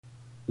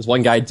there's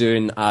one guy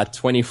doing a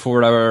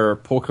 24-hour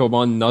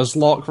Pokemon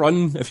Nuzlocke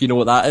run, if you know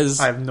what that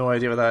is. I have no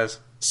idea what that is.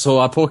 So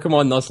a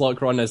Pokemon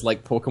Nuzlocke run is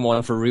like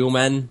Pokemon for real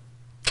men.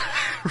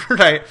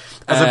 Right.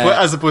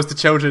 As opposed to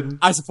children.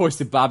 As opposed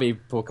to Babby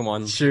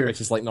Pokemon, Sure.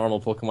 which is like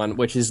normal Pokemon,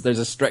 there's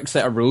a strict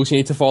set of rules you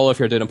need to follow if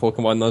you're doing a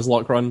Pokemon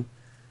Nuzlocke run,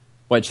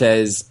 which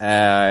is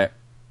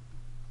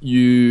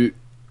you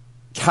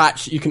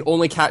can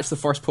only catch the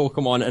first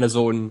Pokemon in a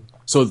zone.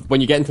 So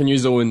when you get into a new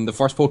zone, the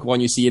first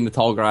Pokemon you see in the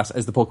tall grass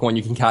is the Pokemon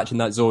you can catch in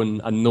that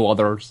zone and no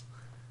others.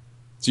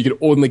 So you can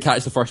only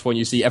catch the first one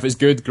you see. If it's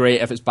good,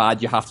 great. If it's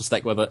bad, you have to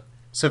stick with it.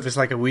 So if it's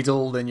like a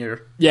Weedle, then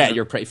you're... Yeah,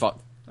 you're pretty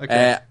fucked.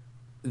 Okay.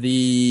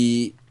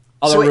 The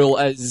other rule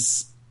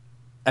is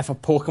if a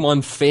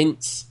Pokemon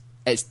faints,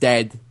 it's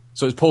dead.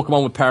 So it's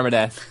Pokemon with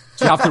permadeath.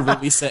 So you have to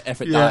release it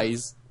if it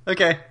dies.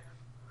 Okay.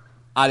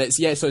 And it's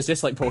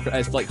just like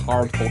it's like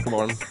hard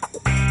Pokemon.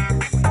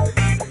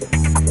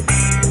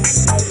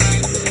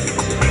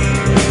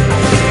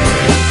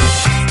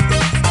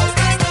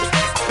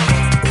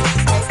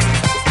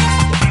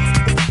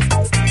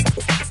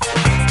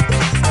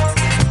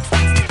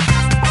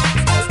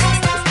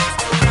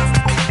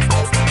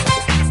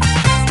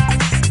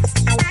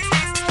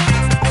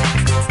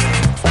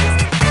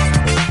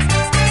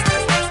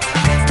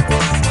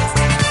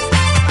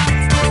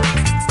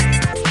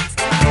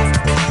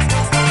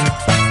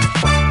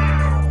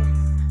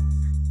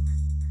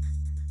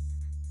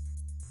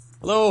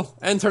 Hello,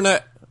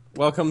 Internet.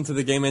 Welcome to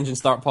the Game Engine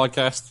Start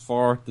podcast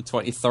for the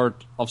 23rd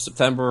of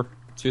September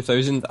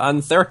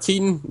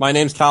 2013. My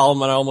name's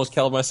Callum and I almost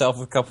killed myself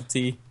with a cup of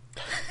tea.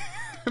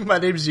 My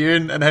name's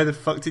Ewan, and how the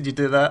fuck did you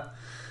do that?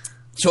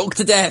 Choked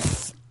to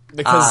death!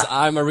 Because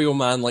I'm a real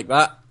man like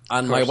that,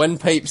 and my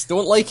windpipes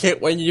don't like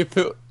it when you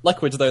put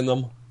liquids down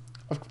them.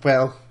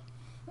 Well,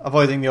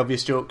 avoiding the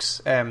obvious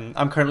jokes,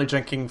 I'm currently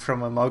drinking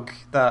from a mug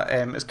that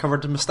is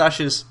covered in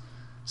moustaches.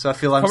 So I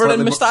feel I'm covered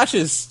in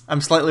moustaches. I'm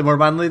slightly more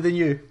manly than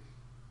you.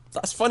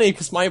 That's funny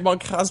because my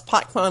mug has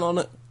Pac-Man on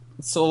it,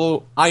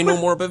 so I know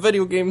more about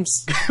video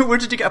games. Where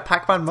did you get a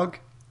Pac-Man mug?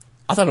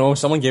 I don't know.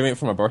 Someone gave me it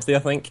for my birthday, I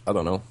think. I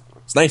don't know.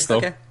 It's nice though.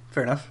 Okay,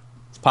 fair enough.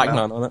 It's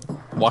Pac-Man on it.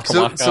 Waka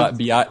waka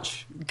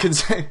biatch.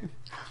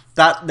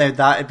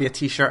 That'd be a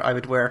t-shirt I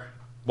would wear.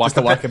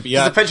 Waka waka biatch.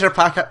 There's a picture of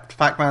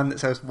Pac-Man that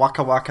says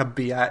Waka waka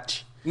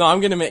biatch. No,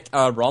 I'm gonna make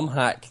a ROM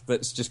hack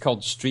that's just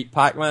called Street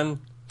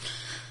Pac-Man.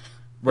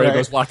 Where it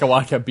goes waka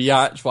waka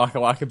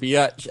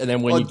biatch, and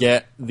then when you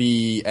get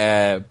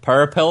the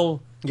power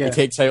pill, he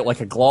takes out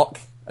like a Glock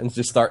and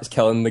just starts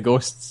killing the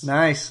ghosts.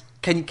 Nice.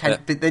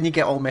 But then you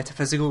get all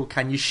metaphysical.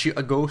 Can you shoot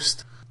a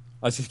ghost?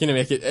 I was just gonna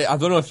make it. I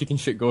don't know if you can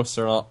shoot ghosts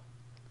or not.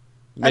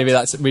 Maybe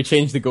we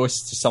change the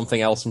ghosts to something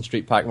else in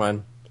Street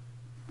Pac-Man.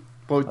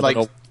 Well, like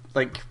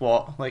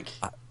what? Like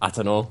I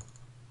don't know.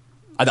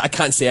 I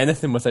can't say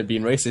anything without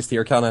being racist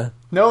here, can I?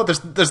 No,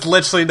 there's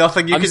literally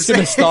nothing you can say.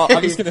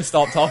 I'm just gonna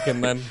stop talking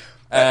then.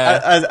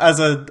 As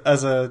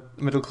a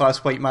middle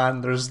class white man,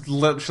 there's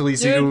literally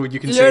zero you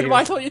can say.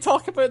 Why don't you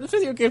talk about the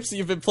video games that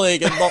you've been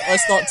playing and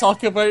let's not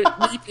talk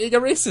about me being a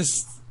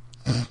racist?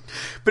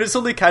 But it's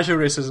only casual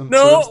racism.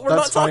 No, so we're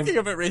not fine. talking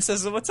about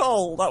racism at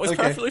all. That was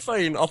perfectly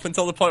fine up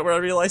until the point where I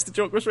realised the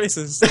joke was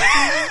racist.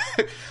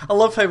 I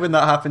love how when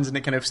that happens and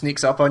it kind of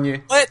sneaks up on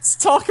you. Let's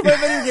talk about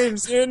video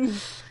games, Ian.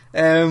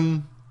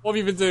 What have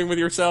you been doing with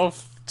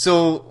yourself?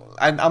 So,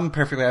 I'm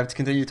perfectly happy to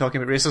continue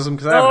talking about racism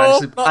because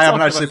I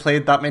haven't actually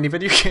played that many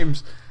video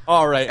games.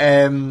 All right.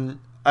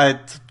 I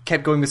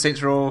kept going with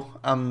Saints Row.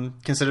 I'm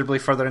considerably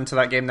further into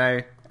that game now.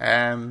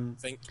 Done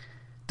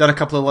a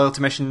couple of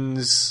loyalty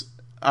missions.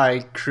 I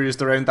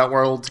cruised around that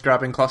world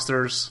grabbing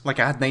clusters. Like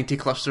I had 90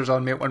 clusters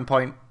on me at one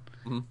point,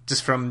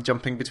 just from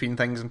jumping between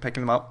things and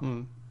picking them up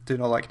and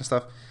doing all that kind of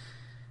stuff.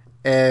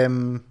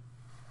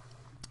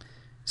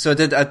 So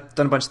I'd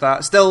done a bunch of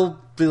that. Still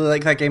really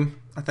like that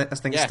game. I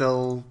think it's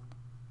still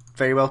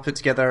very well put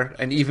together,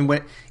 and even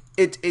when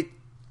it's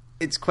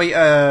quite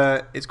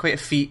a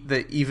feat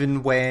that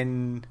even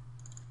when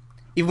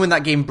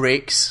that game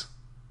breaks,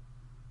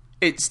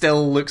 it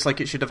still looks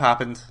like it should have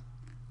happened.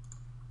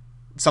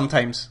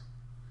 Sometimes,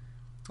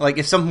 like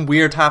if something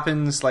weird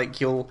happens,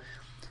 like you'll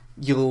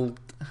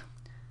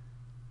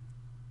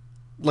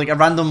like a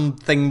random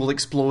thing will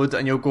explode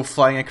and you'll go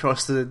flying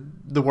across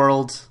the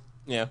world.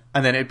 Yeah,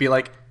 and then it'd be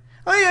like,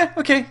 oh yeah,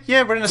 okay,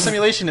 yeah, we're in a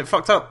simulation, it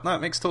fucked up.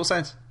 That makes total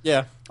sense.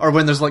 Yeah. Or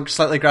when there's like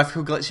slightly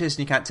graphical glitches and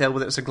you can't tell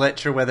whether it's a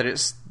glitch or whether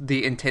it's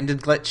the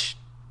intended glitch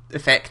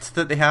effect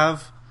that they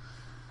have.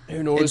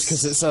 Who knows,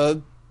 because it's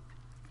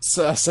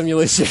a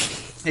simulation.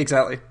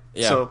 Exactly.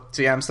 Yeah. So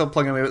yeah, I'm still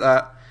plugging away with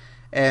that.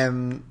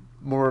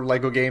 More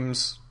Lego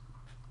games.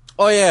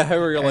 Oh yeah, how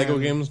are your Lego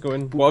games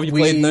going? What have you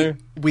played now?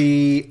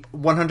 We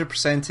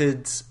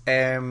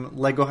 100%ed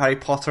Lego Harry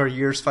Potter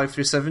years 5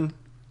 through 7.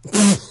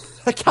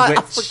 I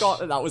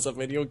forgot that was a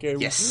video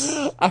game.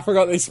 Yes. I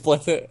forgot they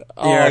split it.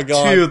 Oh there my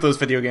god. 2 of those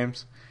video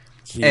games.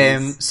 So you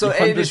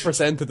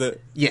 100%ed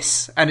it.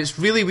 Yes, and it's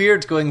really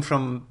weird going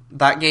from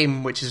that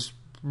game, which is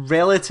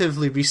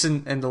relatively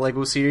recent in the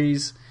Lego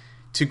series,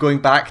 to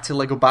going back to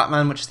Lego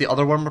Batman, which is the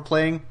other one we're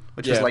playing,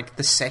 which was like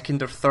the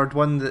second or third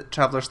one that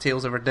Traveller's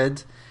Tales ever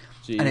did.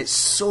 Jeez. And it's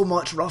so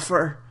much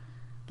rougher.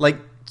 Like,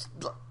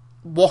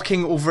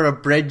 walking over a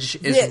bridge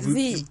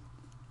is...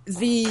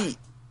 The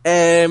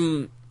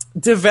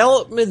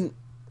development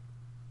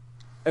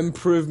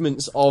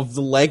improvements of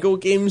the Lego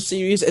game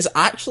series is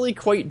actually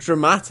quite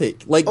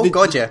dramatic. Like,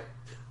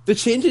 the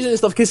changes and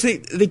stuff, because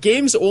the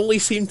games only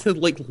seem to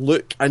like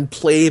look and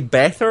play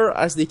better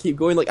as they keep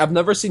going. Like, I've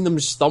never seen them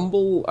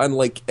stumble and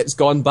like it's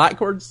gone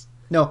backwards.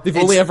 No, they've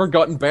only ever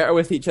gotten better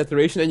with each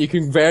iteration, and you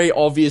can very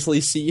obviously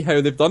see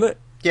how they've done it.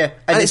 Yeah,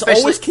 and it's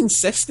always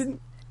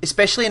consistent,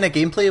 especially in a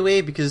gameplay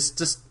way, because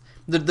just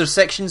there's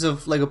sections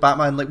of Lego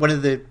Batman, like one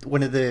of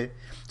the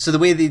so the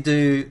way they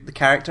do the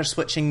character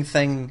switching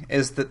thing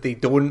is that they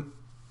don't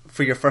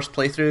for your first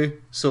playthrough.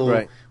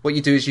 So what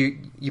you do is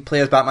you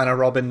play as Batman or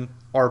Robin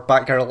or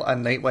Batgirl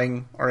and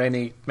Nightwing or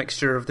any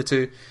mixture of the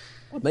two.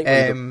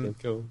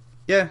 Cool.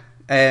 Yeah,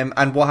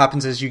 and what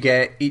happens is you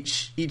get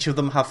each of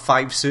them have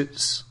 5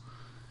 suits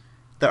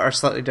that are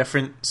slightly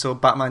different. So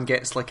Batman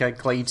gets like a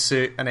glide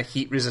suit and a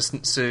heat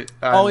resistant suit.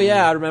 And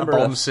I remember a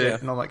bomb this. suit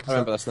and all that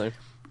kind of stuff.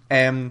 I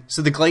remember this now.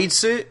 So the glide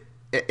suit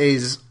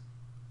is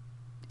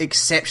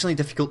exceptionally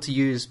difficult to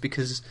use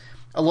because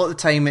a lot of the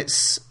time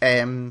it's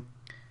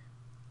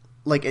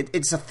like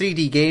it's a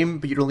 3D game,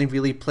 but you're only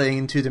really playing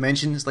in 2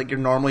 dimensions. Like, you're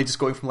normally just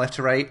going from left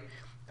to right,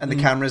 and the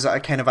camera's at a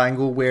kind of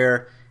angle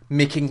where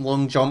making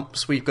long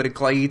jumps where you've got to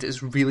glide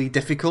is really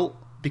difficult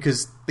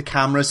because the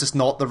camera's just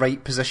not the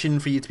right position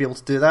for you to be able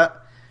to do that.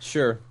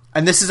 Sure.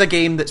 And this is a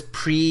game that's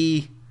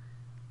pre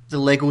the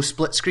Lego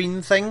split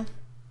screen thing.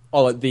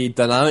 Oh, like the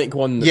dynamic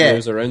one that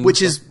moves around.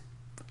 Which is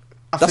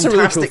that's fantastic a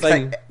really cool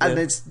thing. And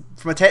it's,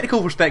 from a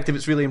technical perspective,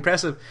 it's really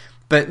impressive.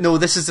 But no,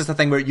 this is just a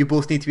thing where you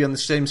both need to be on the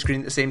same screen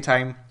at the same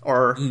time,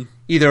 or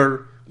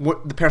either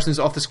the person who's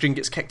off the screen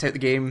gets kicked out of the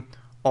game,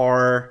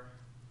 or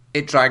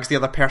it drags the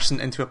other person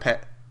into a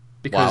pit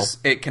because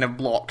it kind of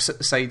blocks at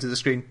the sides of the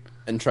screen.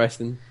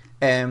 Interesting.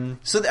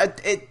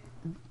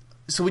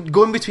 So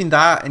going between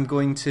that and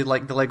going to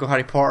like the Lego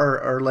Harry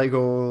Potter or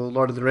Lego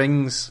Lord of the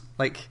Rings,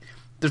 like,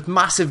 there's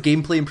massive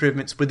gameplay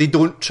improvements where they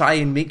don't try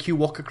and make you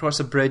walk across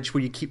a bridge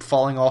where you keep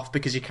falling off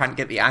because you can't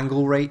get the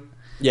angle right.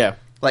 Yeah.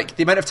 Like,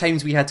 the amount of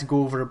times we had to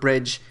go over a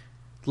bridge,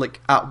 like,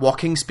 at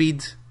walking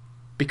speed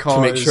because...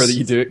 To make sure that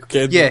you do it,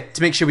 kid. Yeah,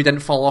 to make sure we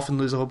didn't fall off and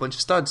lose a whole bunch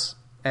of studs.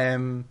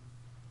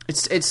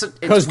 It's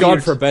because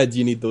God forbid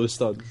you need those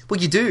studs.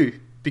 Well, you do,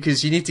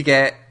 because you need to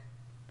get...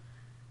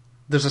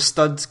 There's a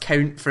studs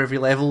count for every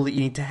level that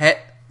you need to hit.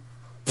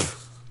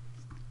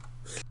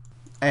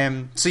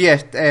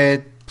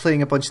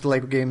 Playing a bunch of the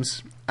Lego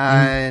games,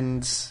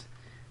 and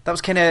that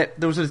was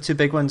those are the 2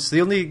 big ones.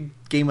 The only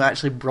game I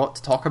actually brought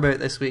to talk about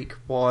this week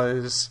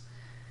it's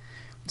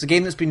a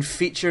game that's been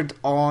featured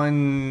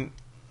on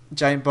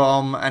Giant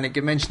Bomb, and it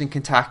got mentioned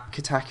in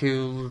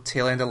Kotaku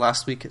tail end of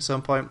last week at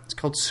some point. It's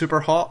called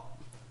Super Hot.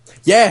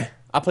 Yeah,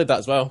 I played that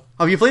as well.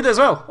 Oh, you played it as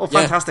well? Oh,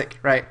 fantastic. Yeah.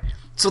 Right.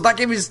 So that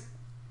game is...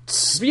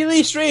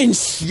 really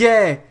strange.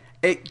 Yeah.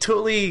 It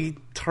totally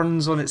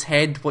turns on its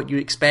head what you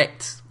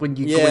expect when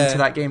you go into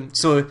that game.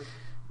 So...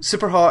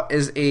 Super Hot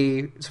is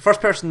it's a first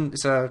person.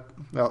 It's for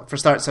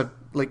starters, it's a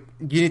like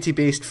Unity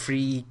based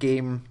free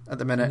game at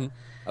the minute.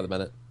 At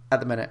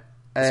the minute.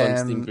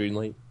 It's on Steam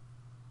Greenlight.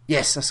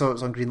 Yes, I saw it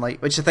was on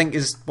Greenlight, which I think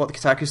is what the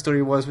Kotaku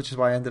story was, which is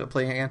why I ended up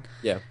playing it again.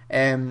 Yeah.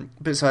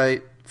 But it's a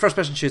first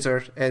person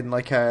shooter in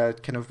like a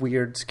kind of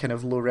weird, kind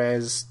of low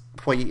res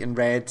white and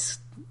red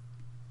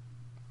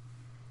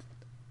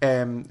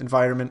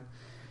environment.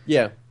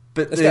 Yeah.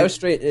 But it's got a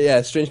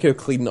strange kind of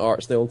clean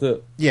art style to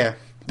it. Yeah.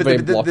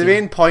 But the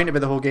main point about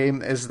the whole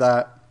game is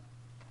that...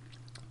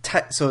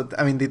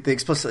 they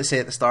explicitly say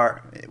at the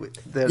start,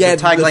 the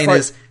tagline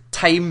is,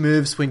 time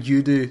moves when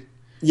you do.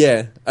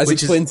 Yeah, as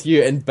explained to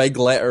you in big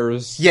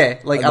letters. Yeah,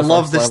 like, I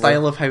love the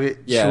style of how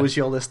it shows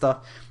you all this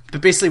stuff.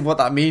 But basically what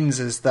that means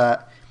is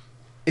that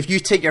if you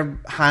take your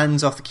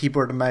hands off the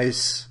keyboard and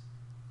mouse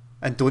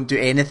and don't do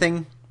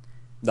anything,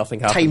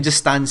 nothing happens. Time just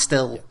stands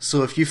still. Yeah.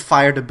 So if you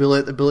fired a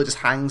bullet, the bullet just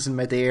hangs in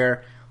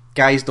midair,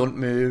 guys don't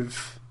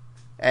move...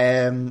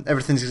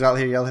 everything's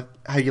exactly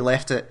how you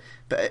left it,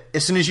 but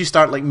as soon as you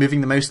start like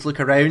moving the mouse to look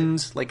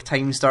around, like,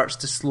 time starts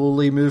to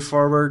slowly move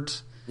forward.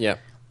 Yeah.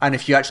 And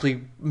if you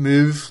actually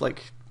move,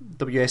 like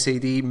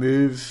WSAD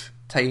move,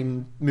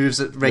 time moves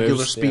at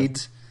regular speed.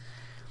 Yeah.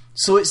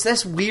 So it's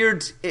this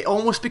weird, it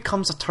almost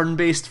becomes a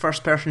turn-based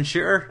first-person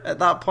shooter at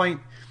that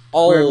point.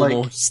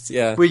 Almost,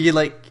 yeah. Where you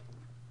like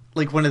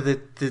one of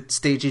the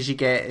stages you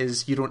get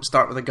is you don't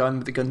start with a gun,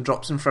 but the gun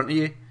drops in front of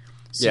you.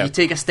 So you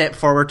take a step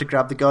forward to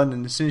grab the gun,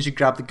 and as soon as you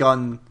grab the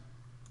gun,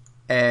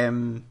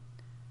 you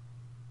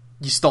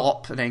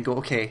stop and then go,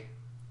 okay,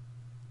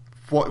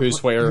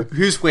 who's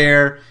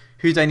where?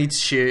 Who do I need to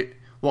shoot?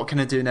 What can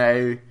I do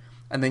now?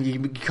 And then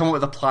you come up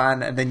with a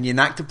plan, and then you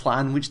enact a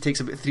plan, which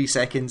takes about 3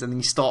 seconds, and then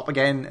you stop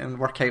again and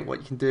work out what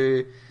you can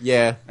do.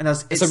 Yeah, and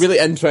it's a really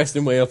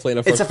interesting way of playing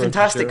a first-person It's a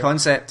fantastic shooter.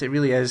 concept, it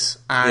really is,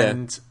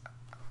 and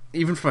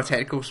even from a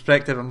technical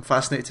perspective, I'm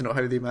fascinated to know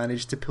how they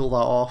managed to pull that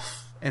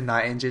off. in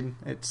that engine.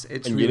 It's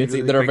And really, Unity,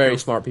 really there are quite very cool.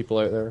 smart people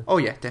out there. Oh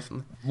yeah,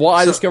 definitely. What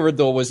I discovered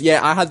though was,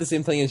 I had the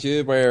same thing as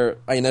you, where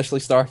I initially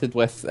started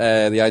with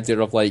the idea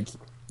of like,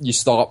 you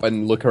stop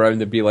and look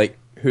around and be like,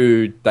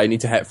 who do I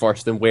need to hit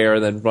first and where,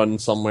 and then run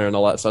somewhere and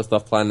all that sort of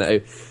stuff, plan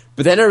it out.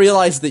 But then I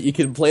realised that you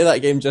can play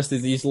that game just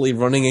as easily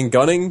running and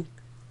gunning.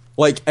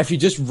 Like, if you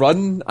just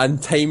run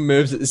and time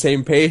moves at the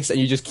same pace and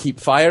you just keep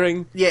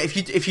firing... Yeah,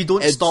 if you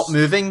don't stop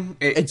moving...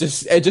 It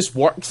just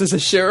works as a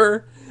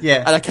shooter.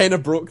 Yeah. And I kind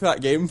of broke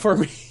that game for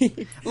me.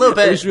 A little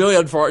bit. It was really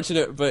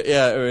unfortunate, but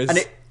yeah, it was...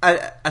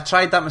 And I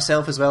tried that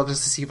myself as well,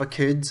 just to see if I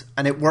could,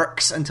 and it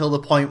works until the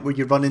point where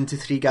you run into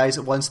 3 guys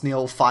at once and they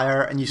all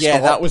fire, and you stop. Yeah,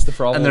 that was the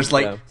problem. And there's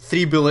like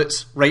 3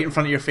 bullets right in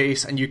front of your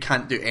face, and you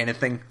can't do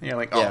anything. And you're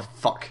like, oh,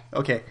 fuck.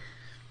 Okay.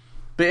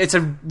 But it's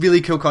a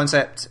really cool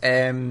concept.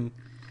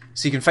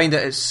 So you can find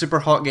it at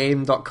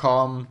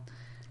superhotgame.com,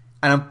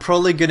 and I'm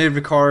probably going to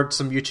record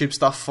some YouTube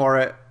stuff for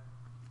it,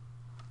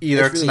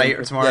 either tonight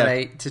or tomorrow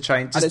night, to try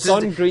and... And it's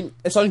on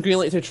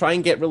Greenlight to try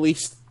and get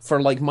released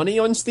for like money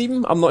on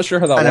Steam. I'm not sure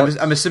how that works.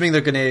 I'm assuming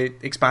they're going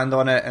to expand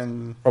on it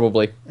and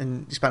probably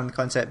expand on the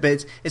concept,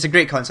 but it's a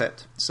great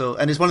concept. So,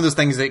 and it's one of those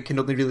things that can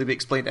only really be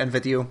explained in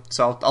video.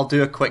 So I'll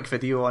do a quick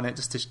video on it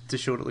just to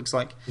show what it looks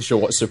like. To show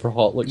what Super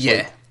Hot looks like.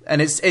 Yeah,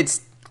 and it's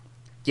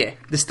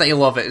the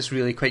style of it is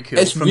really quite cool.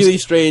 It's really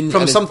strange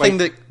from something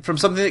that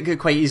could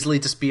quite easily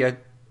just be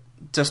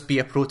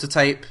a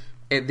prototype.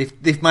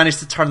 They've managed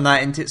to turn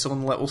that into its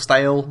own little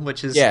style,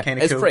 which is kind of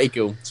cool. It's pretty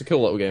cool. It's a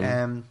cool little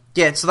game.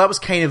 So that was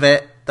kind of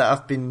it that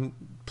I've been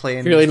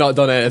playing. Really not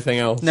done anything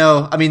else.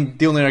 No, I mean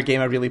the only other game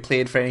I really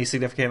played for any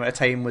significant amount of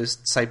time was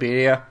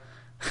Siberia.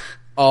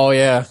 Oh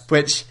yeah,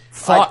 which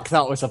that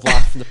was a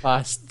blast from the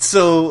past.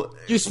 So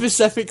you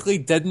specifically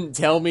didn't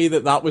tell me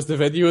that was the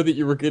video that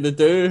you were going to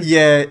do.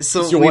 Yeah,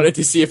 so you wanted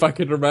to see if I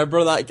could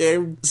remember that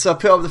game. So I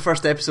put up the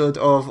first episode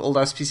of Old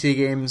Ass PC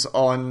Games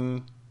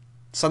on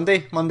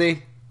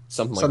Monday,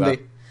 something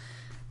like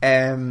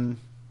that.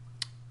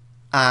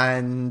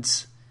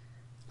 And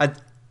I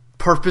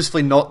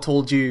purposefully not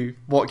told you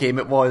what game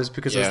it was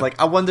because I was like,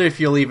 I wonder if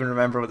you'll even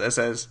remember what this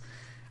is.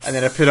 And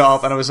then I put it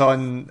up and I was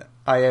on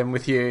I Am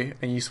With You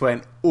and you just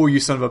went, oh, you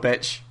son of a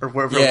bitch, or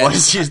whatever it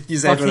was you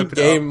said when I put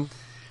it up.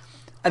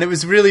 And it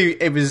was really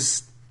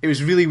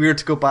weird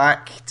to go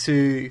back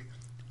to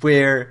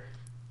where,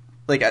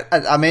 like,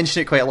 I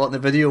mentioned it quite a lot in the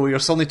video, where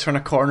you'll suddenly turn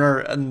a corner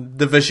and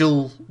the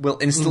visual will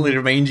instantly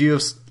remind you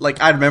of,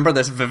 like, I remember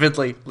this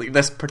vividly, like,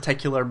 this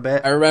particular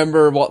bit. I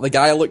remember what the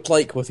guy looked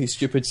like with his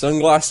stupid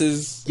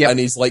sunglasses and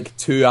his, like,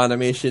 2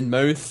 animation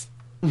mouth.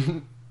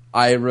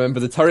 I remember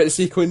the turret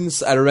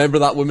sequence. I remember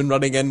that woman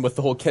running in with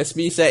the whole kiss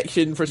me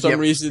section for some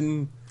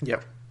reason.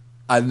 Yep.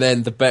 And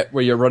then the bit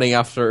where you're running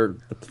after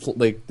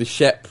the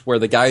ship where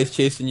the guy's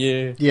chasing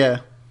you.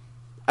 Yeah.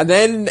 And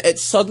then it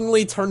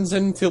suddenly turns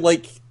into,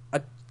 like,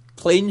 a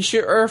plane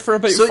shooter for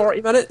about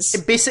 40 minutes.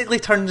 It basically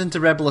turns into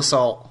Rebel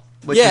Assault.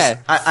 Which is,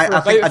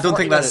 I don't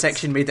think that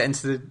section made it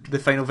into the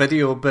final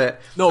video,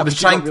 but I was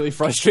trying really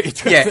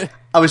frustrated with it.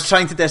 I was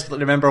trying to desperately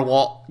remember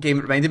what game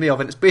it reminded me of,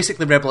 and it's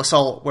basically Rebel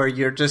Assault, where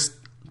you're just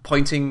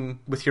pointing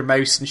with your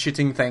mouse and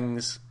shooting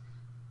things,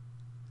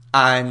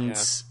 and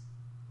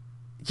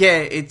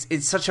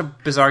it's such a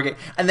bizarre game.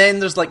 And then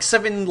there's like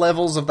 7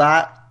 levels of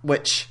that,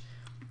 which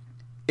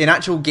in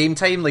actual game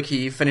time, like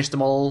you finish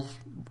them all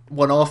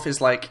one off, is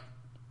like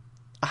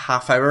a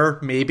half hour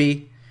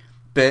maybe,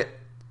 but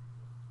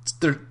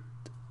they're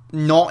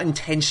not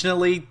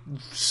intentionally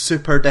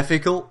super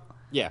difficult.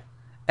 Yeah.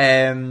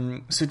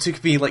 So it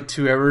took me like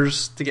 2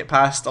 hours to get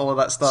past all of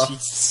that stuff.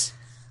 Jesus.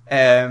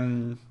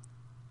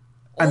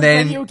 And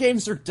then video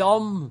games are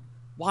dumb.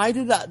 Why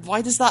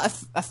is that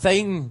a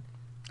thing?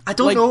 I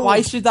don't know.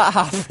 Why should that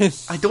happen?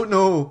 I don't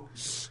know.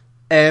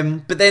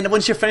 But then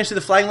once you're finished with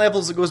the flying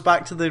levels, it goes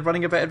back to the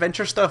running about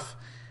adventure stuff.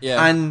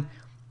 Yeah. And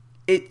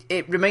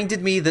it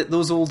reminded me that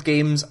those old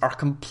games are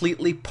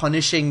completely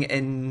punishing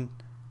in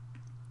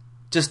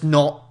just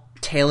not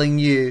telling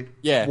you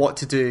what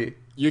to do.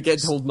 You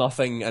get told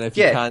nothing, and if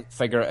you can't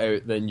figure it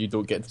out, then you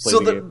don't get to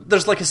play the game.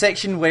 There's like a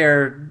section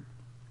where,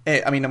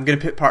 I'm going to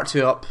put part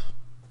 2 up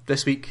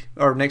this week,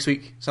 or next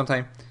week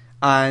sometime,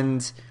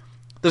 and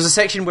there's a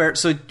section where,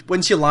 so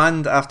once you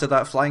land after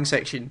that flying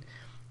section,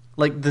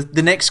 like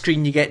the next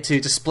screen you get to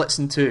just splits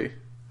in 2,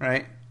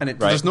 right? And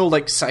there's no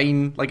like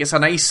sign, like it's a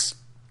nice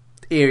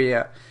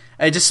area,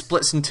 and it just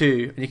splits in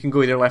 2, and you can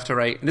go either left or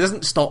right, and it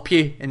doesn't stop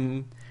you,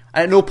 and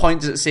at no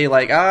point does it say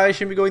like, I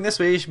shouldn't be going this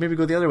way, you should maybe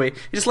go the other way.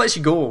 It just lets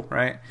you go,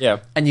 right?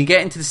 Yeah. And you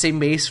get into the same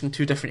maze from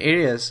 2 different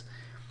areas,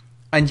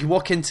 and you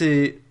walk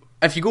into,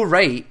 if you go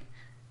right,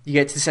 you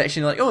get to the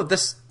section like, oh,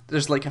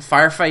 there's like a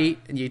firefight,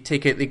 and you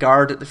take out the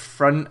guard at the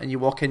front, and you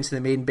walk into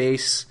the main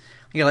base,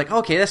 and you're like,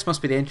 okay, this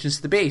must be the entrance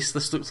to the base,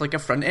 this looks like a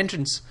front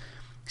entrance.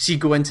 So you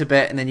go into a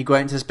bit, and then you go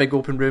out into this big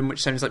open room,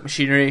 which sounds like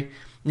machinery,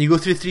 and you go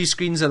through 3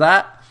 screens of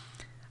that,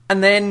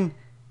 and then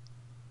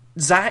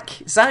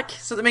Zach, is that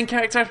the main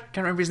character? Can't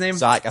remember his name.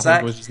 Zach, I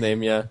think was his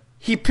name, yeah.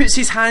 He puts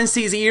his hands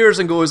to his ears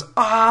and goes,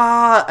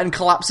 ah, and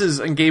collapses,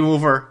 and game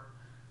over.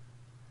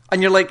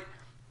 And you're like,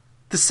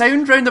 the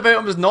sound round about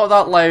him is not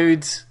that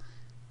loud.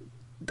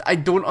 I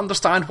don't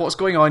understand what's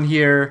going on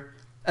here.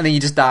 And then you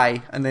just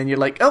die. And then you're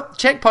like, oh,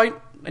 checkpoint.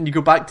 And you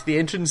go back to the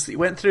entrance that you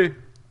went through.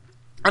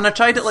 And I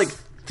tried it like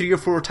 3 or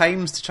 4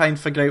 times to try and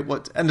figure out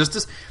what... And there's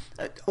just...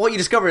 What you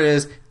discover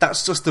is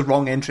that's just the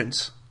wrong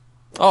entrance.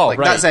 Oh, like,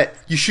 right. That's it.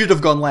 You should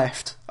have gone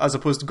left as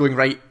opposed to going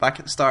right back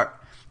at the start.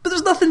 But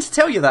there's nothing to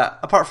tell you that,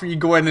 apart from you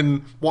go in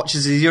and watch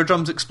as his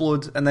eardrums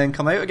explode and then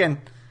come out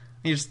again.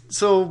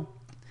 So...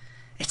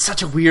 It's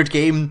such a weird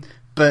game,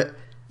 but...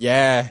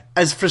 Yeah.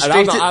 As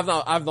frustrated...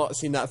 I've not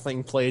seen that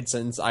thing played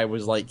since I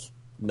was like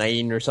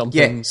 9 or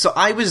something. Yeah, so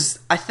I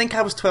think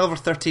I was 12 or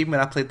 13 when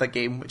I played that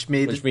game, which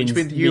means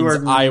you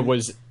were... I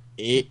was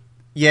 8.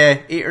 Yeah,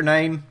 8 or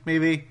 9,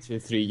 maybe. 2,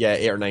 3, yeah,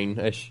 8 or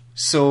 9-ish.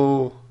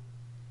 So,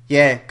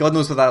 yeah, God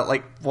knows what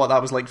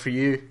that was like for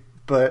you,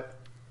 but...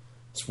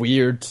 It's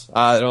weird.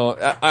 I don't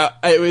know.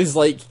 It was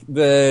like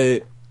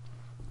the...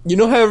 You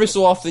know how every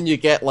so often you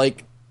get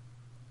like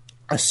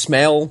a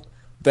smell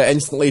that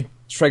instantly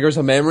triggers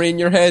a memory in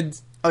your head?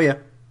 Oh, yeah.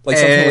 Like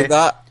something like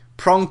that?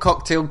 Prawn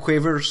cocktail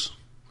quavers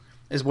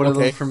is one of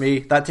them for me.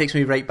 That takes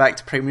me right back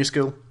to primary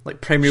school, like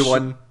primary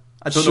 1.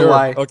 I don't know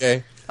why.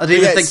 Okay. I don't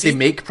even think they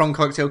make prawn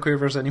cocktail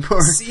quavers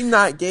anymore. Seeing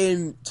that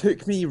game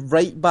took me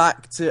right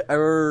back to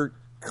our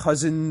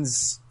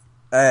cousins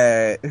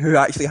who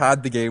actually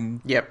had the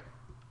game. Yep.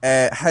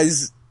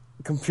 His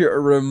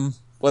computer room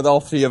with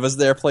all 3 of us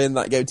there playing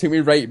that game took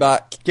me right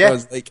back. Yeah. I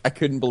was like, I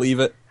couldn't believe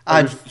it.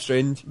 I was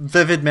strange.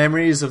 Vivid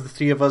memories of the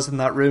 3 of us in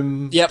that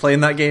room playing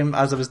that game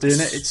as I was doing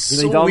it. It's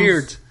really so dumb.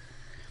 Weird.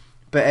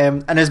 But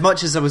and as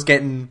much as I was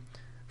getting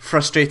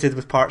frustrated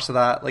with parts of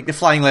that, like the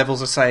flying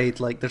levels aside,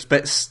 like there's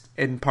bits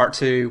in part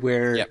 2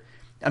 where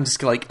I'm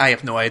just like, I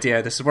have no idea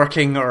how this is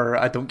working, or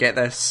I don't get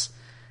this.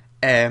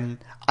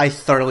 I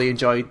thoroughly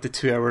enjoyed the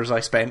 2 hours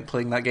I spent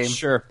playing that game.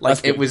 Sure,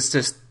 like it was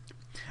just,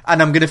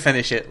 and I'm gonna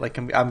finish it. Like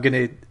I'm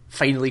gonna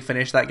finally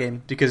finish that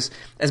game, because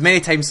as many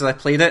times as I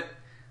played it,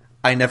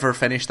 I never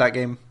finished that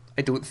game.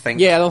 I don't think.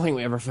 Yeah, I don't think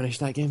we ever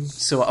finished that game.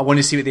 So I want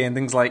to see what the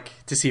ending's like,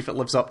 to see if it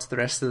lives up to the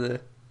rest of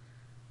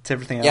to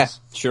everything else. Yeah,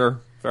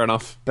 sure. Fair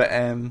enough. But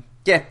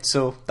yeah,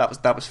 so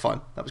that was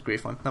fun. That was great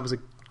fun. That was a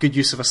good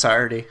use of a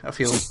Saturday, I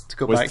feel, to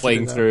go back to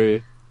playing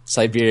through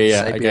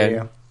Siberia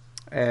again.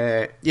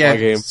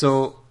 Yeah.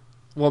 So,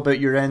 what about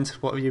your end?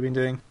 What have you been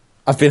doing?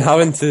 I've been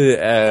having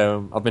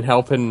to. I've been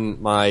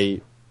helping my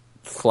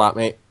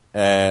flatmate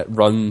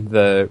run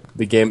the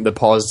game, the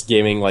Pause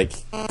Gaming like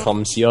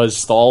come see us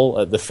stall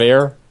at the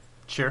fair.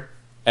 Sure.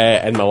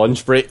 In my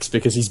lunch breaks,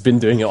 because he's been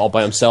doing it all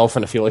by himself,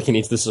 and I feel like he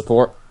needs the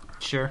support.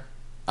 Sure.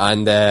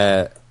 And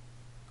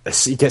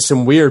you get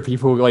some weird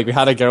people. Like, we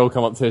had a girl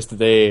come up to us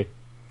today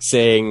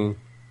saying,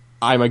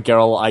 "I'm a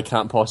girl, I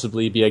can't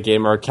possibly be a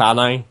gamer, can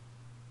I?"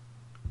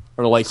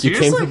 Or like,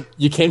 seriously?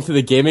 you came to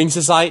the gaming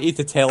society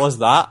to tell us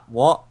that?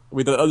 What?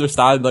 We don't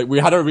understand. Like, we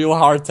had a real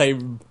hard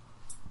time,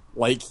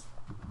 like,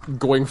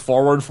 going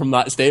forward from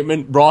that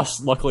statement.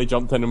 Ross luckily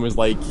jumped in and was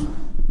like,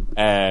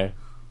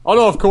 "Oh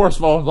no, of course,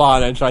 blah blah blah,"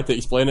 and then tried to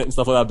explain it and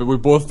stuff like that. But we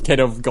both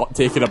kind of got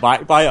taken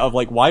aback by it. Of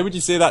like, why would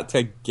you say that to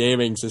a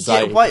gaming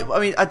society? Yeah, why? I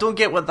mean, I don't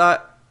get what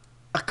that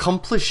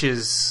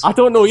accomplishes. I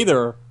don't know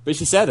either, but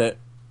she said it.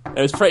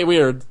 It was pretty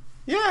weird.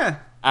 Yeah.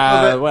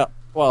 Well,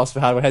 what else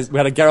we had? We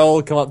had a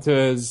girl come up to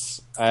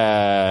us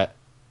and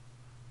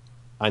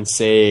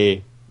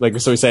say, like,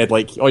 so we said,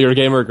 like, "Oh, you're a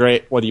gamer,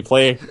 great. What do you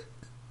play?"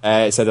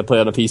 It said I play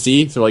on a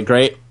PC, so like,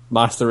 great,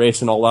 Master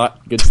Race and all that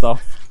good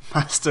stuff.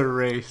 Master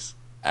Race.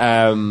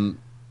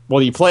 What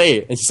do you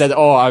play? And she said,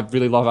 "Oh, I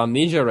really love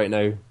Amnesia right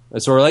now."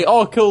 And so we're like,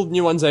 "Oh, cool,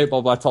 new one's out,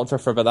 blah blah." I talked to her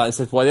for about that and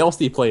said, "What else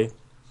do you play?"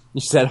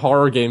 And she said,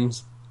 "Horror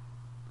games."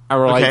 And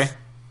we're like,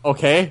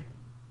 "Okay,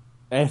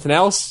 anything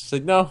else?" She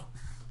said, "No."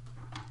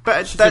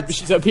 But she's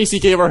a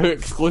PC gamer who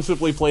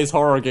exclusively plays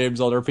horror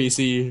games on her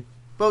PC.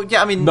 Well,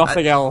 yeah, I mean,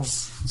 nothing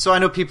else. So I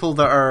know people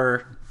that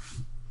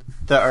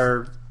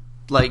are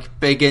like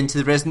big into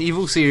the Resident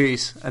Evil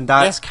series, and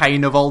that's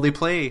kind of all they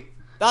play.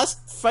 That's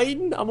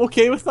fine. I'm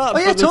okay with that. Oh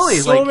yeah, totally.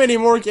 There's so many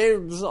more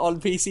games on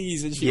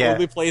PCs, and she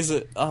only plays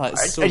it. Are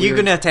you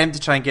going to attempt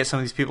to try and get some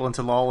of these people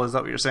into LoL? Is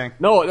that what you're saying?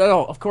 No,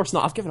 of course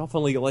not. I've given up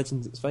on League of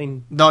Legends. It's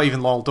fine. Not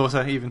even LoL,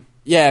 Dota, even.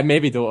 Yeah,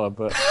 maybe Dota,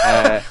 but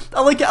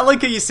I like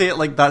how you say it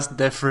like that's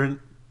different.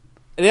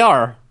 They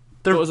are.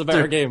 Dota's a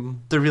better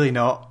game. They're really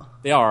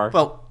not. They are.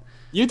 Well,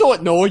 you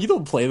don't know. You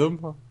don't play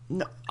them.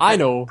 No, I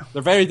know.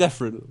 They're very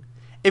different.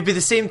 It'd be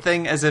the same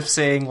thing as if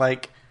saying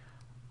like,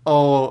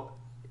 "Oh,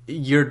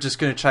 you're just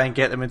going to try and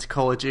get them into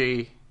Call of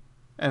Duty,"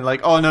 and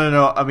like, "Oh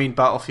no, I mean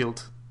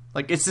Battlefield."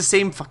 Like, it's the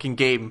same fucking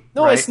game.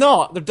 No, right? It's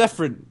not. They're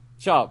different.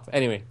 Shut up.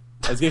 Anyway,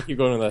 I was going to keep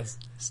going with this.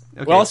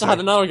 Okay, we also had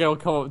another girl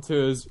come up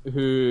to us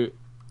who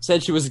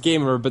said she was a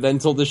gamer, but then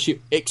told us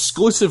she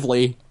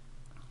exclusively,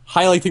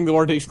 highlighting the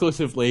word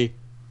exclusively,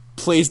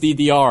 plays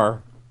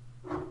DDR.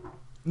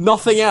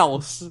 Nothing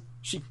else.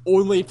 She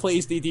only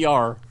plays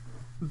DDR.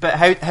 But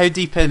how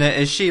deep in it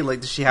is she?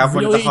 Like, does she have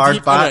really one of the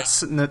hard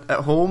bats at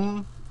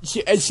home?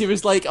 She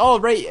was like, "Oh,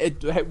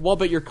 right, what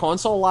about your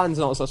console lands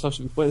and all that stuff?"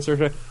 She was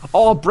playing,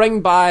 "Oh,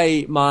 bring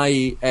by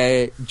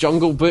my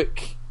Jungle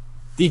Book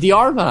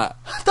DDR Mat.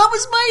 That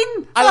was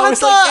mine! And I was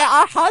that. like, yeah,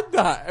 I had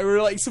that. And we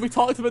were like, so we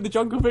talked about the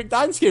Jungle Book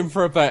dance game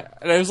for a bit.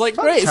 And I was like,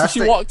 great. So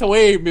she walked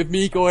away with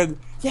me going,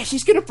 yeah,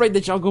 she's going to bring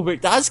the Jungle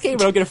Book dance game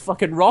and I'm going to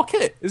fucking rock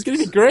it. It's going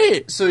to be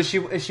great. So is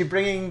she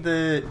bringing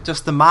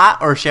just the mat,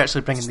 or is she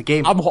actually bringing the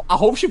game? I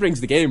hope she brings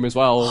the game as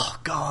well. Oh,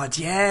 God,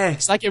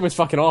 yes. That game was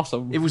fucking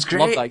awesome. It was great.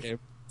 Love that game.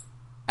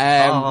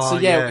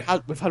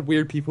 So we've had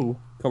weird people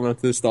coming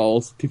into the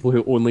stalls, people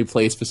who only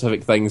play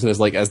specific things, and is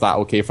like, is that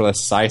okay for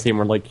this society? And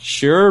we're like,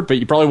 sure, but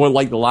you probably won't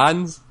like the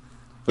lands.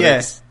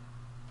 Yes,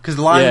 because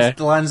the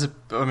lands,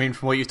 I mean,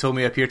 from what you told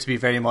me, appear to be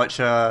very much.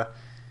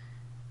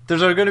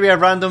 There's going to be a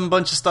random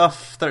bunch of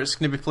stuff that's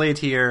going to be played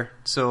here.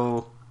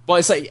 So, well,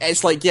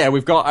 it's like yeah,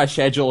 we've got a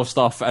schedule of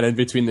stuff, and in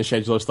between the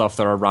schedule of stuff,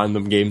 there are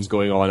random games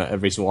going on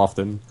every so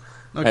often.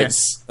 Okay,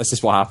 that's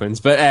just what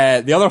happens.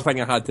 But the other thing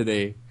I had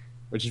today,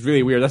 which is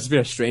really weird, this has been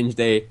a strange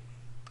day.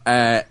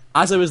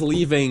 As I was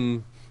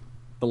leaving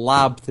the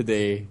lab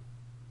today,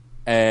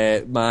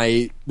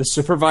 the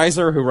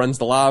supervisor who runs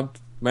the lab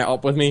met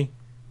up with me,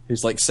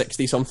 who's like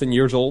 60-something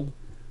years old.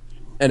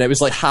 And it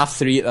was like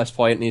 3:30 at this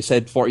point, and he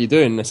said, what are you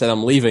doing? I said,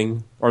 I'm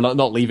leaving. Or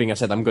not leaving, I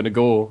said, I'm going to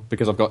go,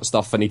 because I've got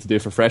stuff I need to do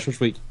for Freshers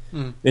Week.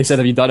 And he said,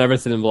 have you done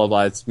everything? And blah,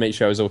 blah, to make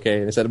sure I was okay.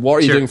 And I said, what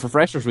are you doing for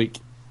Freshers Week?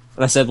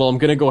 And I said, well, I'm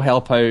going to go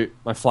help out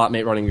my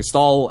flatmate running the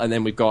stall, and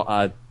then we've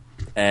got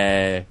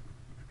a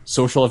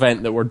social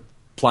event that we're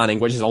planning,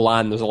 which is a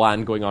LAN. There's a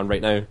LAN going on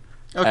right now.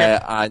 Okay.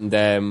 And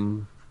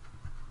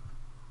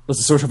there's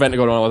a social event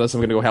going on with us, so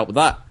I'm going to go help with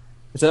that.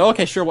 I said,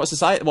 okay, sure, what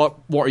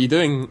are you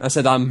doing? I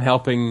said, I'm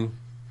helping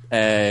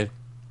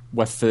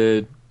with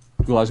the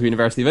Glasgow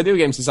University Video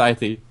Game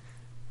Society.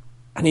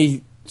 And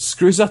he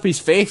screws up his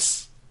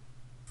face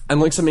and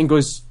looks at me and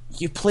goes,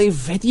 you play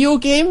video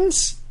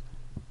games?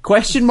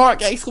 Question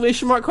mark,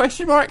 exclamation mark,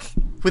 question mark?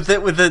 With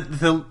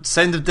the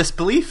sound of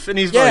disbelief in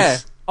his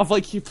voice. Of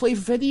like, you play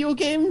video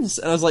games?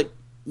 And I was like,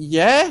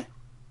 yeah.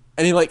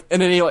 And he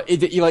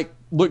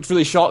looked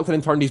really shocked and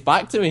then turned his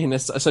back to me.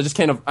 And so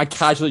I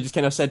casually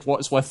said,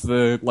 what's with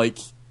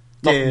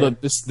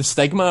the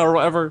stigma or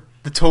whatever?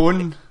 The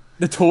tone.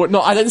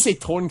 No, I didn't say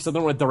tone because I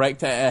don't want to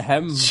direct it at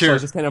him. Sure. So I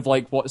was just kind of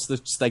like, what's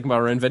the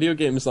stigma around video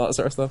games and that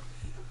sort of stuff.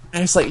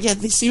 And it's like, yeah,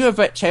 they seem a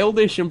bit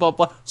childish and blah,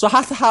 blah. So I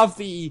had to have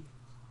the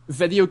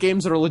video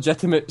games are a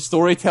legitimate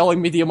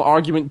storytelling medium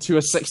argument to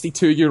a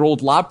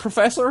 62-year-old lab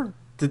professor.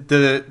 Did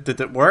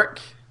it work?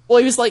 Well,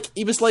 he was like,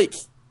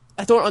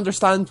 I don't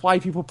understand why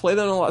people play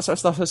them and all that sort of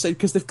stuff. I said,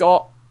 because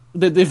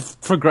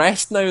they've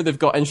progressed now, they've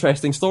got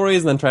interesting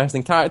stories and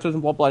interesting characters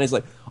and blah, blah. And he's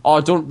like, oh,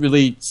 I don't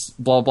really,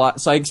 blah, blah.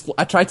 So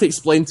I tried to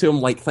explain to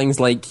him, like, things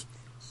like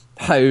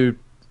how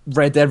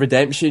Red Dead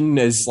Redemption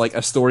is, like,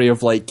 a story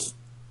of, like,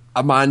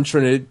 a man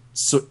trying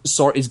to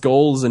sort his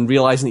goals and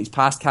realising his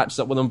past catches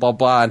up with him, blah,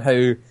 blah, and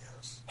how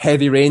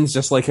Heavy Rain's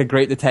just like a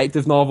great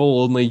detective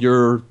novel, only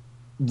you're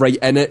right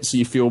in it, so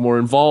you feel more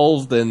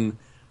involved, and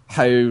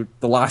how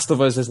The Last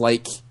of Us is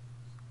like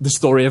the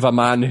story of a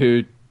man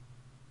who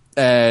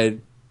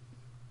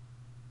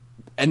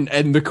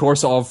in the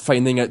course of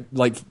finding it,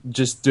 like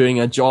just doing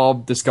a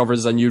job,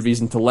 discovers a new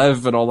reason to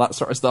live and all that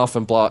sort of stuff,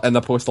 and blah. In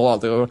the post a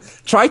lot,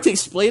 tried to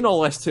explain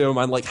all this to him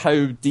and like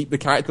how deep the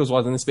characters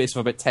was in the space of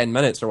about 10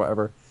 minutes or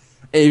whatever.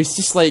 It was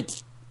just like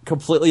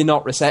completely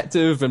not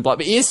receptive and blah.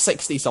 But he is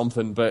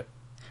 60-something, but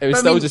it was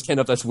still just kind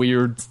of this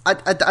weird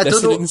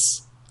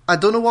dissonance. I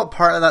don't know what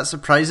part of that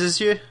surprises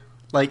you.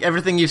 Like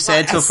everything you've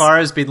said so far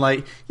has been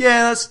like,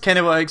 yeah, that's kind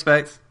of what I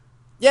expect.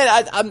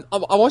 Yeah,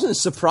 I wasn't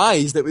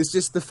surprised. It was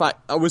just the fact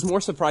I was more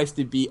surprised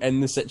to be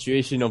in the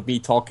situation of me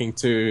talking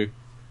to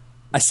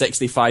a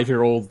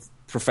 65-year-old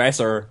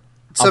professor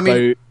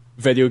about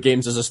video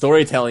games as a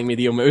storytelling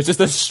medium. It was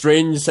just a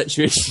strange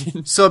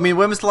situation. So, I mean,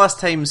 when was the last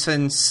time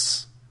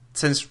since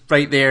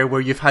right there where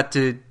you've had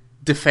to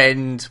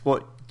defend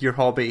what your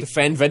hobby?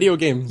 Defend video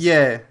games?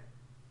 Yeah.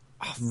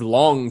 A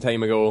long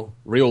time ago.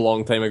 Real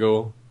long time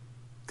ago.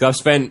 Because I've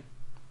spent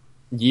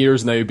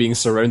years now being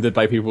surrounded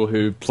by people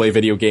who play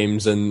video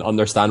games and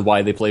understand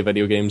why they play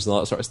video games and all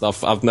that sort of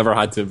stuff. I've never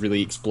had to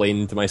really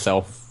explain to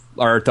myself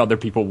or to other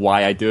people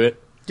why I do it.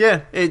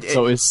 Yeah,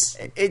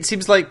 it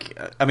seems like,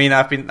 I mean,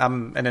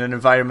 I'm in an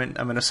environment,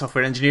 I'm in a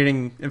software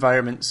engineering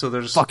environment, so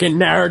there's fucking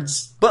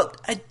nerds. But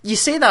you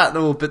say that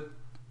though, but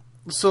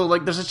so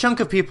like there's a chunk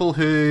of people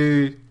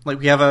who like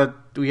we have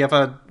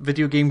a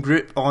video game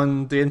group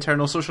on the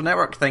internal social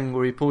network thing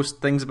where we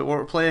post things about what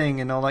we're playing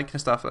and all that kind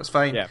of stuff. That's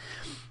fine. Yeah.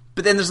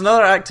 But then there's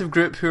another active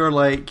group who are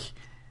like,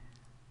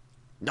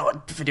 no,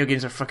 video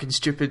games are fucking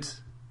stupid.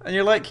 And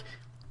you're like,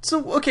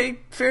 so, okay,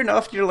 fair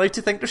enough, you're allowed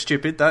to think they're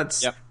stupid,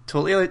 that's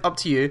totally up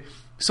to you.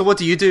 So what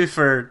do you do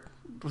for,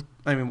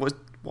 I mean, what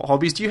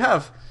hobbies do you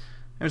have?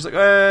 And it was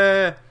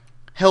like,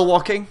 hill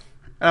walking.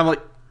 And I'm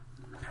like,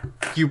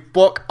 you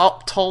walk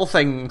up tall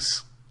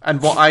things,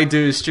 and what I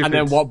do is stupid.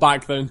 And then walk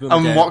back down them.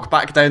 And walk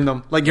back down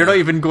them. Like, you're not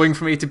even going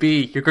from A to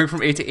B, you're going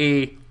from A to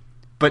A.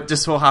 But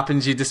just so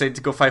happens you decide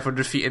to go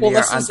 500 feet in the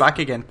air and back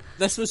again.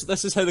 This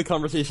is how the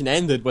conversation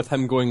ended, with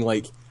him going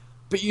like,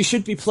 but you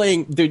should be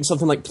doing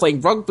something like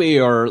playing rugby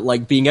or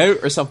like being out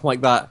or something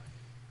like that.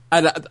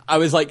 And I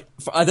was like,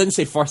 I didn't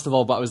say first of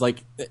all, but I was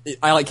like,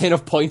 I like kind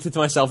of pointed to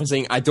myself and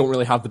saying, I don't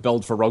really have the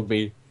build for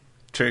rugby.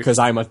 True. Because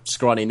I'm a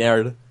scrawny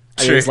nerd. And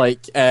True. he was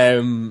like,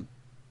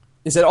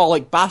 he said, oh,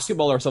 like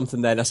basketball or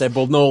something then. I said,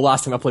 well, no,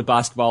 last time I played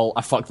basketball,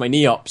 I fucked my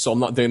knee up, so I'm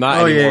not doing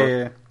that anymore.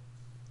 Yeah.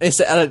 He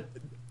said,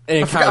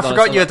 I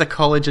forgot you had a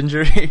college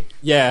injury.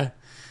 Yeah.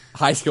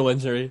 High school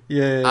injury.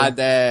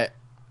 Yeah.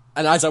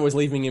 And as I was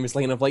leaving, he was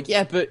like,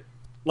 yeah, but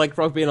like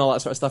rugby and all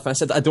that sort of stuff. And I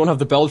said, I don't have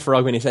the build for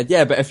rugby. And he said,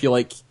 yeah, but if you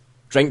like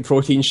drink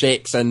protein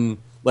shakes and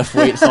lift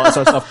weights and all that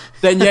sort of stuff,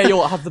 then yeah,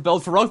 you'll have the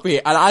build for rugby.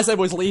 And as I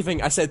was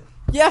leaving, I said,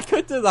 yeah, I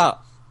could do that.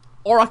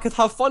 Or I could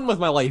have fun with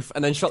my life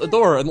and then shut the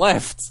door and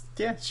left.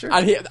 Yeah, sure.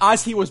 And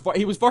he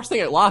was bursting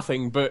out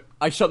laughing, but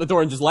I shut the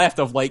door and just left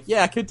of like,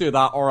 yeah, I could do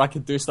that, or I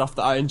could do stuff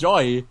that I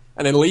enjoy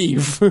and then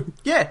leave.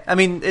 Yeah, I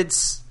mean, if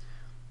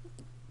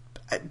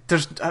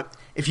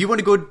you want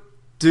to go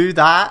do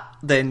that,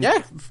 then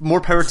yeah,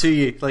 more power to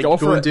you. Like, go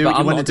and do what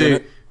you want to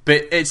do.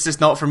 But it's just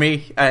not for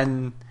me,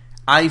 and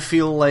I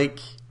feel like.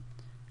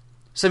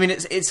 So I mean,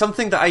 it's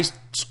something that I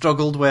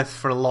struggled with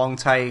for a long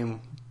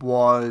time,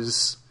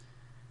 was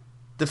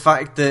the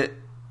fact that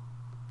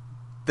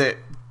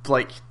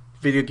like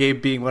video game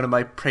being one of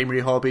my primary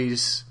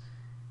hobbies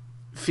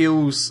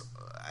feels.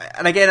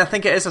 And again, I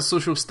think it is a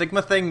social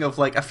stigma thing of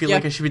like, I feel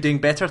like I should be doing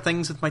better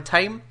things with my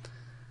time.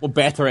 Well,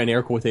 better in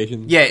air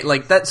quotations. Yeah,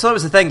 like that. So that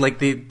was the thing. Like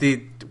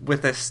the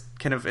with this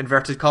kind of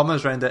inverted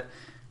commas around it.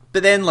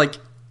 But then, like,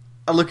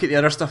 I look at the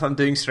other stuff I'm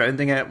doing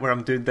surrounding it, where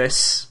I'm doing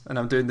this and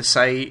I'm doing the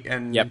site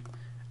and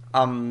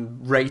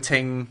I'm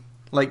writing.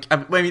 Like, I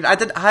mean, I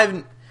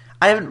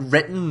haven't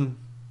written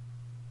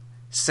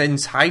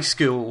since high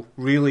school,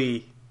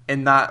 really,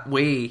 in that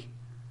way.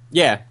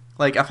 Yeah.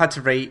 Like, I've had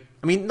to write.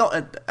 I mean,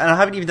 and I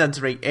haven't even had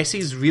to write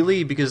essays,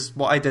 really, because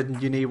what I did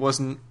in uni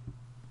wasn't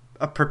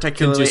a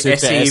particularly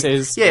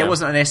essay. Yeah, it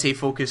wasn't an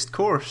essay-focused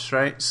course,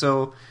 right?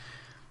 So,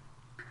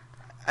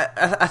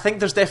 I think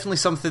there's definitely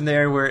something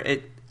there where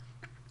it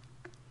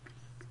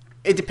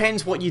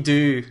depends what you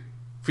do,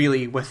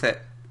 really, with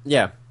it.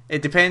 Yeah.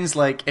 It depends,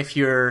 like, if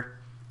you're,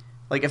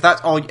 like, if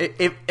that's all,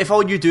 if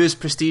all you do is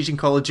prestige in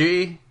Call of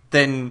Duty,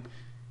 then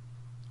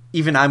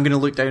even I'm going to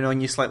look down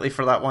on you slightly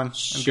for that one.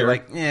 And be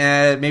like,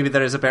 yeah, maybe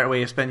there is a better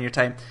way of spending your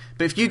time.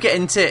 But if you get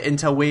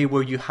into a way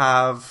where you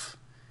have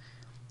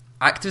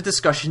active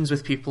discussions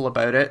with people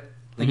about it,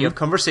 and you have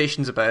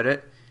conversations about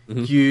it,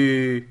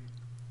 it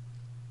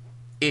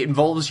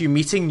involves you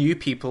meeting new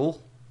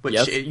people, which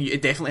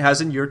it definitely has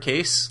in your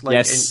case,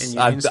 like in uni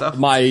and stuff.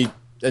 My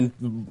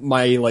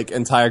like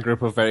entire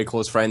group of very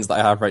close friends that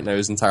I have right now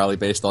is entirely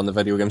based on the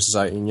Video Game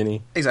Society in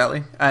uni.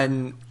 Exactly,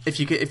 and if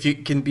you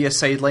can be a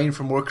sideline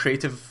for more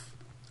creative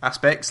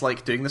aspects,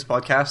 like doing this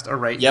podcast or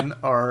writing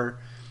or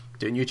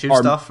doing YouTube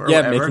stuff or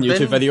whatever, making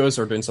YouTube videos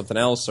or doing something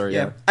else, or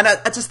and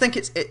I just think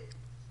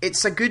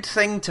it's a good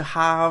thing to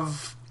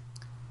have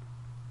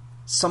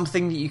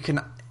something that you can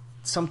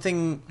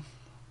something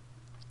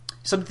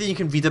you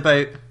can read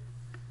about.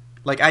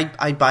 Like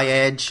I buy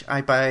Edge,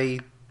 I buy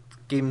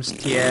Games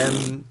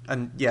TM,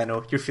 and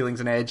your feelings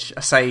on Edge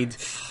aside,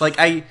 like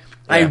I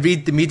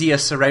read the media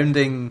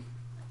surrounding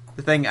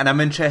the thing, and I'm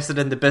interested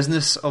in the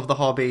business of the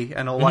hobby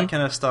and all that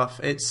kind of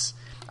stuff. And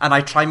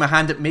I try my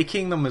hand at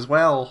making them as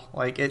well.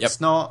 Like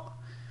it's not.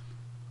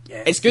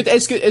 Yeah, it's good.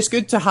 It's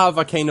good to have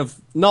a kind of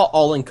not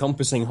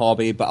all-encompassing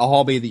hobby, but a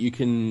hobby that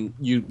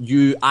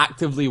you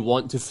actively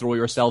want to throw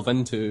yourself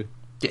into.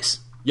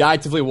 Yes, you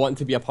actively want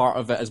to be a part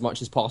of it as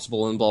much as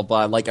possible, and blah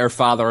blah. Like our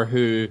father,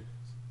 who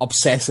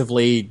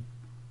obsessively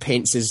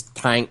paints his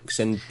tanks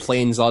and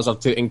planes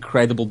up to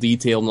incredible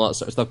detail and all that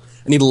sort of stuff,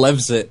 and he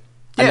lives it.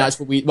 And that's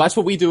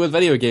what we do with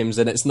video games,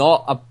 and it's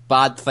not a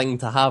bad thing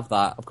to have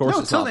that. Of course,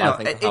 it's totally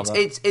not a bad thing to have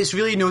that. It's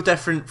really no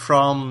different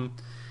from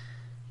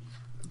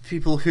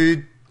people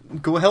who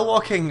go hill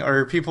walking,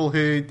 or people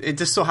who it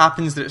just so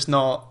happens that it's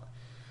not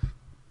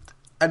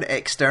an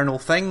external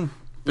thing.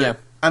 But,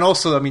 and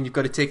also, I mean, you've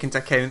got to take into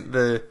account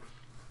the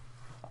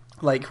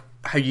like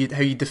how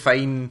you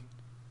define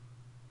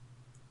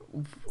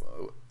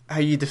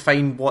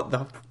what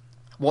the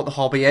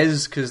hobby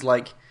is, because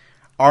like,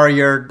 are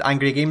your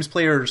Angry Games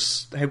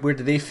players, where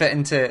do they fit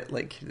into it?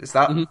 Like, is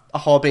that a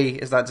hobby?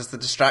 Is that just a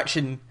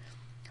distraction?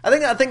 I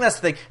think that's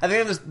the thing. I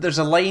think there's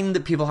a line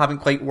that people haven't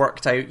quite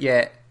worked out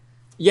yet.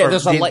 Yeah,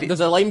 there's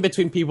a line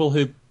between people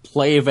who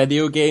play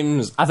video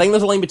games. I think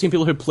there's a line between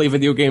people who play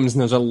video games,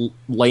 and there's a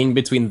line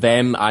between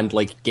them and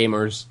like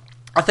gamers.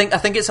 I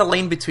think it's a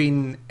line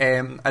between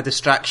a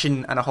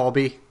distraction and a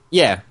hobby.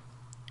 Yeah,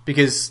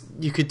 because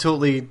you could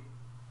totally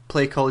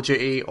play Call of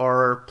Duty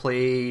or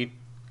play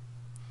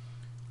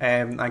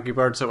Angry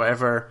Birds or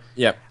whatever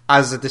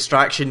as a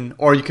distraction,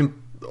 or you can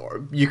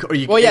you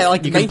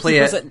can play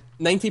it.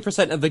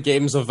 90% of the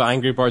games of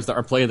Angry Birds that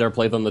are played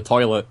on the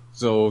toilet,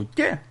 so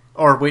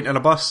or waiting on a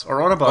bus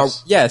or on a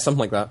bus, something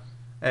like that.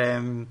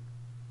 But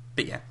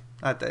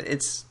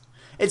it's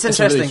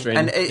interesting, really,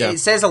 and it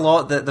says a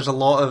lot that there's a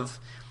lot of.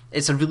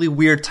 It's a really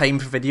weird time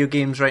for video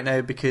games right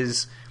now,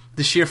 because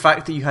the sheer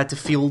fact that you had to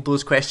field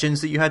those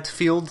questions that you had to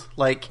field,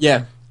 like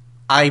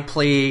I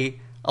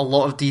play a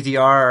lot of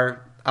DDR.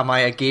 Am I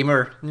a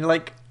gamer? And you're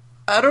like,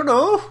 I don't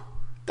know.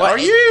 Well, Are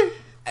you?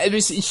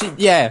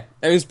 It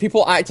was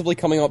people actively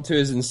coming up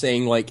to us and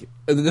saying, like,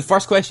 the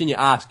first question you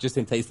ask just to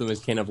entice them is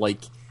kind of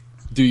like,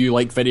 do you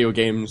like video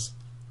games?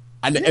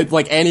 And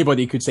like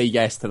anybody could say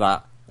yes to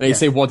that. And they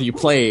say, what do you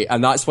play?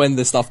 And that's when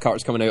the stuff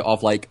starts coming out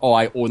of like, oh,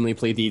 I only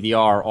play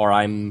DDR, or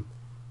I'm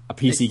a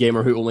PC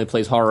gamer who only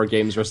plays horror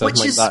games or something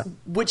like that.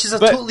 Which is a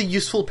totally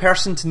useful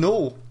person to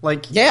know.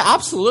 Like, yeah,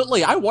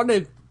 absolutely. I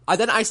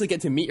didn't actually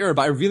get to meet her,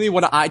 but I really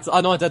want to act.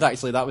 Oh no, I did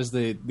actually. That was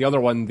the other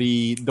one.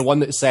 The one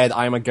that said,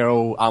 I'm a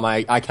girl,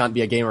 I can't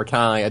be a gamer, can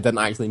I? I didn't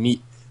actually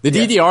meet. The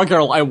DDR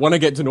girl, I want to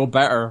get to know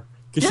better.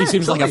 Because she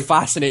seems like a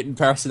fascinating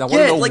person. I want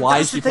to know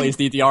why she plays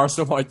DDR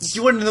so much. Do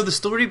you want to know the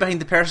story behind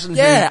the person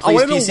who I plays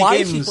want to know PC why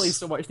games? she plays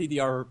so much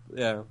DDR.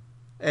 Yeah.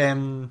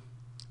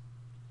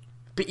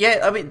 But yeah,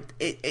 I mean,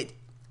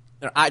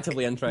 they're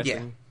actively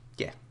interesting.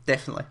 Yeah,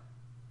 definitely.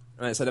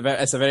 And it's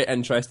a very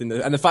interesting,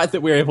 and the fact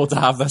that we're able to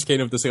have this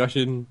kind of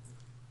discussion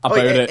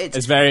about it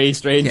is very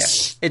strange.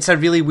 Yeah. It's a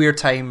really weird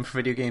time for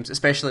video games,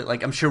 especially,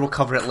 like, I'm sure we'll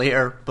cover it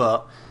later,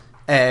 but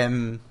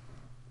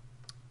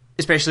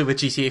especially with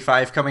GTA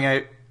 5 coming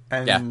out.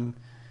 And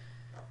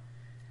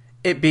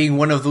it being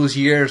one of those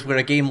years where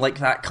a game like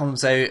that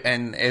comes out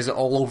and is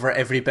all over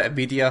every bit of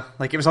media.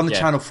 Like, it was on the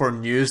Channel 4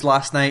 News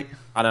last night.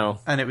 I know.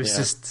 And it was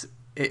just,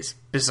 it's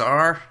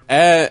bizarre.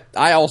 I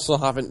also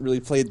haven't really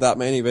played that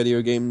many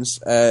video games,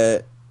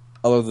 other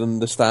than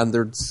the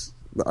standards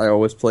that I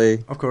always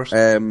play. Of course.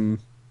 What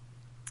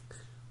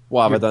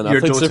have I done?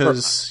 Your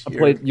Dotas. I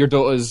played your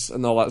Dotas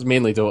and all that. It's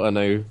mainly Dota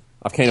now.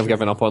 I've kind of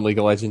given up on League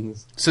of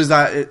Legends. So is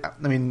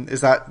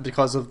that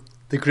because of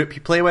the group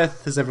you play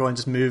with? Has everyone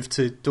just moved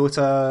to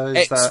Dota?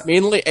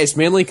 It's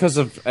mainly because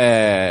of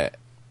I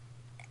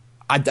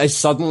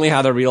suddenly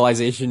had a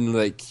realization,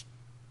 like,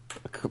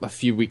 a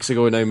few weeks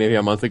ago now, maybe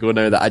a month ago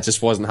now, that I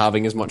just wasn't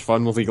having as much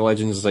fun with League of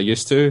Legends as I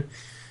used to.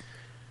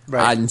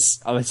 Right. And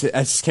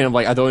it's kind of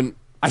like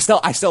I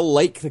still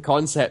like the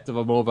concept of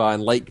a MOBA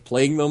and like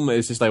playing them.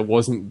 It's just I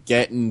wasn't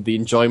getting the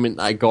enjoyment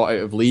I got out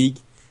of League.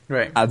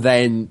 Right. And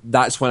then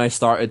that's when I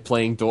started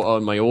playing Dota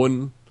on my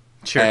own.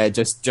 Sure.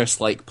 Just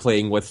like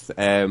playing with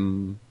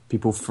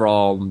people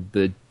from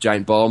the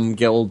Giant Bomb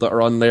Guild that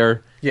are on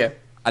there. Yeah.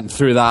 And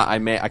through that, I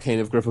met a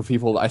kind of group of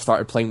people that I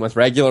started playing with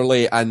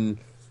regularly. And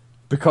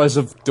because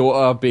of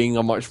Dota being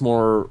a much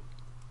more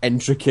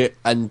intricate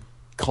and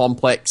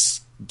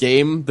complex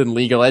game than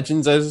League of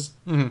Legends is,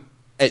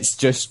 it's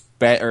just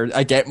better.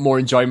 I get more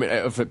enjoyment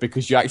out of it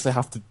because you actually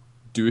have to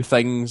do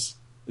things.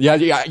 Yeah,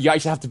 you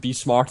actually have to be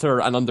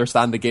smarter and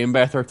understand the game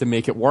better to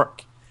make it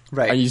work.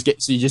 Right. And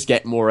you just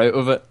get more out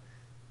of it.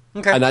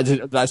 Okay. And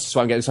that's just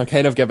what I'm getting. So I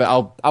kind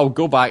of I'll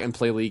go back and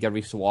play League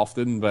every so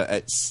often, but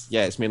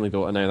it's mainly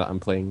Dota now that I'm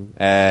playing.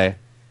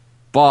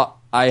 But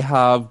I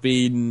have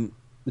been,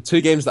 the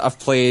two games that I've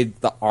played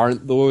that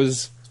aren't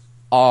those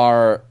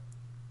are,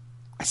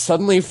 I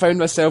suddenly found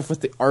myself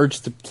with the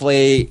urge to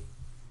play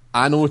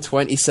Anno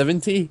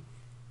 2070.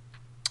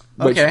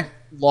 Which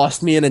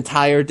lost me an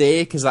entire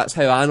day because that's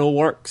how Anno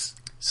works.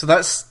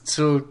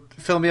 So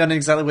fill me on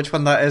exactly which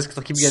one that is, because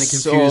I keep getting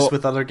confused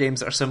with other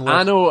games that are similar.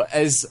 Anno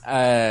is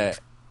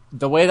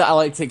the way that I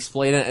like to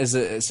explain it is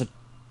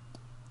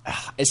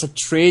it's a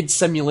trade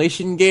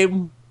simulation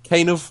game,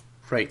 kind of.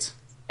 Right.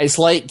 It's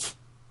like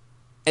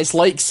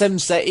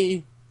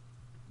SimCity,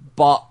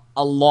 but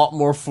a lot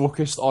more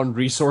focused on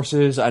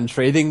resources and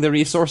trading the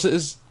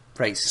resources.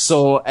 Right.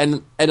 So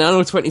in Anno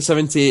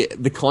 2070,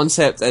 the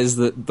concept is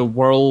that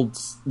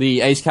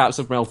the ice caps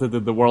have melted,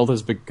 and the world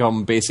has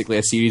become basically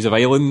a series of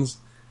islands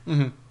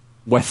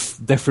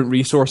with different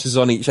resources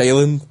on each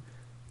island.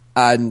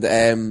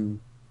 And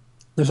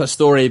there's a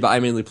story, but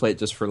I mainly play it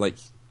just for like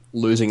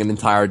losing an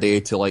entire day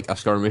to like a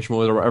skirmish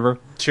mode or whatever.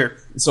 Sure.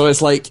 So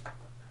it's like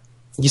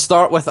you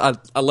start with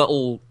a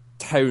little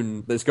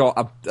town that's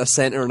got a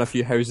centre and a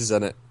few houses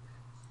in it,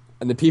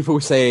 and the people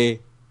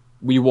say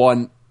we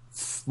want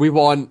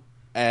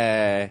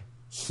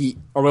heat,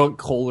 or we want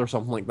coal or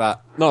something like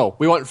that. No,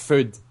 we want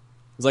food.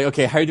 It's like,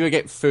 okay, how do I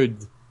get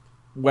food?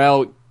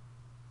 Well,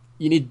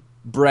 you need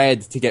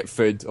bread to get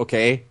food,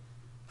 okay?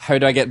 How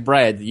do I get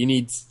bread? You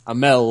need a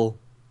mill,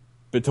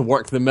 but to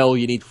work the mill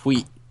you need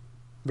wheat.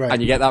 Right.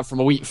 And you get that from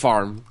a wheat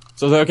farm.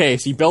 So it's like, okay,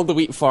 so you build the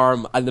wheat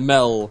farm and the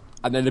mill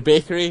and then the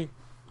bakery,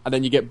 and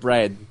then you get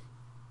bread.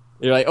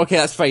 You're like, okay,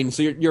 that's fine.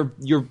 So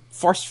your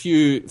first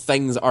few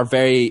things are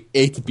very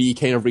A to B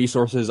kind of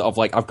resources of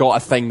like, I've got a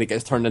thing that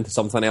gets turned into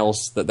something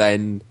else that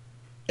then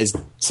is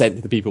sent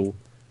to the people.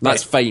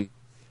 That's fine.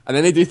 And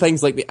then they do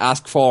things like they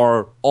ask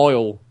for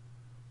oil.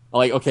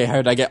 Like, okay,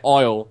 how do I get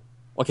oil?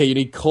 Okay, you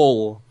need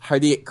coal. How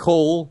do you get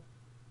coal?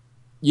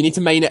 You need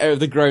to mine it out of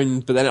the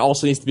ground, but then it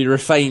also needs to be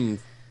refined.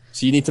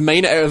 So you need to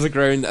mine it out of the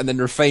ground and then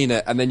refine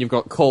it, and then you've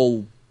got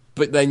coal.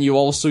 But then you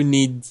also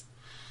need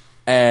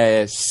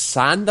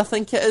sand, I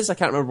think it is. I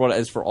can't remember what it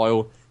is for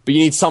oil. But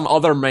you need some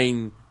other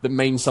mine that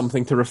mines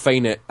something to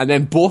refine it. And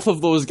then both of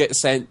those get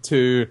sent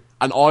to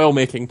an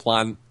oil-making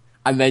plant,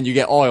 and then you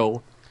get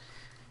oil.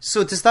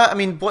 So does that? I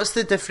mean, what's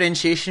the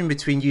differentiation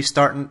between you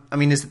starting? I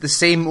mean, is it the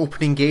same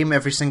opening game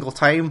every single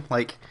time?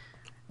 Like,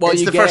 Well,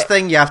 it's the first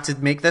thing you have to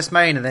make this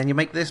mine, and then you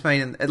make this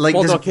mine, and like,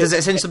 does it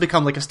essentially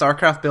become like a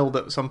StarCraft build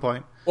at some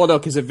point? Well, no,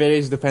 because it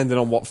varies depending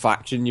on what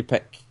faction you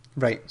pick.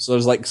 Right. So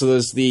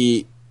there's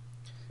the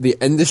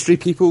industry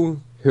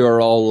people who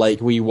are all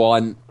like, we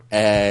want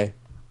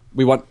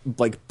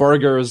like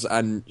burgers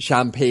and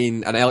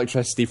champagne and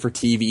electricity for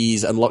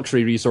TVs and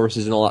luxury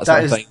resources and all that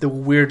sort of thing. That is the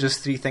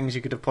weirdest three things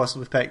you could have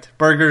possibly picked: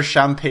 burgers,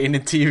 champagne,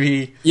 and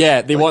TV.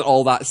 Yeah, they want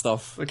all that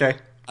stuff. Okay.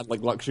 And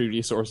like luxury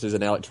resources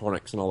and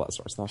electronics and all that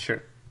sort of stuff.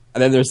 Sure.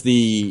 And then there's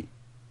the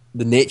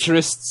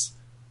naturists,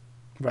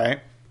 right?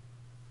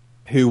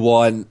 Who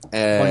want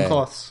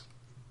loincloths.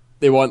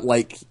 They want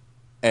like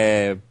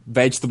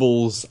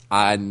vegetables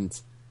and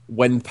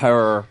wind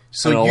power.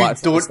 So and all you that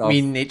sort of don't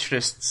mean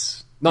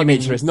naturists. Not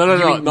naturists. No,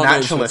 not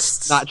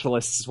naturalists.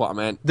 Naturalists is what I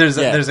meant. There's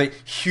a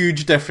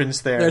huge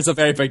difference there. There's a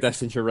very big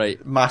difference. You're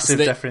right. Massive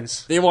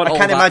difference. They want. I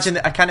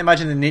can't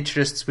imagine the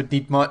naturists would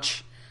need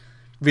much.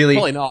 Really,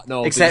 probably not.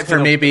 No, except for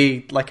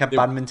maybe like a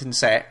badminton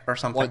set or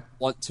something.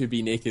 Want to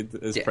be naked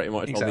is pretty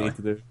much all they need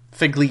to do.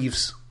 Fig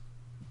leaves,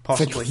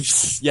 possibly.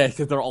 Yeah,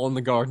 because they're all in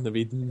the Garden of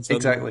Eden. So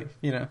exactly.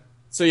 You know.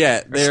 So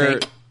yeah,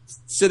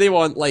 so they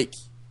want like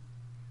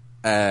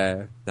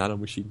nano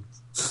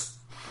machines.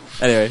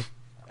 Anyway.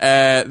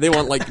 They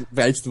want like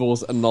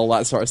vegetables and all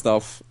that sort of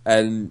stuff,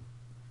 and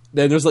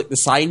then there's like the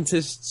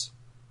scientists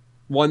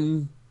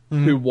one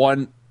who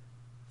want,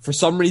 for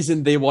some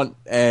reason they want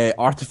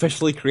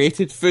artificially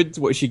created food,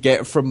 which you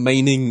get from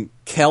mining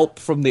kelp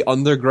from the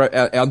underground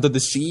under the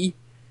sea.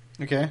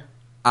 Okay.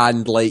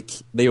 And like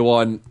they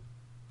want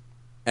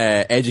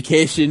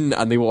education,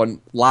 and they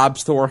want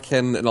labs to work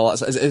in and all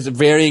that. It's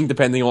varying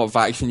depending on what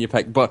faction you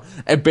pick, but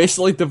it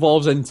basically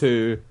devolves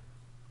into,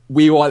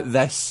 we want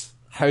this.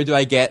 How do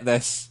I get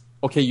this?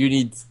 Okay, you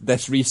need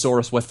this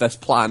resource with this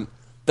plant.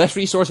 This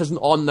resource isn't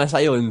on this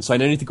island, so I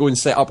now need to go and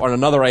set up on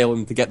another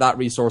island to get that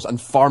resource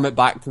and farm it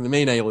back to the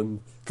main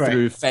island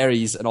through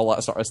ferries and all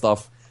that sort of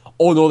stuff.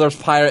 Oh no, there's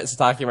pirates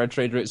attacking our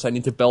trade route, so I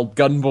need to build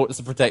gunboats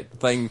to protect the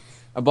thing,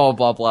 and blah,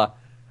 blah, blah.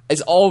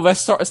 It's all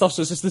this sort of stuff,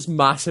 so it's just this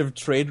massive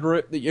trade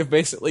route that you've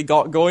basically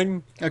got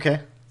going. Okay.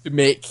 To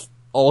make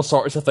all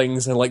sorts of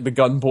things, and like the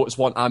gunboats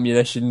want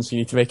ammunition, so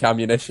you need to make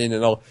ammunition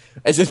and all.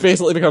 It just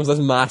basically becomes this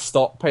mass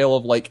stockpile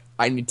of like,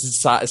 I need to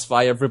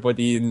satisfy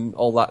everybody and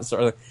all that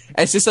sort of thing.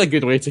 It's just a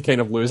good way to kind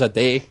of lose a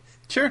day.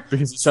 Sure.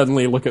 Because you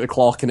suddenly look at the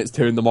clock and it's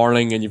 2 a.m.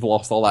 and you've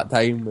lost all that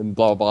time and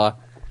blah blah.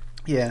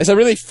 Yeah. It's a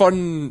really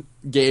fun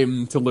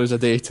game to lose a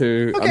day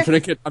to.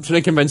 Okay. I'm trying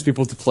to convince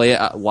people to play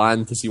it at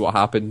LAN to see what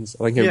happens.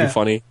 I think it would be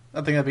funny.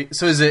 I think that'd be.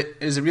 So is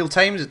it real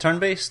time? Is it turn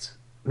based?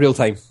 Real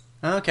time.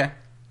 Oh, okay.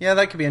 Yeah,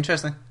 that could be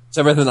interesting. So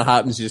everything that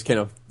happens, you just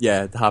kind of,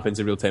 it happens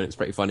in real time. It's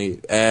pretty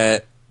funny.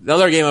 The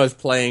other game I was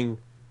playing,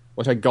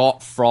 which I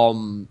got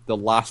from the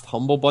last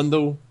Humble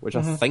Bundle, which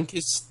I think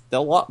is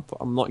still up.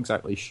 I'm not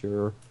exactly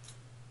sure.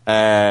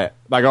 But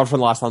I got it from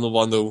the last Humble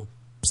Bundle.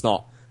 It's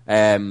not.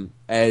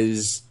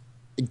 Is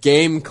a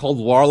game called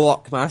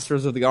Warlock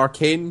Masters of the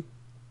Arcane.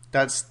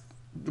 That's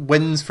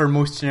wins for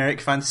most generic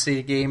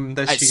fantasy game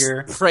this year.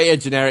 It's pretty a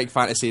generic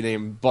fantasy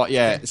name. But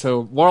yeah, so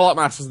Warlock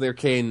Masters of the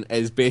Arcane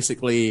is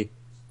basically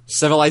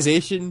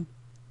Civilization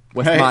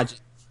with magic.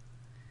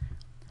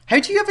 How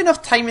do you have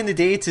enough time in the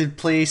day to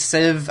play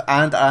Civ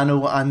and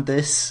Anno and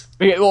this?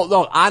 Okay, well,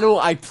 no, Anno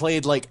I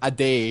played like a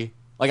day.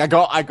 Like I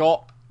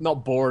got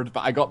not bored,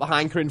 but I got the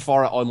hankering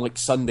for it on like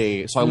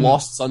Sunday, so I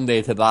lost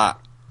Sunday to that.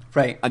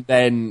 Right. And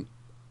then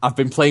I've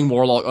been playing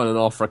Warlock on and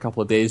off for a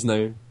couple of days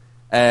now.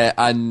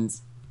 And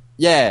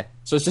yeah,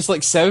 so it's just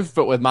like Civ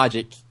but with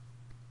magic.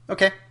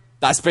 Okay.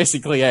 That's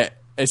basically it.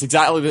 It's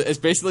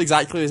basically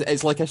exactly.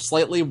 It's like a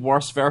slightly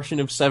worse version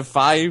of Civ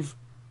 5,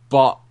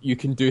 but you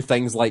can do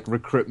things like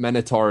recruit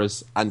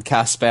minotaurs and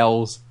cast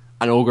spells,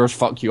 and ogres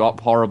fuck you up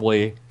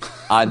horribly,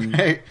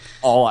 and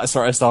all that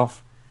sort of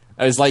stuff.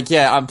 It was like,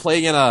 I'm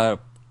playing in an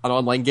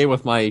online game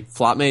with my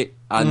flatmate,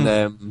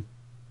 and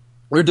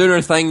we're doing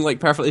our thing like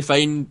perfectly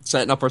fine,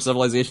 setting up our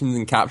civilizations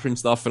and capturing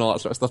stuff and all that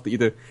sort of stuff that you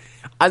do.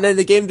 And then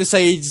the game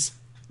decides,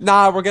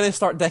 nah, we're going to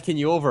start dicking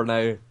you over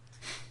now,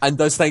 and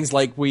does things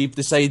like, we've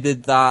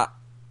decided that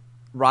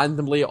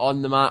randomly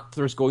on the map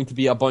there's going to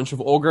be a bunch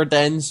of ogre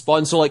dens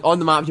spawn. So like on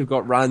the map you've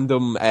got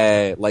random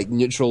like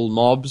neutral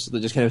mobs that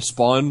just kind of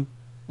spawn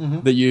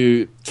that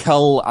you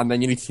kill, and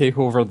then you need to take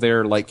over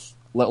their like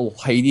little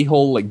hidey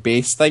hole like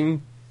base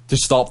thing to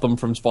stop them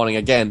from spawning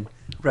again.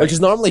 Right. Which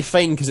is normally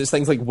fine because it's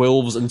things like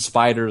wolves and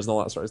spiders and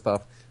all that sort of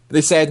stuff. But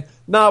they said,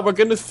 nah, we're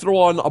going to throw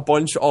on a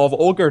bunch of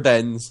ogre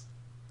dens,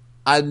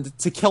 and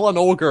to kill an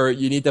ogre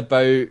you need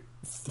about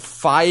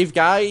 5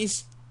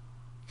 guys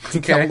to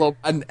kill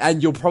them,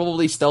 and you'll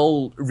probably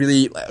still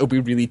it'll be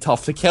really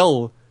tough to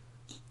kill.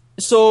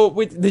 So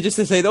they just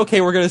decided,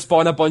 okay, we're going to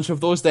spawn a bunch of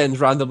those dens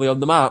randomly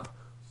on the map,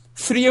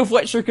 3 of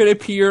which are going to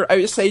appear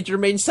outside your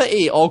main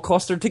city, all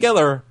clustered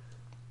together.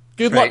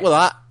 Good luck with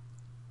that.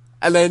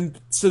 And then,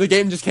 so the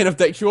game just kind of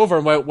dicked you over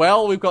and went,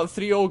 well, we've got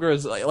 3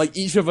 ogres, like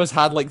each of us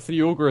had like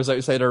 3 ogres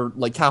outside our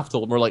like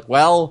capital, and we're like,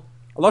 well,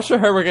 I'm not sure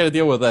how we're going to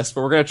deal with this,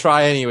 but we're going to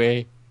try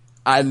anyway.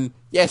 And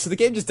yeah, so the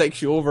game just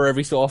dicks you over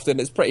every so often.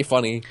 It's pretty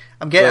funny.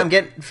 I'm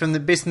getting from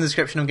based on the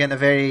description, I'm getting a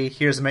very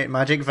Heroes of Might and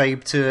Magic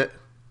vibe to it.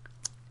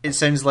 It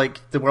sounds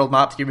like the world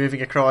map that you're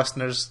moving across,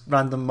 and there's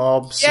random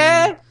mobs.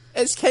 Yeah,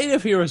 it's kind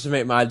of Heroes of Might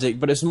and Magic,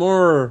 but it's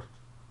more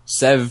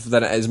Civ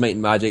than it is Might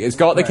and Magic. It's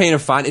got the kind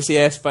of fantasy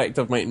aspect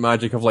of Might and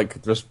Magic of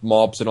like there's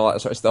mobs and all that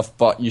sort of stuff,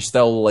 but you're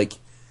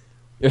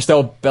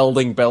still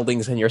building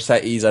buildings in your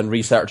cities and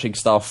researching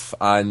stuff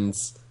and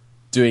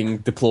doing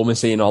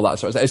diplomacy and all that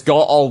sort of stuff. It's got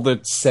all the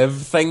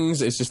Civ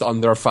things, it's just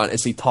under a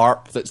fantasy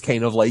tarp that's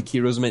kind of like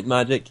Heroes of Might and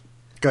Magic.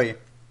 Got you.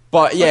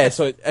 But yeah,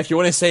 so if you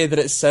want to say that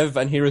it's Civ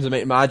and Heroes of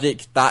Might and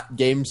Magic, that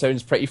game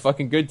sounds pretty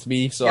fucking good to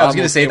me. So yeah, I was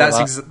going to say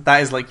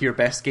that is like your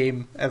best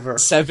game ever.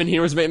 Civ and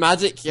Heroes of Might and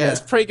Magic, yeah, it's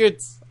pretty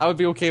good. I would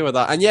be okay with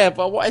that. And yeah,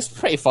 but it's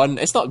pretty fun.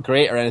 It's not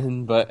great or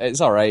anything, but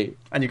it's alright.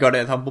 And you got it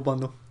at Humble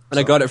Bundle. And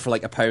I got it for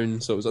like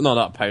 £1, so it was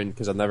not £1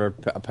 because I never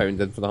put £1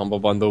 in for the Humble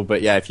Bundle.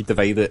 But yeah, if you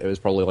divide it, it was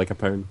probably like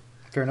 £1.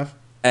 Fair enough.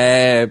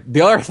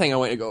 The other thing I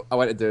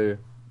want to do,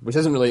 which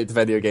isn't related to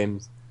video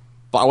games,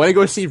 but I want to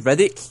go see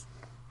Riddick.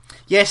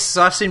 Yes,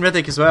 so I've seen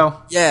Riddick as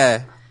well.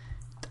 Yeah.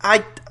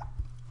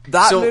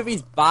 That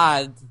movie's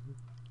bad.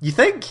 You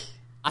think?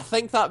 I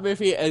think that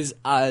movie is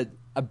a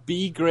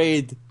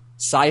B-grade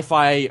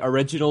sci-fi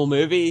original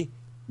movie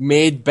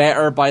made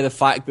better by the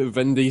fact that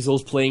Vin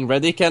Diesel's playing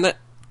Riddick in it.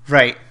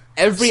 Right.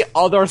 Every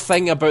other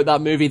thing about that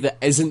movie that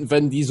isn't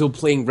Vin Diesel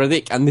playing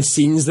Riddick and the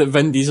scenes that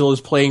Vin Diesel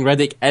is playing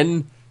Riddick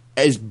in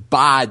is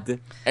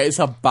bad. It's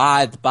a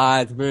bad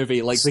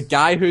movie. Like the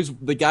guy who's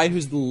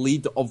the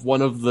lead of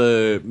one of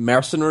the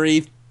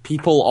mercenary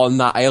people on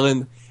that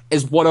island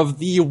is one of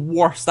the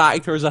worst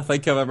actors I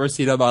think I've ever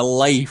seen in my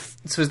life.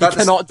 So he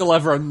cannot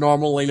deliver a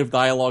normal line of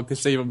dialogue to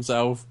save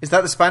himself. Is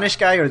that the Spanish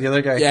guy or the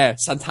other guy? Yeah,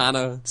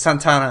 Santana.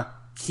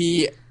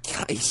 He's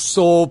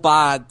so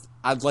bad,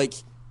 and like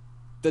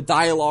the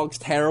dialogue's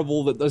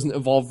terrible that doesn't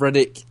involve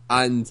Riddick,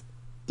 and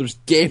there's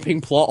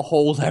gaping plot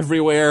holes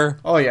everywhere.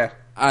 Oh yeah.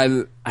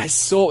 And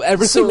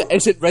everything that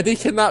isn't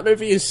Riddick in that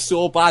movie is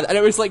so bad. And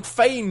it was like,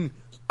 fine.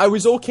 I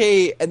was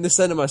okay in the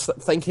cinema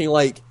thinking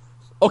like,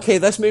 okay,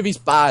 this movie's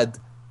bad,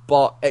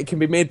 but it can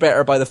be made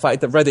better by the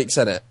fact that Riddick's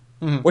in it.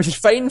 Mm-hmm. Which is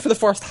fine for the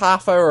first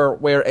half hour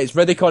where it's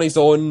Riddick on his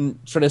own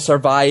trying to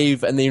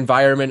survive in the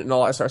environment and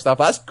all that sort of stuff.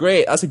 That's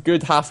great. That's a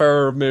good half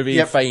hour movie.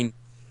 Yep. Fine.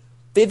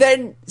 They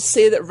then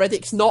say that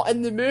Riddick's not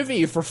in the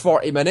movie for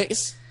 40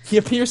 minutes. He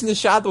appears in the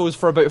shadows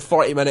for about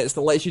 40 minutes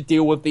that lets you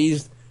deal with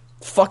these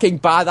fucking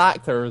bad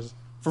actors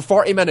for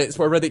 40 minutes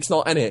where Riddick's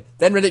not in it.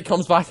 Then Riddick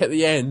comes back at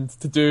the end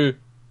to do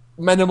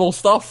minimal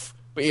stuff,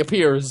 but he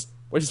appears,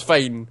 which is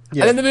fine.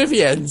 Yeah. And then the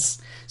movie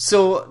ends.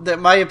 So,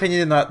 my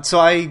opinion on that, so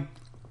I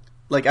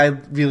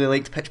really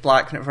liked Pitch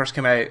Black when it first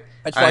came out.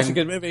 Pitch Black's a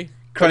good movie.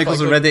 Chronicles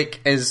of Riddick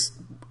is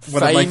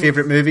one of my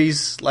favourite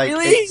movies. Like,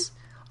 really?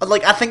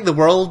 I think the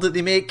world that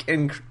they make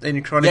in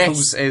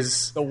Chronicles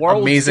is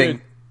amazing.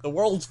 Good. The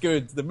world's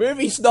good. The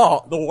movie's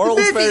not. The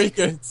world's very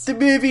good. The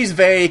movie's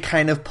very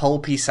kind of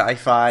pulpy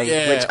sci-fi,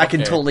 which I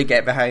can totally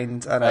get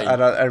behind, and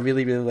I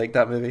really, really like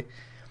that movie.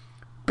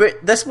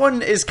 But this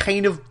one is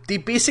kind of... They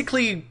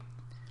basically...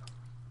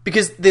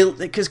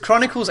 Because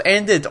Chronicles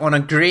ended on a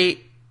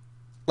great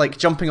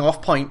jumping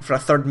off point for a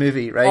third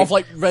movie, right? Of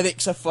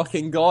Riddick's a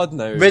fucking god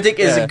now. Riddick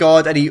is a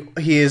god, and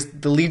he is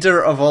the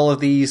leader of all of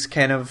these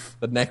kind of...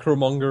 The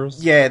necromongers.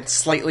 Yeah,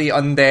 slightly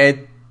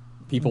undead...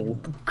 people.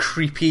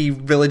 Creepy,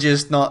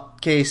 religious,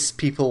 nutcase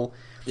people.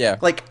 Yeah.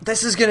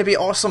 This is going to be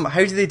awesome.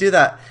 How do they do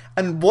that?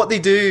 And what they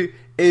do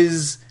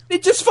is... They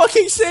just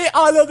fucking say,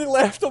 no, they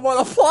left him on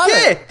a planet.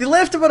 Yeah, they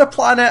left him on a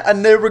planet,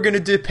 and now we're going to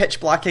do Pitch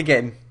Black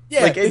again.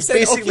 Yeah, it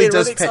basically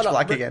does Pitch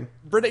Black again.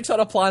 Riddick's on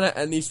a planet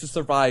and needs to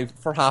survive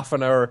for half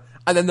an hour,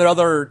 and then the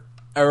other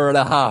hour and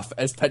a half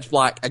is Pitch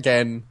Black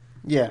again.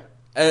 Yeah.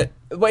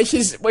 Which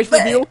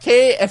would be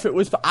okay if it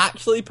was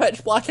actually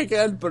Pitch Black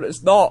again, but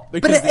it's not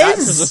because the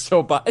actors are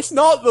so bad. It's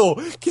not though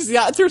because the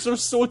actors are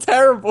so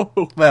terrible.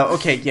 Well,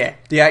 okay, yeah,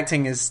 the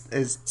acting is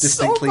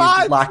distinctly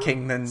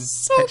lacking than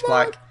Pitch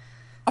Black.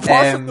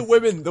 Apart from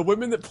the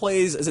woman that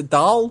plays, is it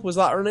Dal? Was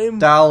that her name?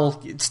 Dal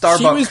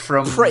Starbuck. She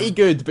was pretty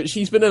good, but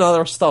she's been in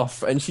other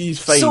stuff and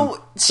she's fine.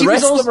 So the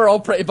rest of them are all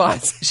pretty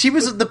bad. She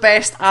was the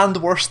best and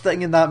worst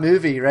thing in that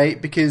movie, right?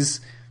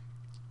 Because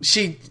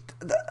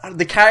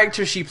the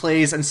character she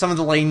plays and some of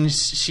the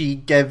lines she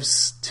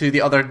gives to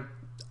the other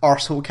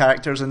arsehole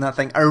characters in that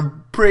thing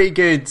are pretty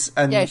good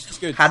and she's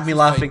good. Had me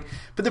laughing.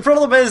 But the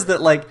problem is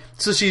that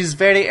so she's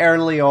very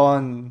early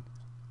on.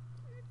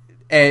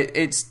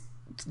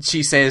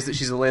 She says that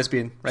she's a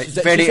lesbian, right?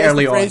 Very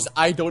early on.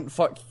 I don't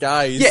fuck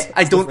guys. Yeah,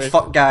 I don't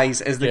fuck guys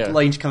is the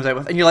line she comes out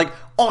with. And you're like,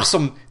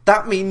 awesome.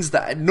 That means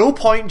that at no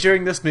point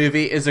during this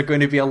movie is there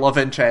going to be a love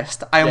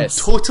interest. I am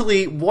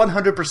totally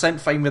 100%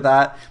 fine with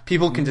that.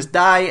 People can just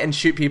die and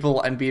shoot people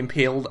and be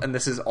impaled, and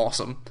this is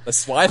awesome.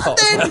 That's why I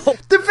thought as well.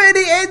 The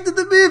very end of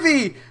the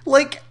movie,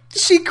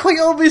 she quite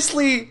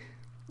obviously...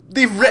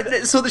 They've written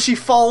it so that she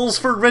falls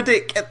for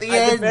Riddick at the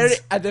end.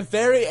 At the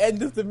very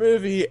end of the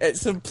movie,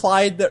 it's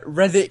implied that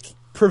Riddick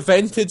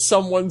prevented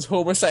someone's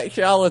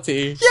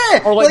homosexuality.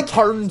 Yeah, or like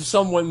turned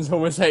someone's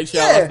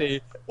homosexuality,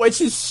 which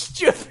is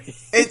stupid.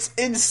 It's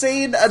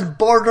insane and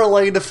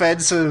borderline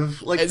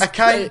offensive. Like, I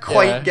can't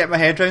quite get my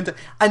head around it.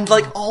 And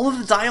like all of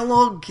the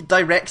dialogue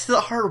directed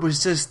at her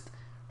was just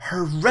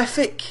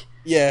horrific.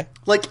 Yeah.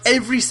 Like,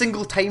 every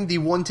single time they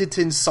wanted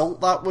to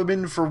insult that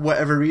woman for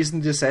whatever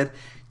reason, just said,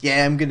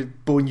 yeah, I'm gonna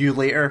bone you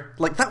later.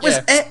 Like, that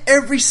was it,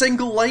 every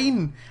single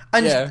line.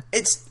 And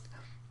it's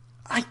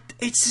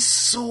just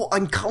so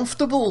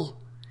uncomfortable.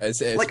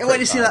 It's like, I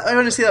went to see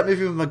that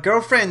movie with my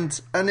girlfriend,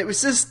 and it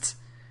was just...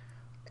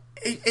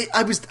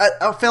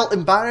 I felt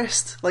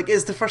embarrassed. Like,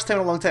 it's the first time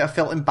in a long time I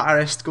felt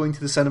embarrassed going to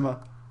the cinema.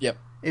 Yep.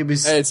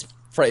 It's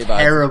pretty bad.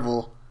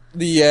 Terrible.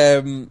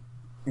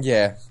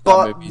 Yeah.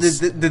 But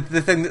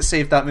the thing that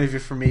saved that movie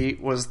for me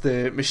was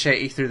the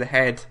machete through the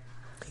head.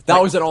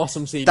 That was an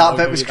awesome scene. That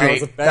bit was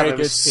great. That was a very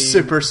good scene.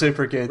 Super,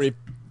 super good. Where he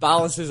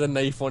balances a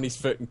knife on his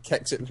foot and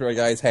kicks it through a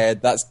guy's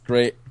head. That's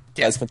great.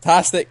 Yeah. That's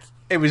fantastic.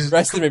 It was... The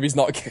rest of the movie's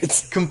not good.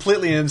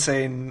 Completely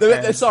insane. There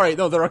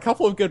are a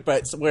couple of good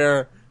bits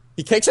where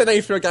he kicks a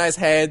knife through a guy's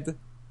head,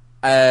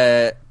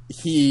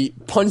 he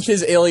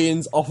punches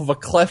aliens off of a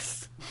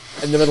cliff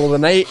in the middle of the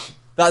night.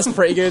 That's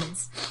pretty good.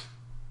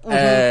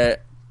 And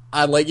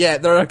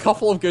there are a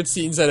couple of good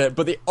scenes in it,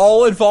 but they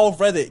all involve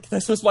Riddick.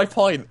 This was my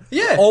point.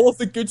 Yeah. All of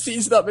the good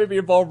scenes in that movie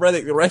involve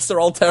Riddick, the rest are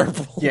all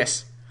terrible.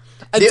 Yes.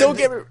 And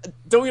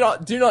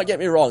do not get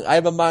me wrong, I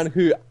am a man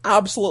who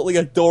absolutely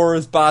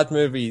adores bad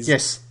movies.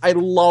 Yes. I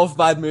love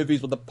bad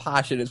movies with a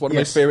passion. It's one of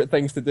my favourite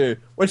things to do.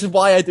 Which is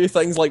why I do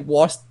things like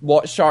watch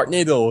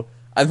Sharknado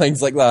and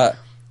things like that.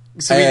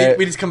 So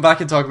we need to come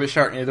back and talk about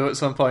Sharknado at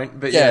some point,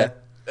 but yeah.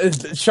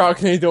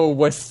 Sharknado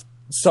with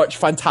such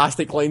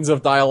fantastic lines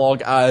of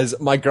dialogue as,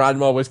 my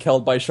grandma was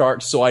killed by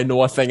sharks, so I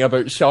know a thing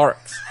about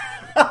sharks.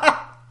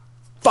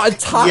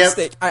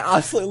 Fantastic! Yep. I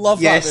absolutely love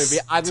that movie.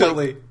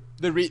 Totally.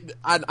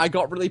 And I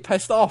got really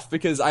pissed off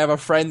because I have a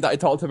friend that I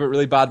talked about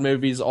really bad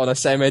movies on a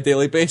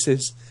semi-daily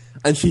basis,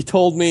 and she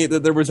told me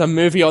that there was a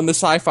movie on the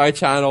Sci-Fi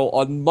Channel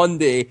on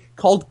Monday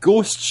called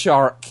Ghost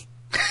Shark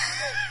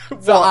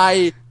that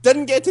I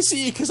didn't get to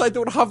see because I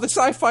don't have the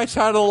Sci-Fi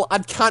Channel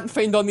and can't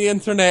find on the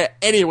internet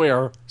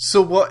anywhere.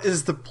 So what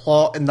is the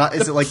plot in that?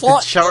 Is it like the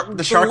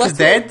shark is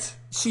dead?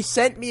 She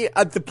sent me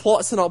the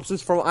plot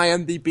synopsis from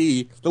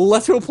IMDb. The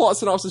literal plot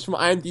synopsis from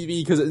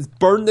IMDb, because it's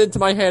burned into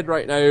my head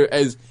right now,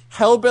 is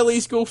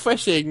hillbillies go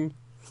fishing,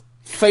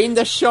 find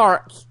a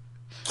shark,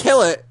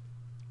 kill it,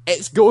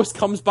 its ghost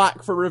comes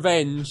back for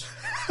revenge.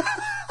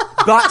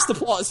 That's the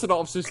plot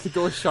synopsis to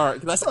Ghost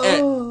Shark. That's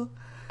it.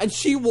 And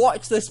she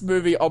watched this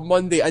movie on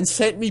Monday and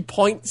sent me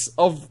points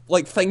of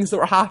like things that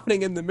were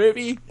happening in the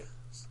movie.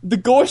 The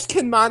ghost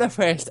can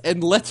manifest in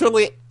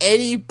literally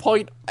any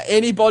point,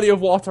 any body of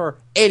water,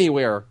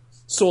 anywhere.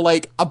 So,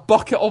 like, a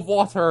bucket of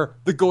water,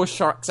 the ghost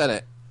shark's in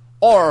it.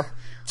 Or,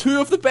 two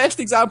of the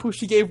best examples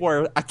she gave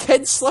were a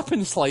kid's slip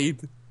and slide.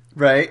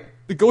 Right.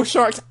 The ghost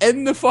shark's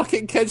in the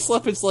fucking kid's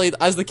slip and slide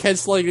as the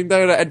kid's sliding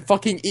down it and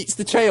fucking eats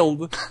the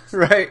child.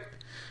 Right.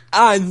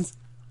 And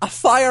an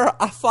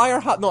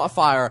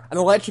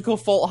electrical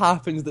fault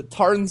happens that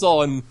turns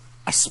on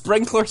a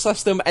sprinkler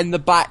system in the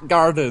back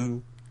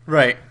garden.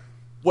 Right.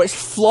 Which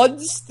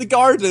floods the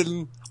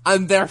garden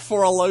and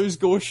therefore allows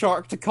Ghost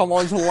Shark to come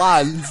onto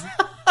land.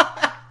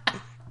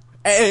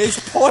 It is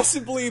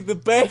possibly the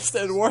best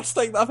and worst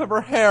thing that I've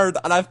ever heard,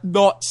 and I've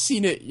not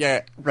seen it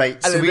yet. Right.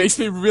 And it makes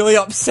me really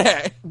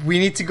upset. We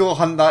need to go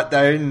hunt that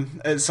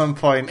down at some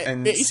point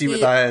and see what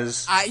that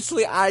is.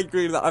 Actually, I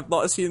agree that I've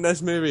not seen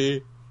this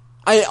movie.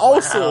 I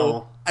also...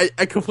 Wow.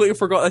 I completely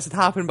forgot this had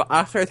happened, but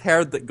after I'd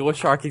heard that Ghost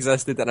Shark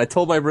existed, and I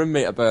told my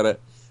roommate about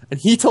it, and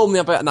he told me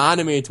about an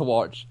anime to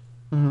watch,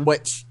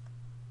 which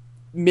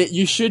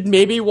you should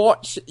maybe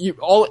watch.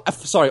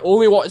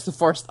 Only watch the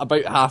first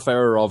about half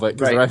hour of it,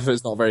 because the rest of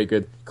it's not very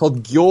good.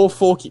 Called Gyo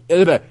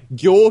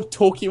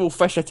Tokyo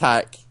Fish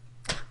Attack.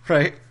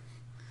 Right.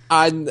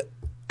 And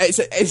it's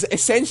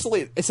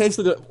essentially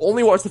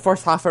only watch the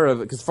first half hour of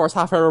it, because the first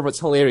half hour of it's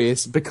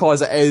hilarious,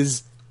 because it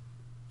is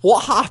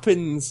what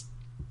happens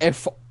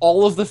if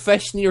all of the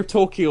fish near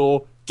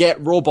Tokyo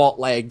get robot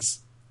legs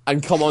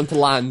and come onto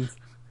land.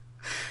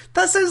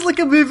 That sounds like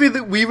a movie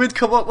that we would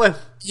come up with.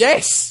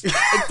 Yes,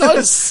 it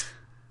does.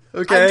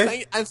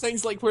 Okay. And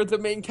things like where the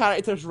main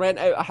characters rent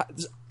out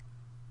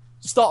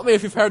stop me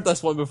if you've heard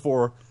this one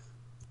before.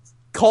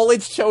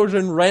 College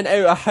children rent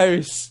out a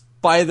house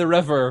by the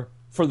river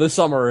for the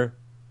summer.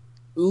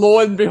 Lo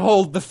and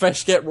behold, the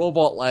fish get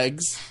robot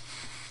legs.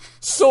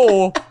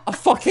 So, a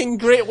fucking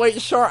great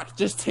white shark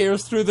just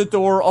tears through the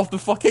door of the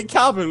fucking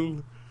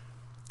cabin.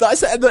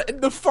 That's it in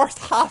the first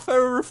half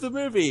hour of the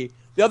movie.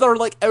 The other,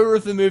 hour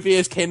of the movie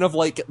is kind of,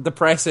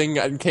 depressing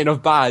and kind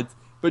of bad.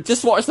 But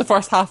just watch the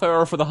first half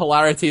hour for the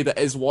hilarity that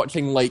is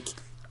watching,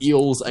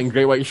 eels and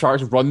great white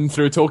sharks run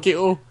through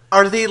Tokyo.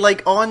 Are they,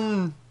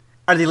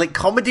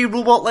 comedy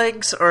robot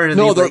legs? Or are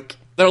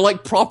they're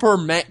proper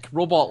mech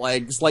robot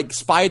legs.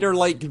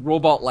 Spider-like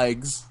robot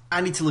legs.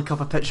 I need to look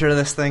up a picture of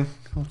this thing.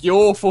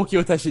 Gyo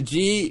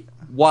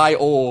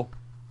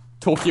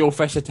Tokyo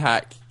Fish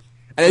Attack.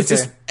 And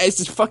it's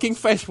just fucking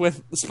fish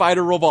with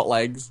spider robot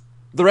legs.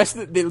 The rest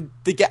of they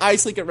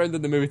actually get around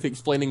in the movie to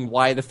explaining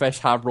why the fish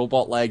have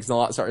robot legs and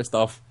all that sort of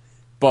stuff.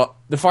 But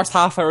the first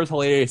half hour is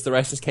hilarious. The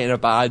rest is kind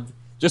of bad.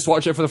 Just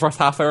watch it for the first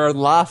half hour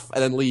and laugh,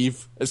 and then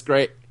leave. It's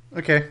great.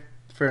 Okay,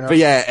 fair enough. But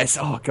yeah, it's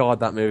oh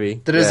god, that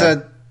movie. There's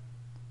I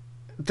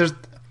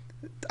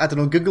don't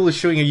know. Google is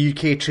showing a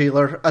UK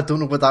trailer. I don't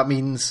know what that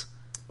means.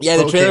 Yeah,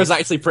 the trailer's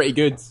actually pretty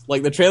good.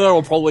 Like, the trailer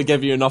will probably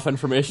give you enough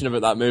information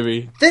about that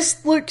movie.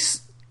 This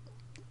looks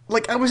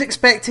like I was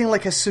expecting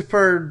like a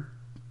super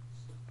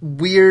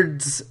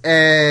weird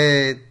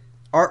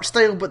art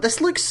style, but this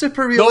looks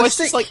super realistic. No, it's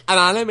just like an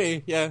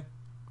anime, yeah.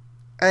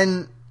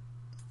 And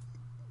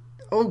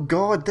oh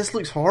god, this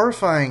looks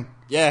horrifying.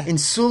 Yeah. In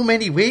so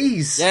many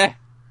ways. Yeah,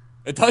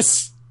 it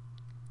does.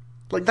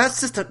 Like,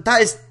 that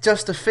is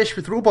just a fish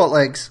with robot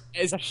legs.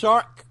 It's a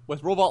shark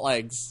with robot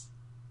legs.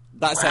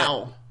 That's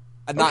Wow. it.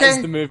 And that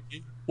is the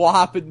movie. What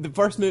happened?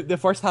 The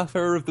first half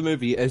hour of the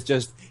movie is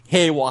just,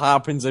 hey, what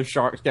happens if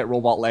sharks get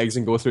robot legs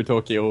and go through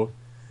Tokyo?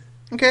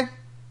 Okay,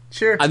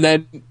 sure. And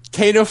then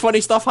kind of funny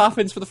stuff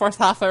happens for the first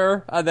half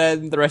hour, and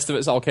then the rest of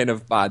it's all kind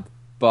of bad.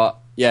 But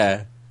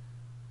yeah,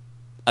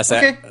 that's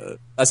it.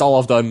 That's all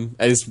I've done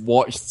is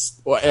watched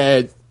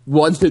a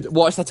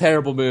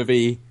terrible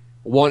movie,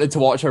 wanted to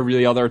watch a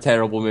really other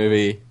terrible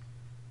movie,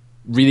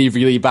 really,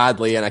 really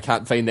badly, and I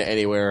can't find it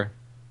anywhere.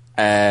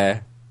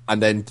 And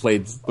then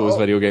played those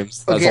video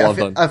games. That's all I've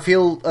done. I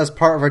feel as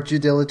part of our due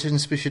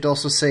diligence, we should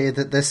also say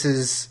that this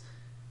is...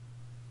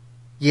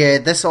 Yeah,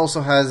 this also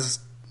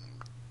has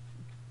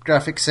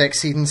graphic sex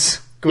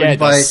scenes going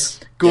by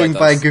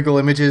Google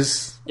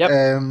Images. Yep.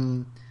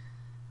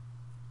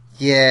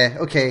 Yeah,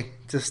 okay.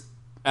 Just...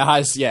 It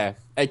has, yeah.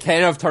 It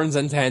kind of turns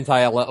into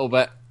hentai a little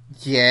bit.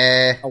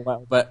 Yeah. A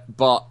little bit,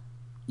 but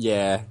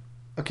yeah.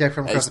 Okay,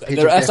 from across the page.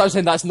 I'm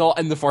saying that's not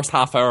in the first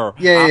half hour.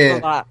 Yeah, After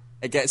that,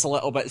 it gets a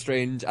little bit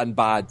strange and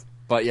bad,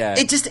 but yeah.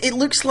 It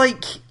looks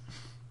like...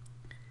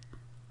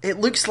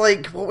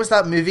 What was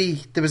that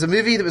movie? There was a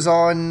movie that was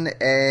on,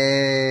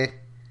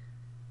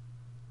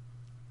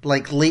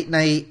 like, late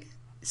night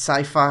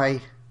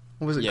sci-fi.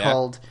 What was it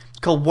called? It's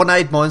called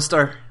One-Eyed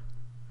Monster.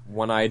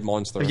 One-Eyed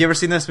Monster. Have you ever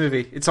seen this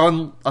movie? It's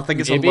on, I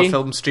think it's on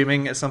film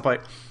streaming at some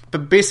point.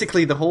 But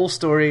basically, the whole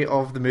story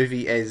of the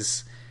movie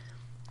is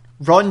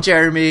Ron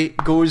Jeremy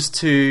goes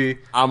to...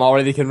 I'm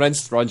already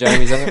convinced Ron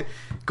Jeremy's in it.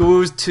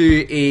 Goes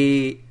to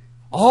a...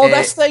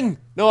 this thing!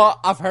 No,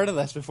 I've heard of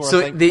this before.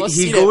 So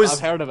I've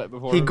heard of it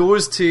before. He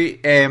goes to,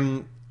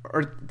 him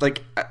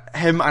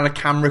and a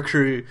camera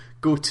crew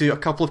go to a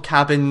couple of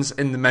cabins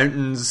in the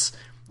mountains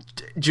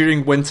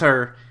during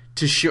winter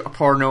to shoot a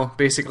porno,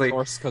 basically. Of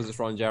course, because it's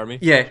Ron Jeremy.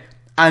 Yeah,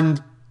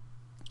 and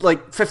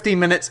like 15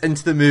 minutes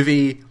into the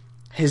movie,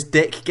 his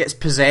dick gets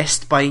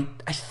possessed by,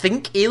 I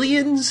think,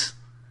 aliens.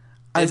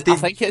 I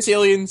think it's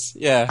aliens.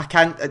 Yeah,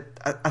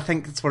 I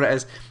think that's what it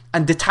is.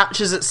 And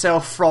detaches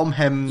itself from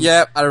him.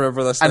 Yeah, I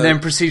remember this. And then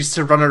proceeds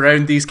to run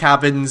around these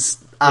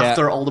cabins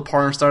after all the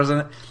porn stars in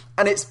it.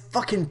 And it's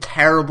fucking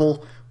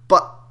terrible,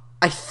 but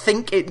I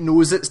think it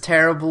knows it's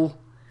terrible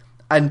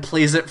and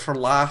plays it for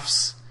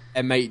laughs.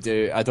 It might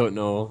do. I don't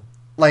know.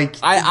 Like,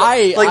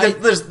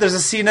 there's a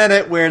scene in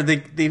it where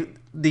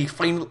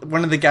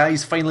one of the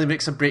guys finally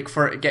makes a break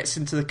for it, gets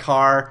into the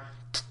car,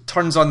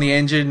 turns on the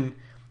engine,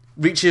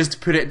 reaches to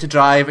put it to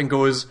drive, and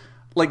goes,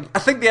 like, I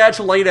think the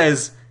actual line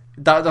is,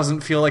 that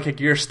doesn't feel like a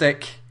gear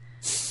stick.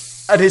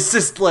 And it's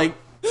just like,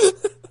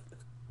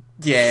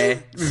 yeah,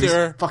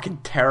 it's fucking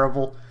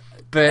terrible.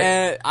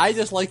 But I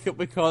just like it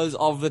because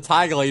of the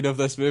tagline of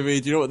this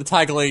movie. Do you know what the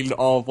tagline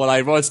of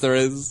One-Eyed Monster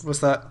is? What's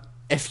that?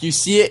 If you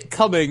see it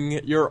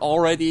coming, you're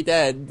already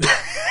dead.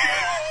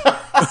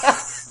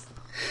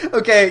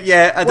 Okay,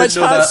 yeah, I didn't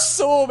know that. Which has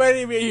so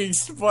many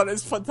meanings, but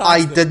it's fantastic.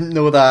 I didn't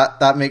know that.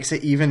 That makes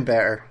it even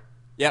better.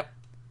 Yep.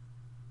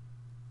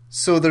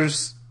 So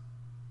there's...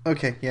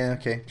 Okay, yeah,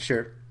 okay,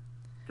 sure.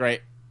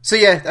 Great. So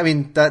yeah, I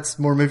mean, that's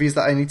more movies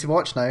that I need to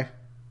watch now.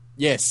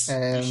 Yes,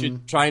 you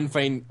should try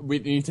and we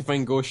need to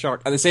find Ghost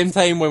Shark. At the same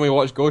time, when we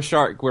watch Ghost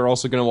Shark, we're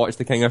also going to watch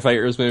the King of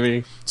Fighters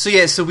movie. So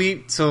yeah,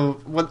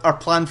 so what our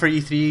plan for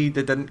E3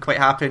 that didn't quite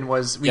happen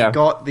was we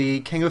got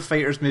the King of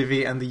Fighters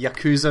movie and the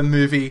Yakuza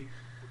movie.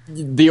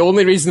 The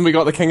only reason we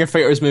got the King of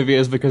Fighters movie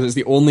is because it's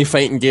the only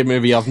fighting game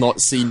movie I've not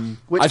seen.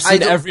 I've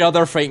seen every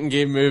other fighting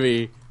game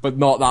movie, but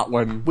not that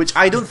one. Which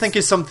I don't think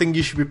is something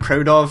you should be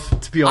proud of,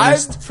 to be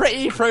honest. I'm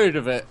pretty proud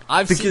of it.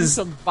 I've seen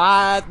some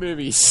bad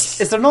movies.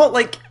 Is there not,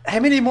 like... How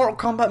many Mortal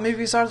Kombat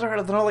movies are there?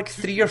 Are there not, like,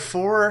 3 or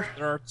 4?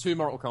 There are 2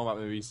 Mortal Kombat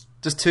movies.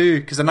 Just 2?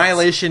 Because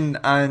Annihilation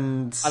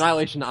and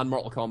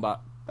Mortal Kombat.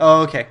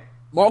 Oh, okay.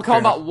 Mortal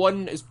Kombat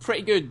 1 is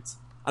pretty good.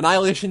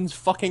 Annihilation's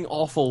fucking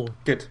awful.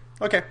 Good.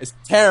 Okay. It's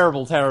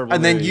terrible.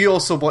 And then you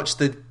also watched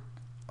the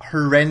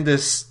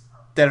horrendous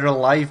Dead or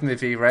Alive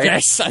movie, right?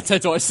 Yes, I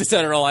did watch the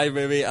Dead or Alive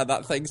movie, and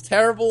that thing's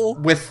terrible.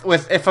 With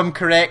if I'm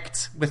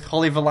correct, with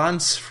Holly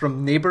Valance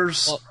from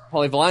Neighbours. Well,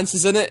 Holly Valance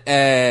is in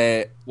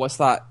it. What's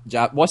that?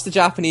 What's the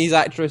Japanese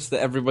actress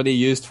that everybody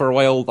used for a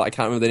while that I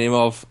can't remember the name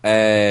of?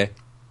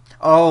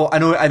 Oh, I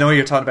know what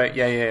you're talking about.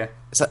 Yeah.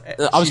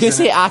 I was going to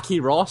say Aki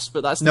Ross,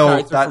 but that's the no,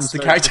 character that's from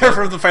the character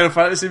from the Final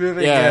Fantasy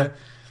movie. Yeah.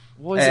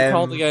 What was it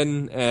called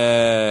again?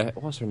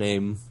 What's her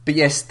name? But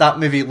yes, that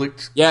movie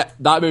looked... Yeah,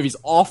 that movie's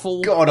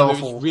awful. God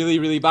awful. Really,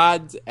 really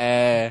bad.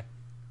 I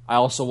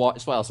also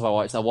watched... What else have I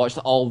watched? I watched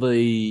all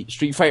the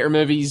Street Fighter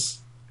movies,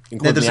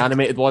 including the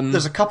animated one.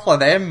 There's a couple of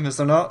them, is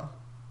there not?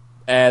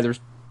 There's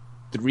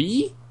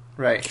 3?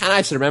 Right. I can't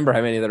actually remember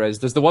how many there is.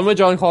 There's the one with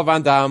Jean-Claude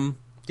Van Damme.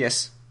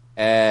 Yes.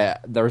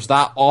 There's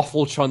that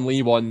awful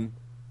Chun-Li one.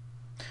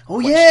 Oh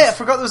yeah, I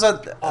forgot there was an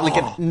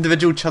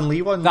individual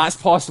Chun-Li one. That's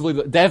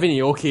possibly... Devon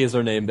Aoki is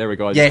her name. There we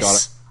go. I just got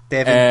it.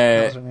 Devon.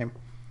 That was her name.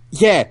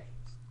 Yeah.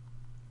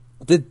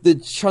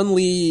 The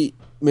Chun-Li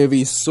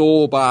movie's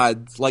so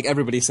bad. Like,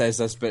 everybody says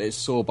this, but it's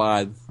so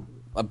bad.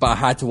 But I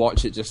had to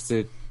watch it just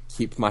to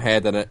keep my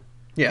head in it.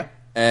 Yeah.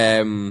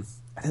 I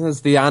think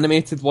there's the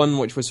animated one,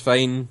 which was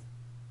fine.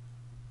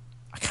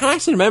 I can't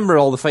actually remember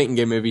all the fighting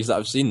game movies that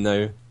I've seen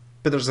now.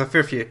 But there's a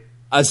fair few.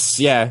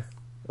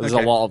 There's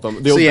a lot of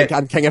them.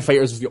 King of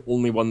Fighters is the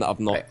only one that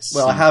I've not seen.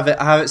 Well, I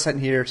have it sitting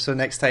here, so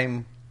next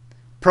time,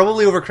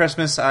 probably over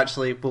Christmas,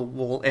 actually,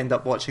 we'll end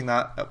up watching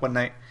that at one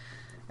night.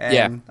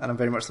 And I'm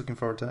very much looking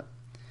forward to it.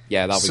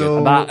 Yeah, that'll be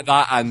good.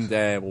 That and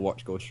we'll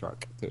watch Ghost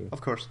Shark too.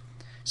 Of course.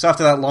 So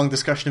after that long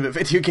discussion about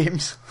video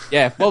games...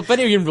 Yeah, well,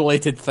 video game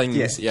related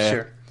things. Yeah,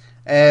 sure.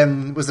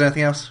 Was there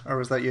anything else, or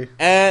was that you?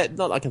 Not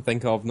that I can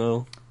think of,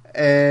 no.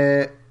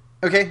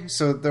 Okay,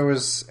 so there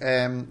was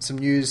some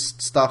news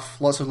stuff,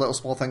 lots of little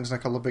small things and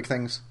a couple of big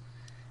things.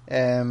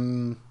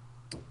 I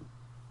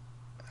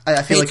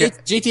feel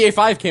like GTA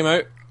 5 came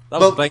out. That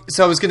was big.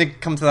 So I was going to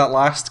come to that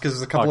last because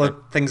there's a couple of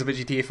things about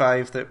GTA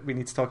 5 that we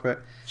need to talk about.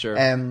 Sure.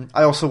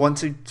 I also want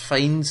to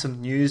find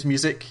some news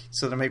music,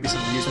 so there might be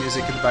some news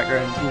music in the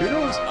background. Who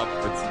knows?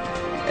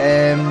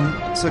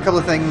 So a couple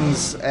of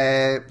things,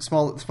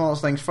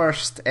 smallest things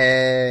first.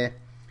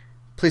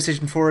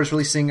 PlayStation 4 is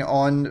releasing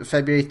on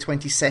February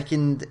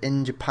 22nd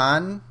in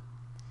Japan,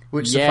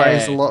 which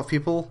surprised a lot of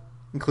people,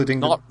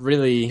 including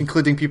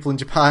people in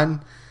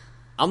Japan.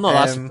 I'm not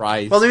that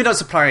surprised. Well, maybe not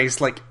surprised,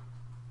 like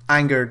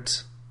angered.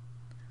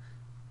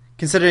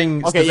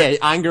 Considering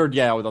angered.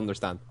 Yeah, I would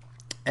understand.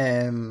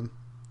 I mean,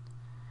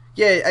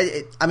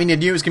 I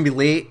knew it was going to be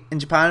late in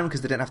Japan because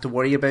they didn't have to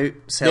worry about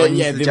selling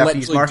to the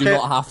Japanese market. They do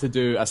not have to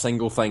do a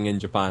single thing in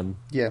Japan.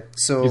 Yeah,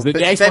 so the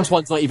Xbox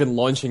One's not even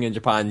launching in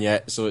Japan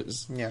yet, so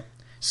it's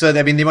So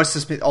I mean, they must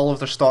just be, all of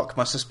their stock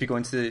must just be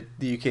going to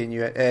the UK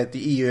and the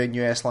EU and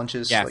US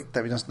launches. Yeah. Like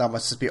that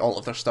must just be all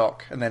of their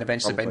stock, and then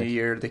eventually by New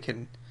Year they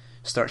can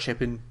start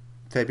shipping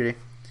February.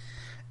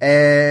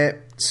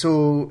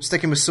 So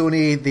sticking with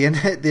Sony, the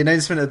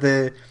announcement of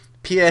the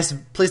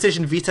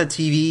PlayStation Vita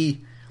TV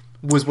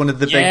was one of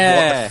the big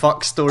what the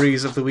fuck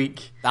stories of the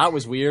week. That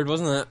was weird,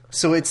 wasn't it?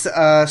 So it's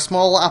a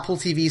small Apple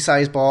TV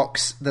size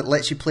box that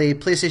lets you play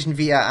PlayStation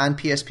Vita and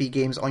PSP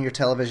games on your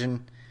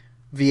television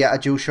via a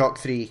DualShock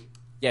 3.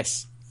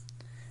 Yes.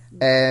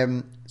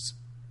 So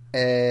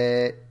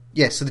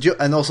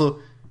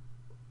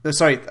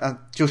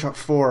DualShock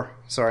 4.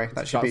 Sorry,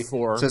 that should be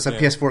 4. So it's a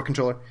PS4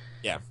 controller.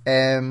 Yeah.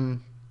 PS3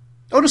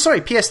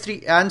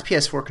 and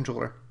PS4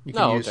 controller. You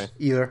can use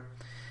either.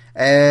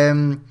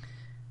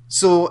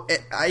 So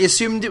I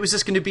assumed it was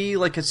just going to be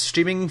like a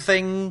streaming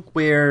thing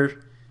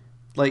where,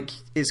 like,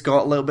 it's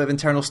got a little bit of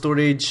internal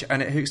storage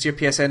and it hooks to your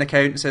PSN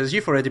account and says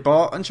you've already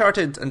bought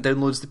Uncharted and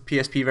downloads the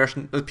PSP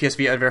version, the PS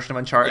Vita version of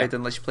Uncharted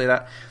and lets you play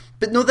that.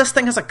 But no, this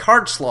thing has a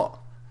card slot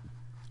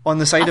on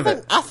the side of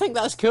it. I think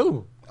that's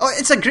cool. Oh,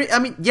 it's a great. I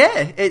mean,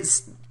 yeah,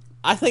 it's.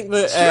 I think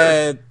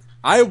that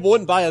I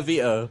won't buy a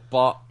Vita,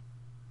 but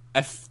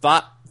if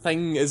that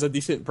thing is a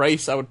decent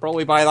price, I would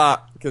probably buy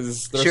that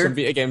because there are some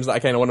Vita games that I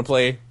kind of want to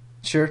play.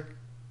 Sure.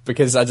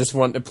 Because I just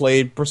want to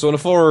play Persona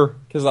 4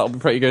 because that'll be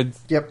pretty good.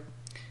 Yep.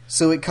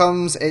 So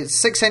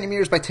it's 6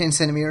 centimeters by 10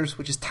 centimeters,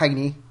 which is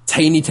tiny.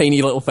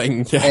 Tiny little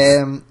thing.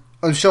 Yeah.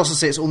 I should also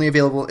say it's only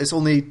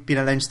been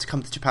announced to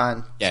come to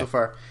Japan so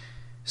far.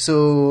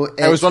 So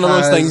it was one of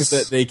those things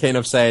that they kind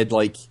of said,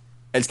 like,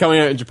 it's coming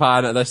out in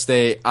Japan at this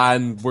date,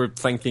 and we're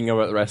thinking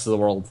about the rest of the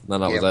world. And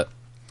then that was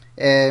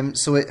it.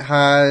 So it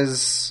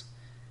has.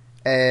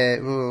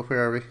 Where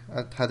are we?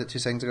 I had it 2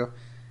 seconds ago.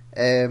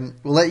 Will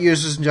let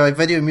users enjoy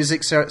video and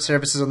music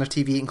services on their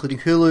TV, including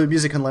Hulu,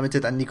 Music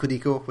Unlimited, and Nico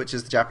Nico, which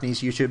is the Japanese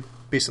YouTube,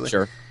 basically.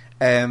 Sure.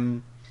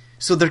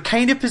 So they're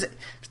kind of...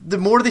 The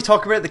more they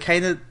talk about it, the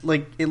kind of,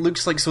 like, it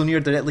looks like Sony are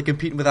directly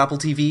competing with Apple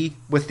TV,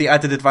 with the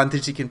added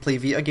advantage you can play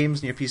Vita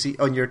games on your PC,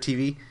 on your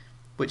TV,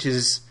 which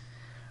is...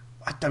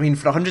 I mean,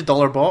 for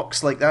 $100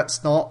 box, like,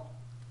 that's not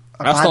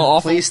a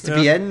bad place to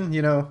be in,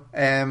 you know.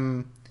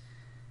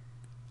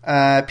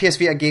 PS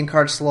Vita game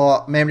card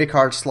slot, memory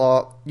card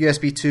slot,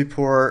 USB 2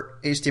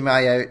 port,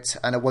 HDMI out,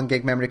 and a 1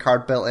 gig memory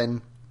card built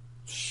in.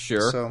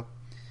 Sure. So,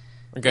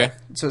 okay.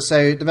 So it's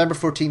out November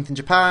 14th in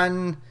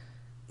Japan.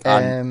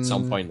 And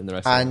some point in the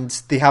rest and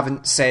of they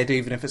haven't said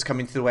even if it's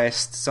coming to the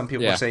West. Some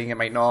people are saying it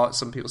might not,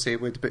 some people say it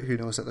would, but who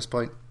knows at this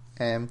point.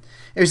 It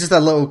was just a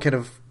little kind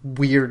of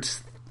weird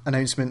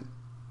announcement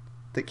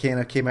that kind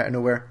of came out of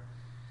nowhere.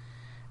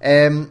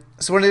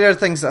 So one of the other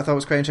things that I thought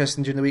was quite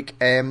interesting during the week,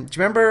 do you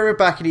remember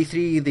back at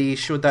E3 they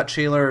showed that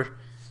trailer,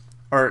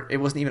 or it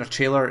wasn't even a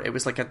trailer, it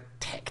was like a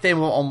tech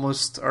demo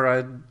almost, or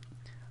a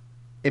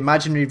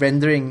imaginary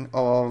rendering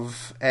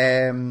of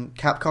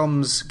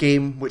Capcom's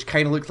game, which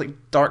kind of looked like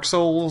Dark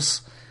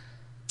Souls,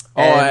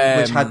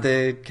 which had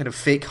the kind of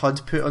fake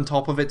HUD put on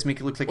top of it to make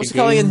it look like a game. What's it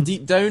called again?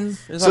 Deep Down?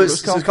 Is that So what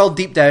it's called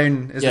Deep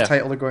Down is Yeah. the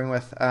title they're going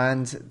with,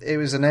 and it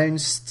was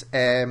announced.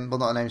 Well,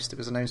 not announced. It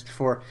was announced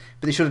before,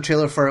 but they showed a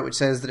trailer for it, which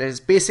says that it is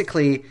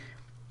basically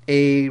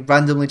a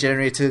randomly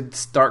generated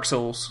Dark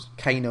Souls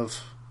kind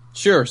of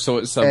Sure, so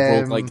it's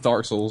a like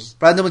Dark Souls.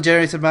 randomly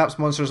generated maps,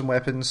 monsters, and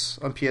weapons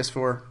on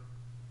PS4.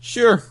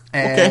 Sure.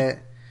 Okay.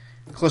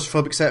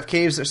 Claustrophobic set of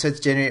caves that are said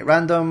to generate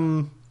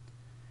random.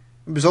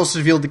 It was also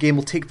revealed the game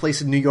will take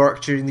place in New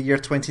York during the year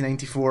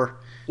 2094.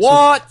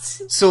 What?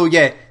 So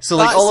yeah, so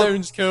like that all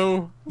sounds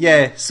cool.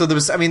 Yeah, so there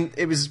was, I mean,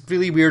 it was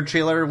really weird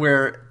trailer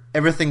where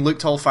everything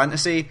looked all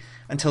fantasy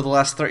until the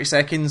last 30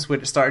 seconds where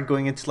it started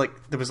going into like,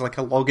 there was like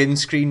a login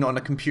screen on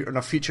a computer, on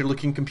a future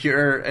looking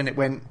computer, and it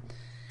went,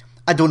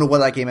 I don't know what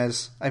that game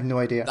is. I have no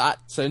idea. That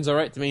sounds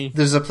alright to me.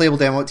 There's a playable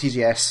demo at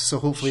TGS, so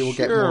hopefully we'll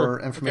get Sure.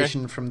 more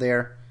information from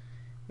there,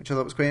 which I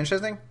thought was quite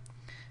interesting.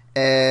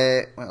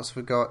 What else have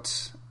we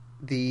got?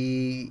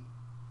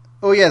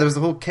 Oh yeah, there was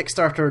the whole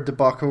Kickstarter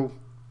debacle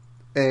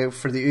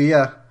for the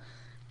Ouya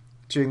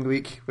during the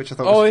week, which I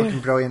thought was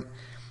fucking brilliant.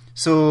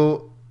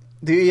 So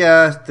the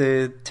Ouya,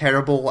 the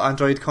terrible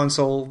Android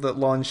console that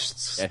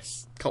launched a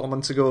couple of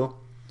months ago,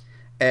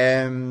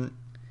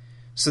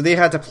 so they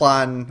had a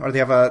plan, or they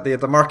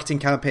had a marketing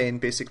campaign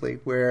basically,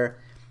 where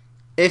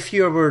if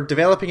you were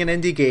developing an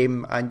indie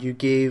game and you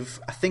gave,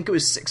 I think it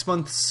was 6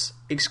 months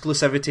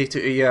exclusivity to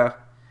Ouya,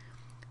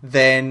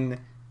 then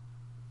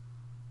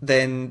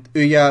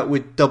Ouya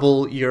would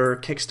double your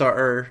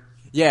Kickstarter.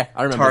 Yeah,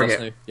 I remember target. this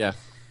now. Yeah.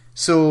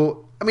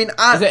 So I mean,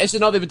 is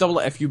it not they would double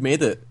it if you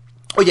made it?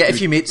 Oh yeah,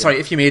 if you made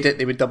it,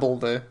 they would double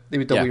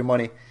your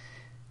money.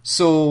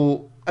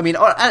 So I mean,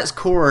 at its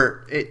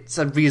core, it's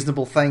a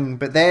reasonable thing.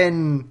 But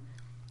then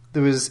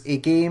there was a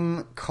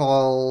game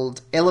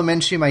called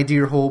Elementary My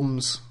Dear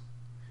Holmes.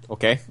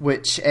 Okay.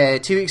 Which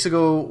 2 weeks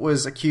ago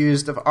was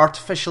accused of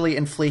artificially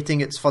inflating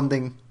its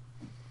funding.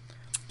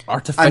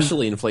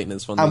 Artificially inflating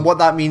its funding. And what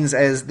that means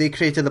is they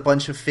created a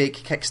bunch of fake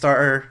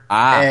Kickstarter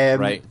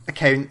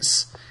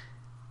accounts.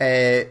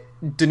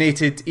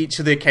 Each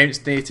of the accounts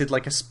donated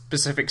like a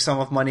specific sum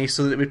of money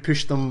so that it would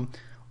push them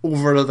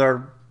over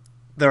their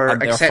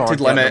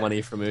accepted limit. The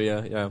money from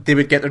Ouya, yeah. They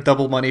would get their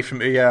double money from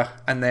Ouya,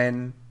 and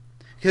then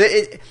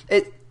because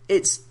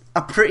it's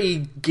a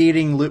pretty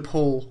gearing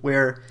loophole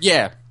where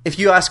if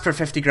you ask for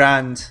 50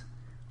 grand,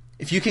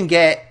 if you can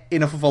get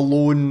enough of a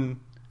loan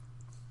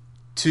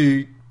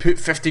to put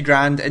 50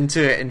 grand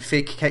into it in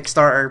fake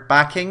Kickstarter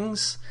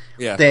backings,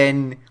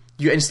 then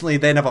you instantly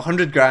then have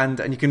 100 grand,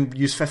 and you can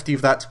use 50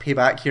 of that to pay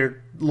back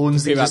your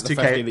loans that you just took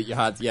out. That you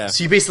had, yeah.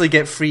 So you basically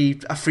get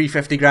a free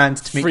 50 grand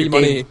to make free your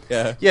money,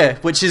 game. Yeah,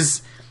 which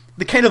is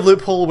the kind of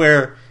loophole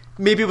where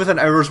maybe with an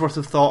hour's worth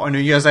of thought on New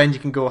Year's end, you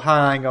can go,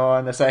 hang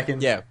on a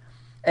second. Yeah.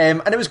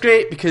 And it was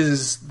great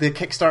because the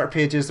Kickstarter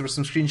pages, there were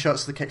some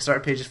screenshots of the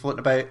Kickstarter pages floating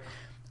about,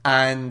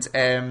 and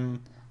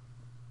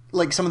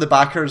like some of the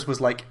backers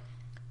was like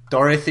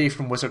Dorothy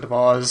from Wizard of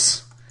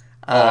Oz,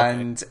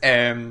 and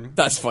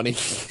that's funny.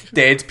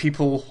 dead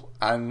people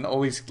and all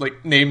these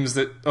like names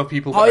of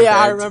people. Oh that yeah,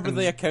 are dead. I remember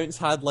the accounts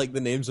had like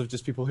the names of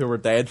just people who were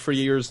dead for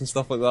years and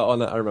stuff like that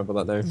on it. I remember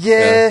that now.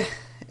 Yeah,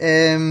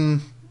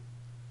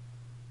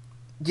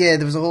 yeah.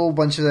 There was a whole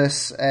bunch of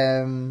this.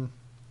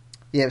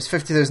 Yeah, it was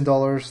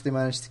 $50,000 they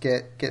managed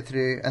to get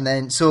through, and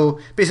then so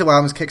basically what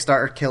happened was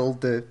Kickstarter killed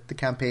the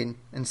campaign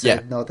and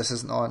said no, this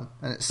isn't on,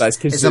 and that's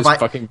because it's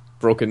fucking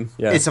broken.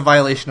 Yeah, it's a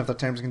violation of their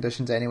terms and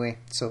conditions anyway.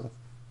 So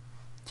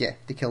yeah,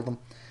 they killed them.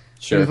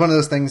 Sure, it was one of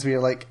those things where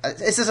you're like,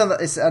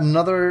 it's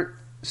another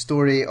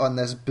story on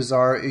this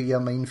bizarre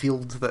Ouya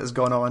minefield that has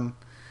gone on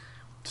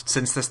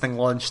since this thing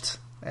launched.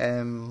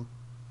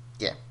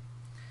 Yeah,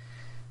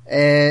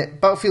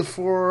 Battlefield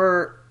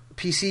 4.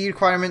 PC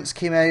requirements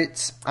came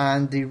out,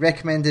 and they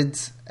recommended.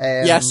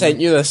 I sent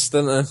you this,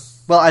 didn't I?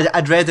 Well,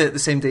 I'd read it the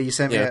same day you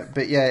sent me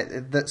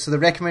it, but so the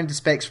recommended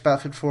specs for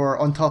Battlefield 4,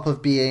 on top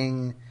of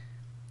being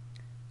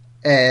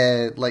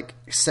like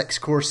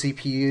 6-core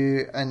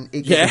CPU and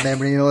 8 GB of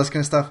memory and all this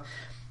kind of stuff,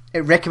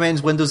 it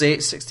recommends Windows 8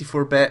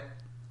 64-bit,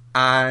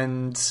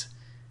 and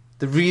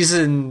the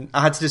reason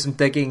I had to do some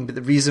digging, but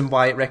the reason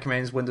why it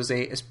recommends Windows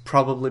 8 is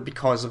probably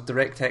because of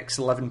DirectX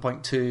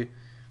 11.2.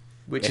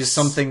 Which is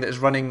something that is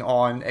running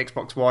on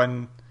Xbox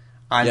One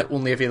and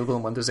only available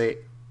on Windows 8.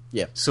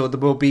 Yeah. So there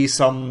will be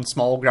some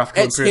small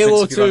graphical it's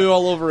improvements. Halo 2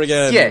 all over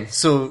again. Yeah,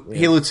 so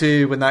Halo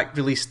 2, when that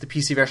released, the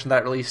PC version of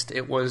that released,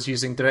 it was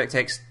using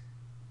DirectX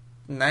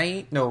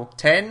 10?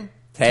 10,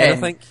 I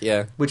think,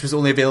 yeah. Which was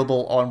only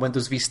available on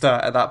Windows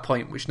Vista at that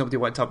point, which nobody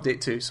wanted to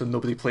update to, so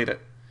nobody played it.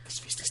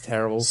 Vista's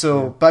terrible.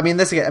 So, but I mean,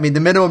 the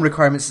minimum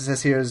requirements it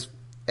says here is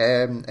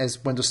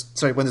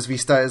Windows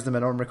Vista is the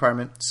minimum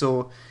requirement.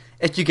 So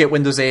if you get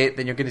Windows 8,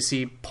 then you're going to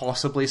see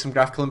possibly some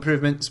graphical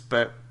improvements,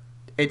 but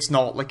it's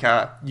not like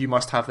a you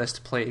must have this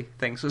to play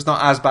thing. So it's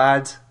not as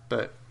bad,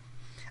 but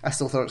I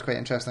still thought it was quite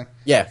interesting.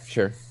 Yeah,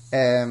 sure.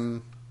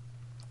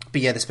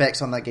 But yeah, the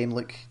specs on that game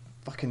look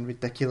fucking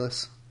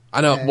ridiculous.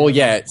 I know. Well,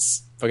 yeah,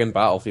 it's fucking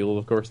Battlefield.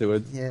 Of course they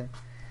would. Yeah.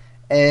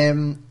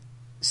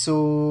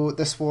 So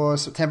this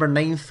was September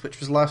 9th, which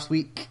was last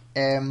week.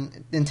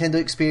 Nintendo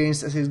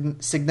experienced a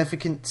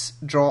significant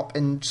drop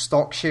in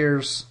stock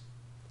shares.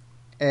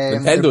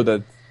 Nintendo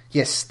did.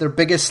 Yes, their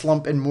biggest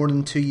slump in more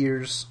than 2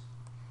 years.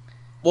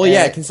 Well,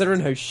 yeah, considering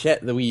how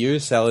shit the Wii U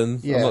is selling,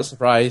 Yeah. I'm not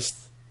surprised.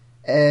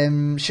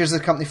 Shares of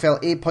the company fell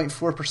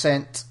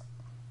 8.4%.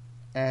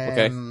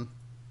 Okay.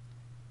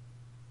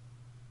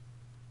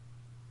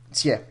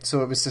 So yeah,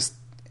 so it was just...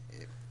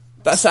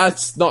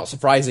 That's not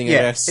surprising, I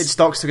guess. Its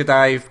stocks took a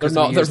dive.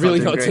 They're really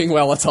not doing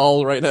well at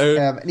all right now.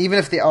 And even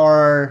if they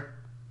are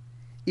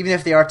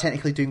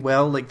technically doing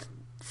well, like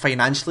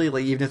financially,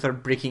 like even if they're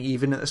breaking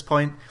even at this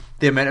point,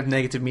 the amount of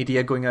negative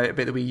media going out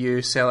about the Wii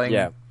U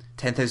selling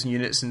 10,000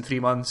 units in 3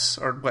 months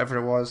or whatever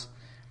it was.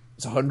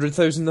 It's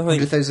 100,000, I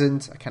think.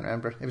 100,000, I can't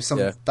remember. It was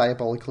some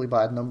diabolically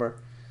bad number.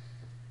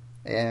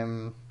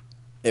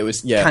 It was,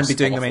 can't be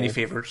doing awful. them any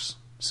favours.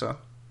 So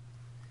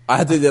I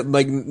had to,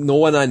 like, no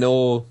one I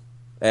know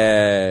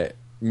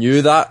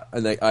knew that,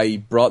 and like, I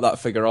brought that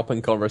figure up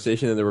in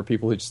conversation, and there were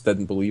people who just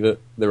didn't believe it.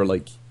 They were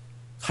like,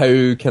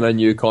 how can a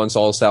new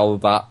console sell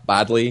that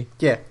badly?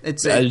 Yeah,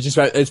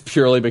 it's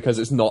purely because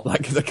it's not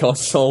that good a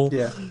console.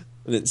 Yeah.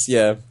 And it's,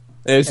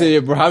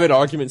 we're having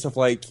arguments of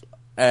like,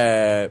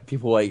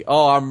 people like,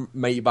 oh, I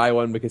might buy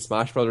one because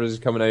Smash Brothers is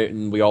coming out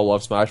and we all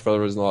love Smash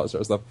Brothers and all that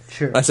sort of stuff.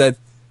 Sure. And I said,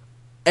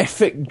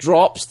 if it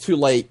drops to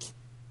like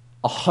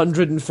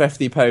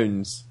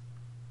 £150,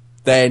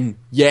 then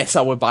yes,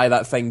 I would buy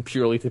that thing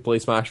purely to play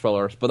Smash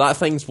Brothers. But that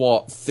thing's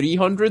what,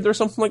 300 or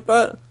something like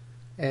that?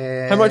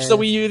 How much is the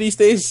Wii U these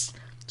days?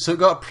 So it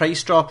got a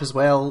price drop as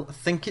well. I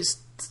think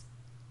it's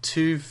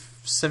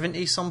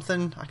 270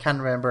 something. I can't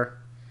remember.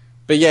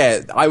 But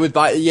yeah, I would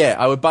buy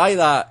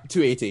that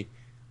 280.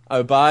 I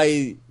would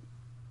buy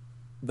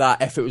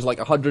that if it was like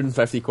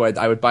 150 quid.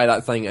 I would buy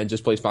that thing and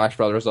just play Smash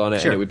Brothers on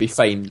it, and it would be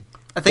fine.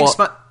 I think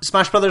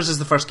Smash Brothers is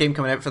the first game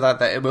coming out for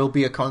that it will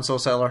be a console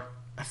seller.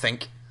 I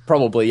think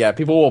probably, yeah.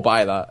 People will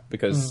buy that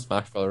because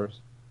Smash Brothers.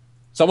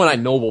 Someone I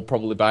know will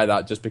probably buy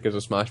that just because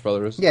of Smash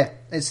Brothers. Yeah,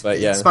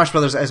 Smash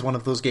Brothers is one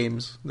of those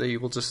games that they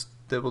will just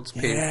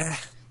pay.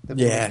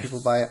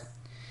 People buy it.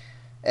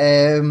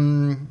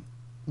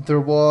 There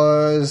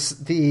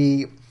was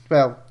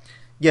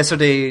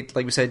yesterday,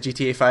 like we said,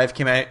 GTA 5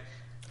 came out.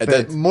 It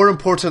did. More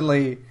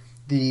importantly,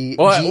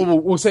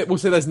 we'll say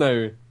this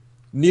now.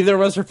 Neither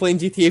of us are playing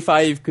GTA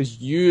 5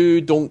 because you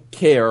don't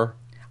care.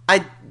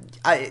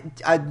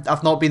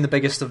 I've not been the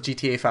biggest of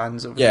GTA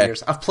fans over the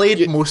years. I've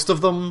played most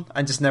of them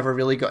and just never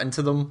really got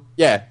into them.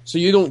 Yeah, so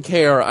you don't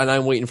care, and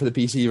I'm waiting for the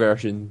PC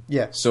version.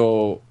 Yeah.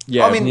 So,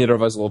 neither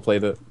of us will have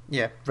played it.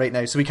 Yeah, right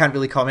now. So we can't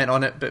really comment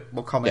on it, but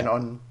we'll comment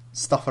on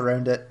stuff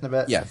around it in a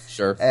bit. Yeah,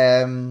 sure.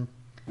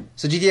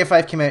 So GTA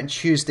 5 came out on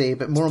Tuesday,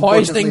 but more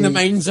importantly... Poisoning the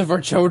minds of our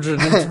children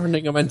and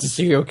turning them into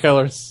serial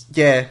killers.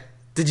 Yeah.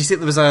 Did you see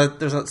there was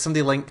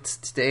somebody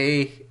linked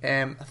today,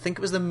 I think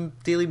it was the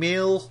Daily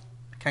Mail...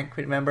 Can't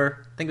quite remember.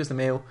 I think it was the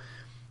Mail.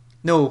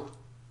 No.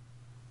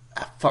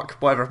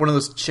 Whatever. One of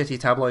those shitty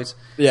tabloids.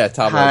 Yeah,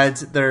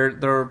 tabloids. Had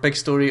their big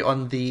story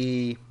on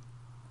the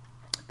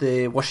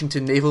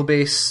Washington Naval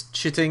Base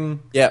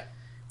shooting. Yeah.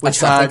 I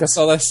think I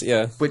saw this,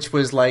 yeah. Which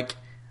was like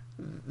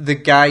the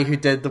guy who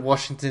did the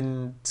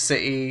Washington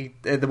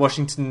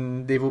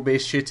Naval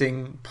Base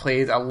shooting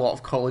played a lot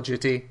of Call of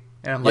Duty.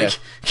 And I'm like,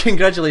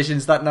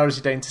 congratulations, that narrows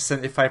you down to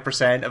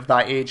 75% of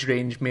that age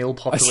range male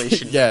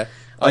population. Yeah.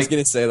 I was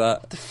going to say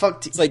that. The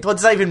fuck? What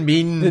does that even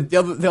mean?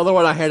 The other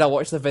one I heard, I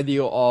watched a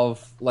video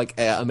of like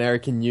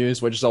American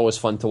news, which is always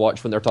fun to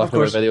watch when they're talking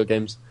about video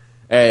games,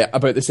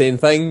 about the same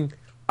thing.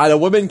 And a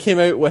woman came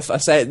out with a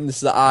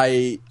sentence that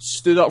I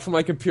stood up from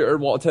my computer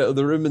and walked out of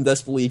the room in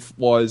disbelief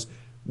was,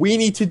 we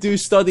need to do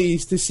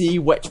studies to see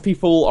which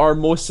people are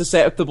most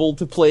susceptible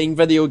to playing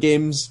video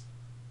games.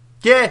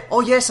 Yeah.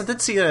 Oh, yes, I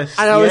did see this.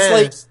 And I was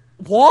like,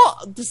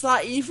 what does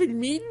that even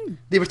mean?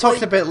 They were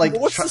talking about like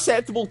what's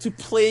susceptible to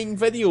playing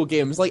video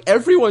games? Like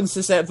everyone's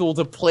susceptible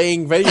to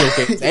playing video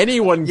games.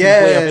 Anyone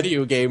can play a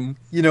video game.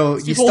 You know,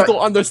 people don't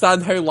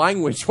understand how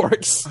language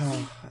works.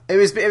 It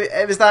was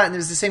that, and it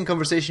was the same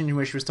conversation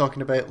where she was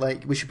talking about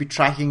like we should be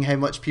tracking how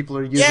much people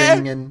are using. Yeah,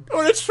 and I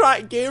want to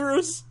track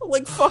gamers.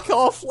 Like fuck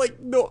off. Like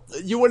no,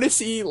 you want to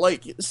see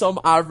like some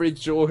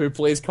average Joe who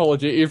plays Call of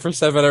Duty for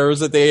 7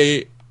 hours a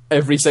day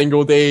every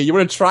single day. You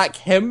want to track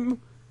him?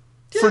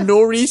 For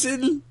no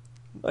reason.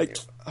 Like,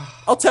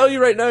 I'll tell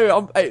you right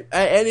now, at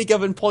any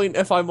given point,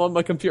 if I'm on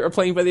my computer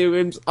playing video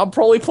games, I'm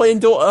probably playing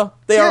Dota.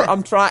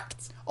 I'm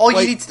tracked. All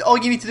you need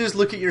to do is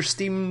look at your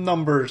Steam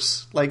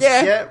numbers. Like,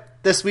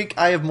 this week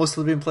I have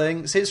mostly been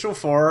playing Saints Row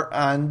 4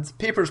 and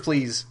Papers,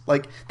 Please.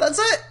 Like, that's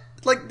it.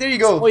 Like, there you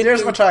go.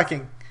 There's my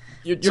tracking.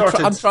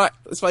 I'm tracked.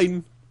 It's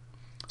fine.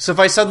 So if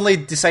I suddenly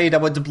decide I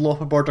want to blow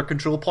up a border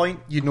control point,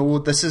 you know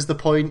this is the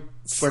point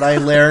where I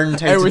learned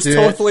how to do it. It was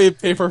totally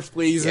Papers,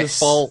 Please's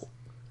fault.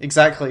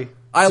 exactly.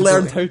 I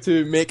learned how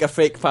to make a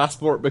fake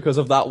passport because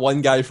of that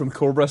one guy from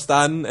Cobra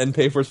Stan in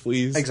Papers,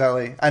 Please.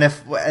 Exactly.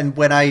 And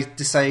when I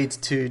decide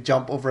to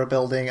jump over a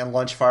building and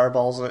launch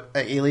fireballs at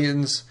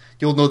aliens,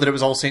 you'll know that it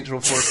was all Saints Row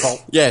 4's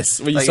fault. Yes,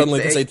 when you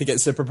suddenly decide to get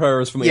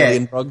superpowers from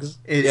alien drugs.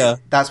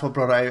 That's what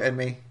brought it out in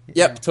me.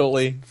 Yep,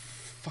 totally.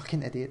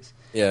 Fucking idiots.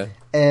 Yeah.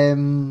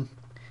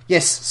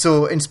 Yes,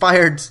 so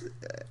inspired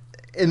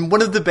in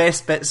one of the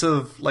best bits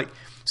of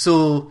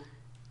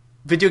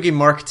video game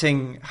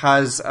marketing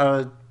has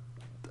a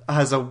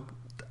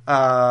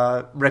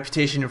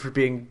reputation for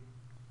being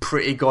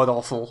pretty god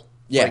awful.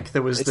 Yeah, like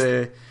there was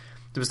the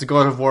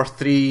God of War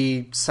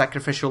 3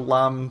 sacrificial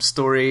lamb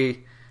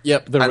story.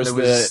 Yep, there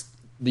was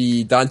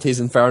the Dante's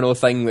Inferno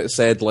thing that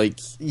said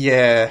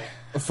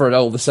for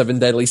all the 7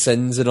 deadly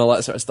sins and all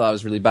that sort of stuff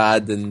was really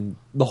bad, and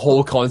the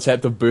whole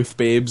concept of booth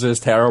babes is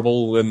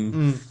terrible,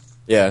 and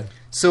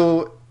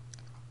So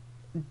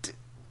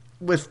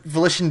with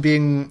Volition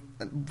being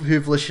who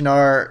Volition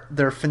are,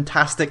 they're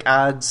fantastic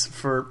ads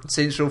for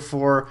Saints Row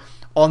 4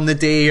 on the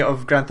day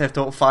of Grand Theft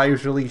Auto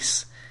 5's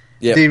release.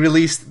 Yep. They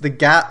released the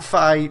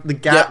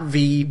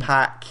GATV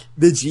pack.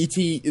 The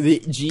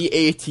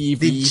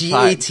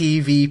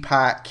GATV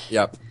pack.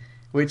 Yep.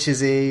 Which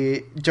is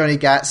a Johnny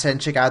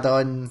Gat-centric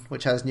add-on,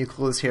 which has new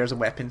clothes, hairs,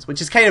 and weapons,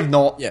 which is kind of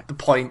not the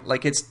point.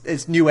 Like,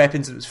 it's new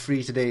weapons that was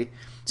free today.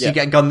 So you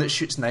get a gun that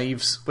shoots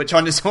knives, which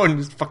on its own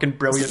is fucking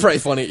brilliant. It's pretty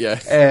funny,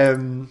 yeah.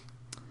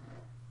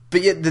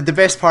 But yeah, the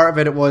best part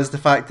about it was the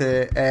fact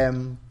that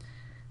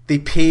they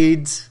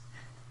paid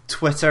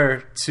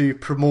Twitter to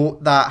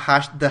promote the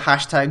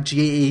hashtag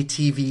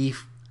GATV.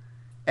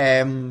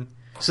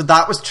 So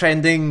that was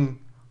trending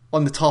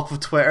on the top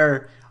of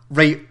Twitter,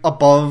 right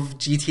above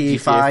GTA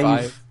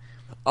 5.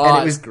 Oh,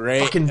 and it was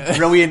great. Fucking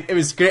brilliant. It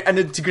was great, and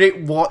it's a great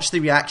watch the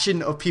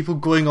reaction of people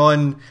going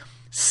on,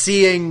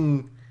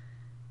 seeing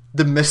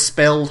the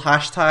misspelled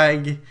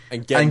hashtag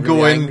and going,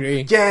 really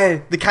angry.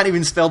 Yeah, they can't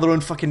even spell their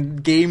own fucking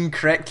game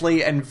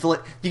correctly, and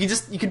you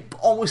can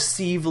almost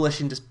see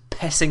Volition just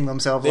pissing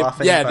themselves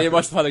laughing. Yeah, they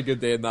must have had a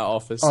good day in that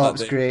office. Oh, it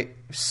was great.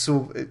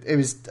 So it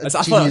was. I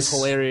thought it was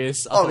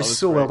hilarious. It was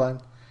so well done.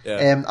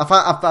 Yeah.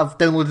 I've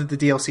downloaded the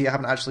DLC. I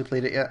haven't actually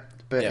played it yet,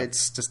 but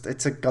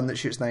it's a gun that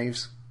shoots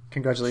knives.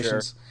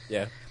 Congratulations.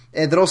 Sure.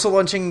 Yeah. They're also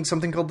launching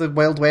something called the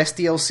Wild West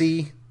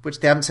DLC, which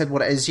they haven't said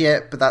what it is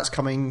yet, but that's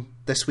coming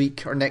this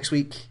week or next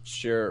week.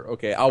 Sure,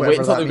 okay. I'll wait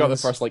until they've got the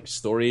first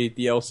story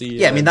DLC.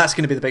 Yeah, I mean that's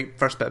going to be the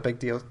first bit of big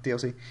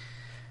DLC.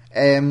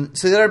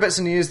 So there are bits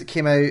of news that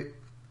came out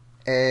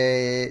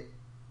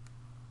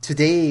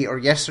today or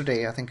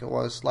yesterday, I think it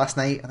was. Last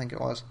night, I think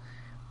it was.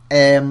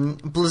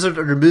 Blizzard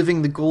are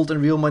removing the gold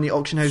and real money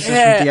auction houses from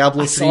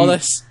Diablo 3. I saw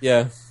this.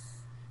 Yeah.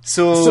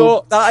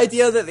 So that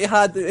idea that they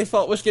had that they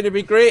thought was going to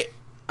be great,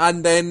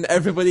 and then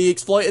everybody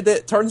exploited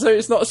it, turns out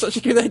it's not such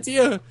a good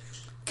idea.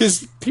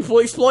 Because people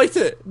exploit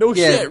it. No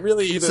shit,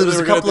 really. So there was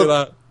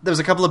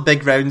a couple of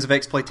big rounds of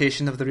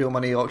exploitation of the real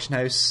money auction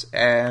house,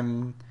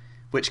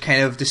 which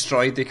kind of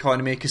destroyed the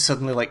economy, because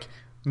suddenly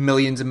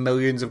millions and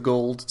millions of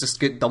gold just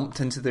get dumped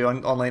into the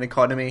online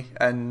economy,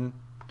 and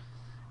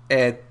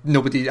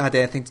nobody had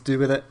anything to do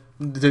with it.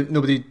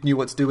 Nobody knew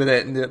what to do with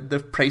it, and the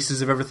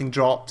prices of everything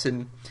dropped,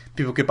 and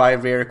people could buy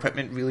rare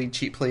equipment really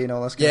cheaply and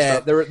all this kind of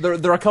stuff. Yeah,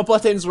 there are a couple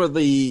of times where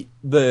the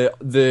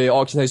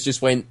auction house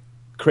just went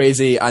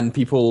crazy, and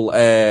people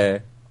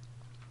went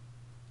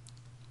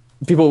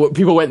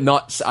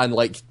nuts and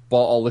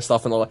bought all this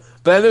stuff and all that.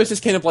 But then there was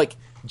just kind of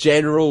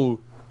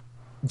general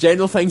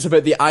things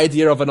about the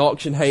idea of an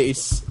auction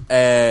house.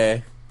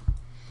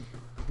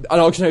 An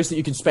auction house that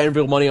you can spend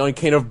real money on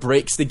kind of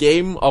breaks the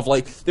game of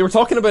they were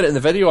talking about it in the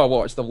video I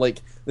watched of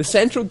the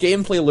central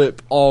gameplay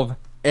loop of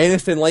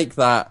anything like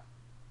that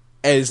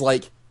is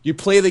you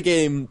play the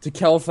game to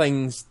kill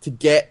things to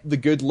get the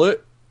good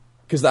loot,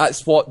 because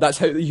that's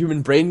how the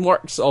human brain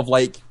works of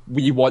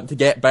we want to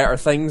get better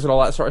things and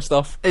all that sort of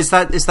stuff. It's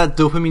that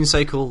dopamine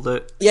cycle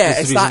that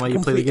is the reason why you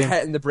play the game.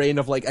 Hit in the brain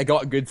of I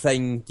got a good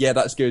thing, yeah,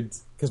 that's good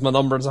because my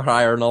numbers are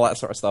higher and all that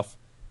sort of stuff.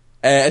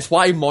 It's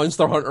why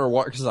Monster Hunter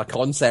works as a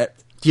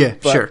concept. Yeah,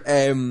 sure.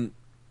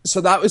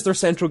 So that was their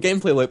central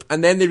gameplay loop,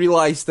 and then they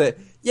realised that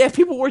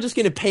people were just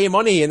going to pay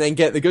money and then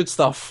get the good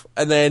stuff,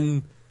 and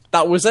then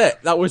that was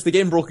it. That was the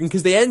game broken,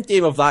 because the end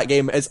game of that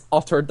game is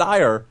utter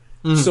dire.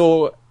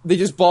 So they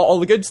just bought all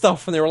the good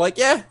stuff, and they were like,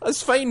 yeah,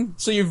 that's fine.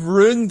 So you've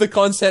ruined the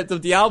concept of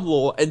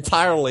Diablo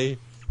entirely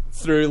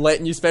through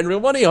letting you spend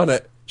real money on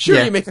it.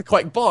 Sure, you make a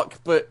quick buck,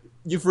 but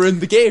you've ruined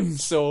the game.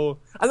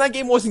 And that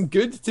game wasn't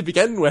good to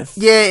begin with.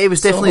 Yeah, it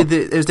was definitely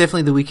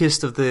the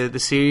weakest of the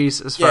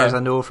series, as far as I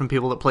know from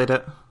people that played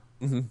it.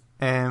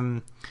 Mm-hmm.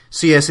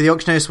 So the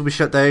auction house will be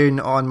shut down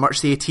on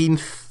March the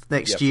 18th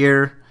next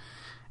year.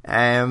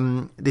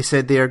 They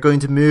said they are going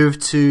to move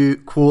to,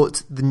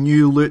 quote, the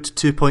new Loot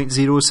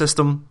 2.0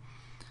 system.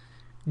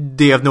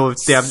 They haven't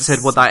said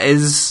what that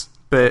is,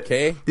 but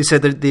they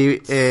said that they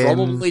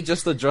probably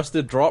just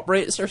adjusted drop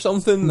rates or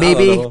something.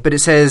 Maybe, but it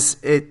says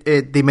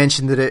they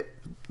mentioned that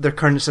their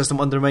current system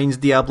undermines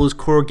Diablo's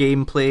core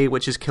gameplay,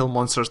 which is kill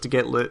monsters to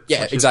get loot.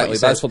 Yeah, exactly.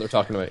 That's what they're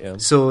talking about. Yeah.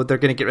 So they're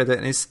going to get rid of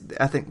it. And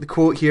I think the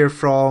quote here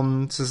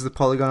from this is the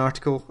Polygon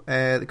article.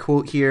 The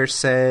quote here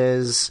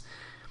says,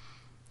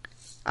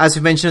 "As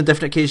we've mentioned on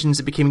different occasions,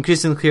 it became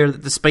increasingly clear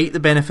that despite the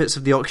benefits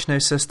of the auction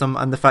house system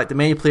and the fact that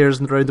many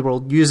players around the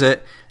world use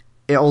it,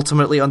 it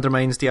ultimately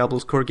undermines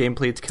Diablo's core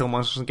gameplay to kill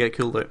monsters and get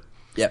cool loot."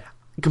 Yeah.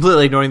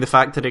 Completely ignoring the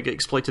fact that it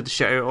exploited the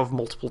shit out of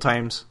multiple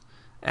times.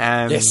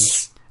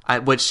 Yes.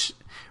 Which,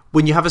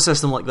 when you have a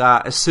system like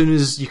that, as soon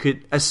as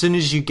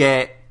you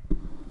get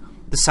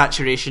the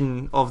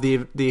saturation of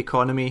the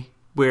economy,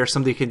 where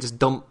somebody can just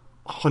dump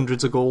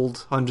hundreds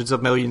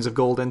of millions of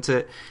gold into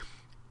it,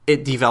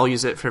 it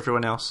devalues it for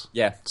everyone else.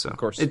 Yeah, so of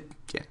course.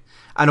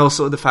 And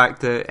also the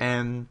fact that,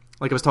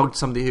 like I was talking to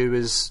somebody who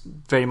was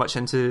very much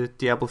into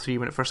Diablo 3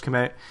 when it first came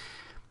out.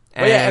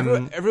 Well,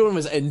 yeah, everyone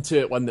was into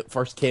it when it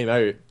first came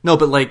out. No,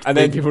 but like, and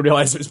then people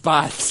realised it was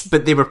bad.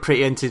 But they were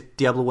pretty into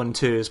Diablo 1 and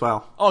 2 as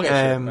well. Okay, sure,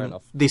 fair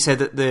enough. They said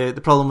that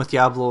the problem with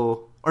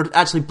Diablo, or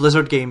actually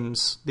Blizzard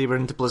games, they were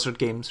into Blizzard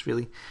games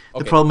really.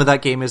 Okay. The problem with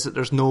that game is that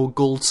there's no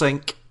gold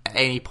sink at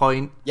any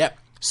point. Yep.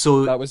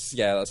 So that's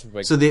a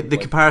big. So the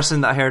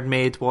comparison that I heard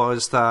made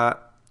was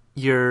that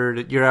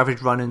your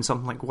average run in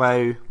something like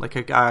WoW,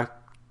 like a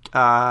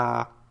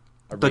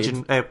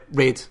dungeon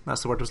raid.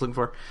 That's the word I was looking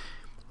for.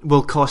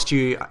 Will cost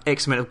you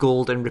X amount of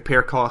gold and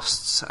repair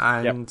costs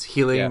and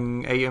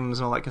healing items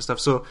and all that kind of stuff.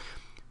 So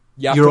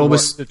you're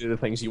always to do the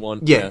things you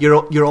want. Yeah,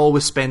 you're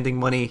always spending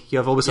money.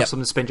 You always have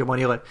something to spend your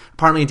money on.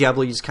 Apparently in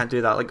Diablo you just can't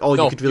do that. Like all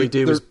you could really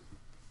do was.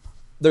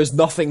 There's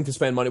nothing to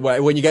spend money.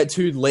 When you get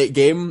to late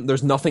game,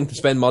 there's nothing to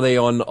spend money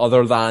on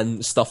other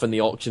than stuff in the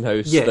auction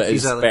house that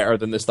is better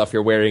than the stuff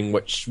you're wearing,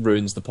 which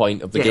ruins the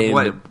point of the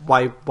game.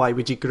 Why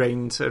would you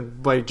grind?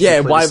 And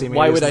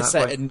why would I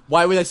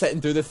sit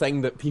and do the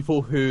thing that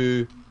people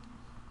who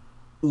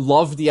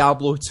love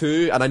Diablo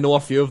 2, and I know a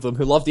few of them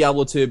who love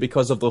Diablo 2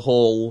 because of the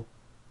whole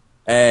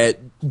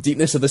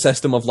deepness of the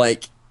system of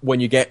like when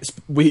you get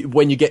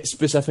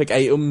specific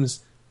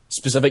items,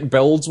 specific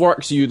builds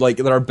work. So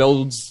there are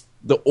builds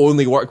that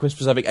only work with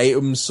specific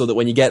items, so that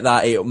when you get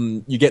that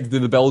item, you get to do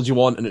the build you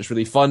want, and it's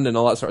really fun and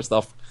all that sort of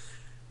stuff.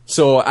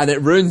 So, and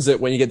it ruins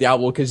it when you get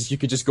Diablo, because you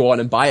could just go on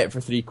and buy it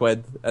for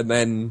 £3, and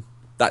then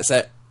that's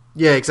it.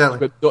 Yeah,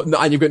 exactly.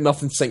 And you've got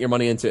nothing to sink your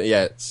money into it.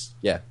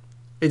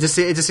 It just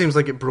seems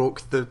like it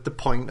broke the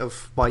point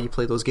of why you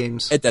play those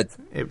games. It did.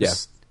 It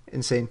was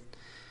insane.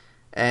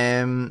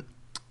 So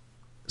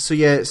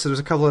there's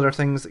a couple other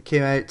things that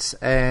came out.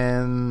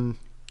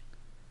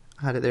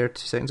 I had it there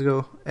 2 seconds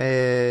ago.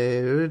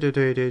 Sega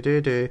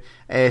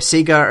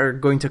are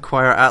going to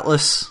acquire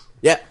Atlas.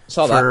 Yeah,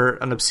 saw that. For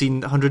an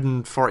obscene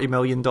 $140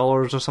 million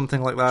or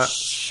something like that.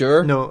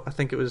 Sure. No, I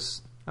think it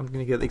was... I'm going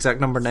to get the exact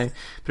number now.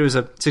 But it was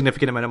a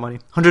significant amount of money.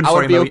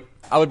 $140 million.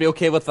 I would be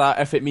okay with that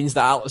if it means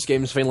that Atlas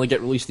games finally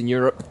get released in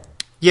Europe.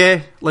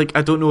 Yeah,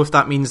 I don't know if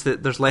that means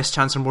that there's less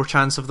chance or more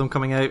chance of them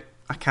coming out.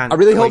 I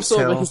really hope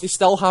so, because they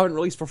still haven't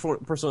released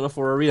Persona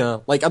 4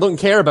 Arena. I don't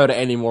care about it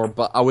anymore,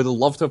 but I would have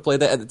loved to have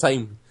played it at the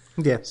time.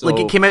 Yeah, so,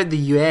 it came out in the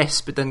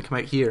US, but didn't come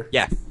out here.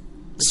 Yeah,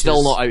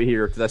 still not out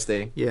here to this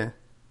day. Yeah.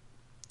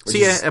 So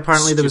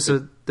apparently there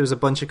was a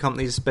bunch of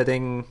companies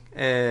bidding,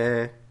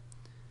 and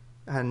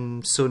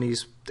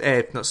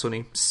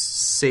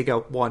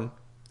Sega won.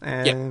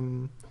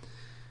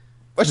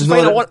 Which is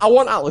fine. I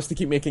want Atlas to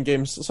keep making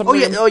games.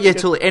 Totally.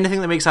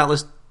 Anything that makes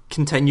Atlas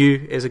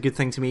continue is a good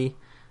thing to me.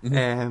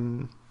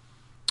 Mm-hmm.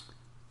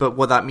 But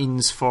what that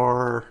means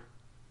for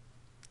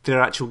their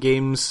actual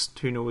games,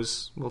 who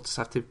knows? We'll just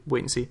have to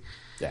wait and see.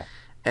 Yeah.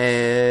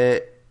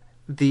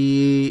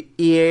 The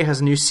EA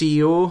has a new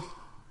CEO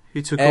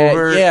who took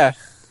over. Yeah.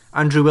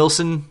 Andrew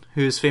Wilson,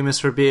 who is famous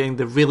for being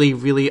the really,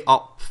 really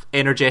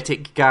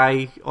energetic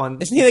guy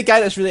on... Isn't he the guy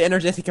that's really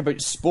energetic about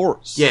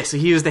sports? Yeah, so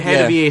he was the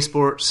head of EA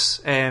Sports,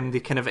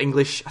 the kind of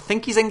English... I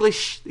think he's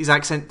English. His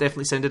accent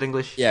definitely sounded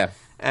English. Yeah.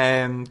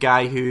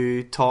 Guy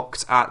who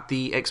talked at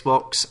the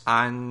Xbox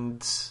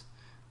and...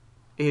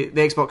 the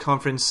Xbox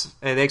conference,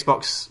 the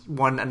Xbox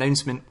One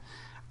announcement,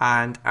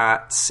 and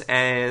at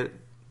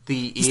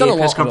the EA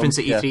press conference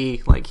at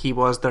E3, he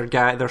was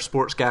their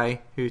sports guy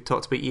who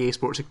talked about EA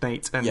Sports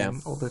Ignite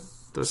and all those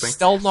things.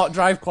 Still not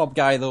Drive Club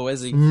guy though,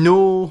 is he?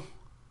 No,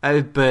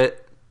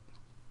 but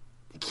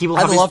he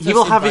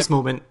will have his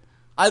moment.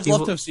 I'd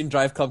love to have seen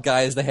Drive Club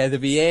guy as the head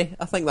of EA.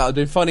 I think that would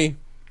be funny.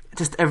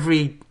 Just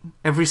every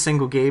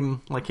single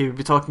game, he would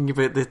be talking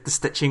about the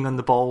stitching on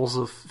the balls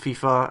of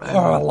FIFA. And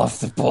I love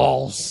the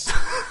balls.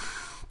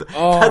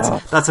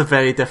 That's a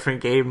very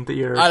different game that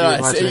you're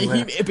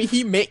imagining. But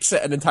he makes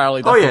it an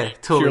entirely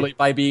different totally. Purely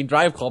by being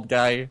Drive Club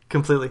guy.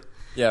 Completely.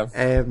 Yeah.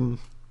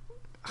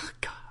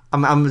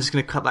 I'm just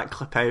going to cut that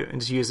clip out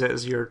and just use it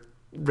as your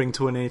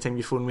ringtone anytime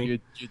you phone me.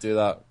 You do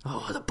that.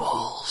 Oh, the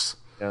balls.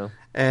 Yeah.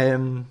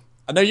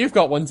 I know you've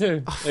got one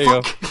too. There you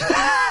go.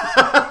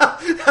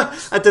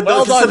 I did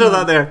not consider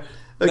that there.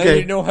 Okay. Now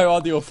you know how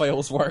audio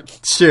files work.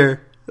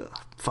 Sure.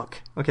 Fuck.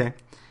 Okay.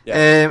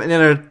 Yeah. And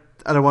the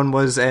other one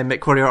was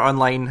MechWarrior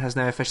Online has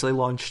now officially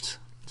launched.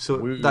 So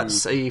Woo.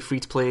 that's a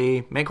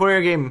free-to-play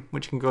MechWarrior game,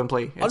 which you can go and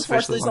play.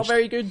 Unfortunately, it's not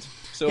very good.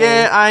 So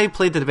Yeah, I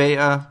played the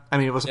beta. I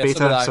mean, it was a beta,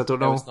 so did I. so I don't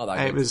It know. was not that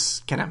It good.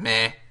 was kind of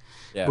meh.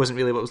 Yeah. It wasn't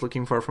really what I was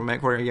looking for from a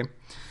MechWarrior game.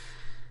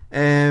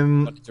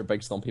 Wanted your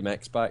big stumpy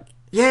mechs back.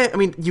 Yeah, I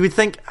mean, you would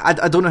think... I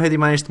don't know how they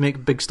managed to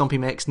make big stumpy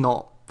mechs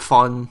not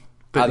fun,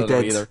 but I they don't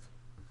know did. either.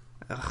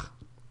 Ugh.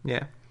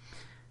 Yeah.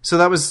 So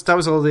that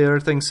was all the other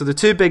things. So the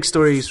two big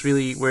stories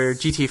really were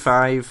GTA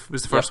 5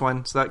 was the first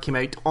one. So that came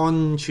out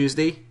on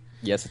Tuesday.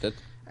 Yes, it did.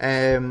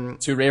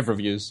 2 rave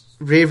reviews.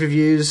 Rave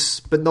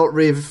reviews, but not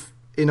rave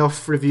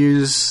enough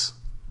reviews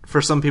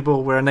for some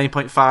people, where a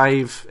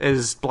 9.5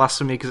 is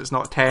blasphemy because it's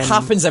not a 10.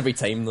 Happens every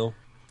time, though.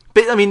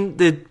 But I mean,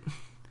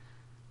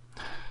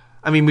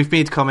 we've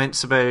made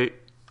comments about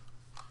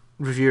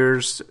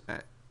reviewers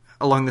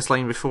along this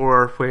line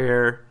before,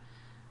 where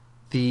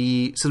so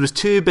there was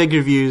 2 big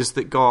reviews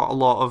that got a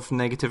lot of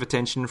negative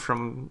attention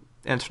from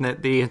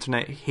the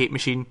internet hate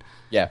machine.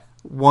 Yeah.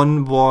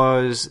 One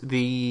was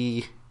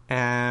the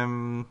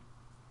who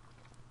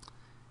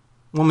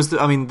was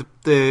it? I think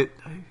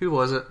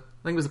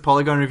it was the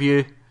Polygon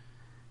review.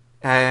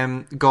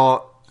 The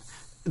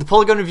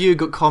Polygon review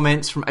got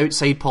comments from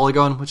outside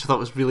Polygon, which I thought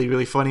was really,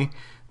 really funny.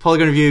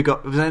 Polygon review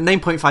it was a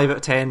 9.5 out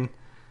of 10.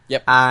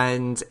 Yep.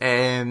 And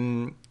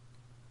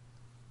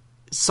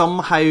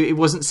somehow it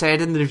wasn't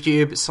said in the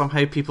review, but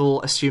somehow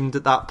people assumed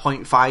that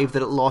 0.5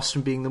 that it lost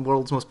from being the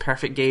world's most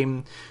perfect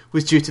game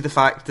was due to the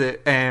fact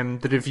that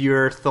the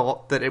reviewer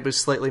thought that it was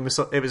slightly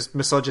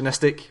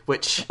misogynistic,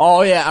 which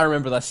Oh yeah, I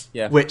remember this.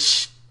 Yeah.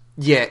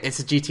 Yeah, it's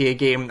a GTA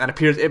game, and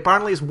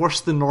apparently it's worse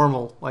than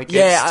normal. Like,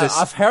 Yeah, it's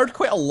just, I've heard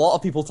quite a lot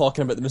of people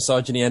talking about the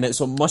misogyny in it,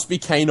 so it must be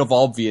kind of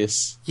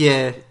obvious.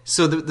 yeah.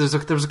 So there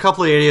was a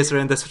couple of areas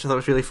around this which I thought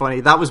was really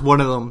funny. That was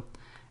one of them.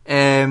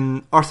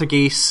 Arthur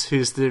Gase,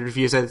 who's the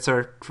reviews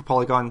editor for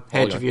Polygon,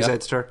 head reviews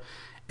editor.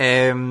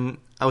 I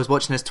was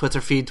watching his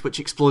Twitter feed, which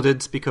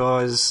exploded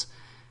because,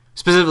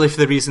 specifically for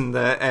the reason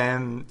that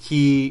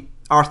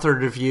Arthur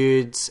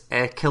reviewed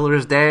Killer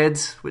is Dead,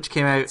 which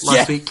came out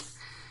last week.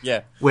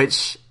 Yeah.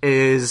 Which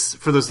is,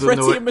 for those that don't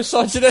know Pretty it,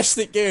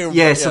 misogynistic game.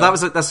 yeah, so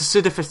that's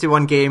a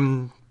Suda51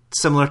 game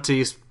similar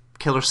to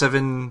Killer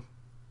 7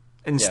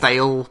 in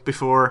style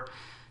before.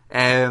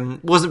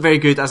 Wasn't very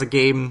good as a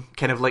game,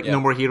 kind of like No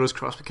More Heroes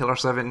crossed with Killer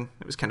 7.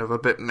 It was kind of a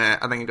bit meh.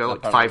 I think it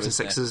got like 5s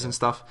and 6s and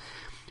stuff.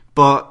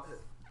 But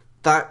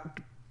that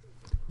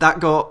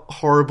got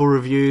horrible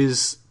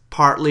reviews,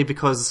 partly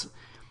because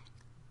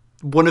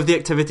one of the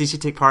activities you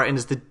take part in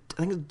is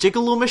I think it's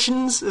Gigolo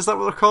missions, is that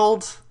what they're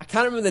called? I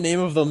can't remember the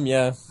name of them,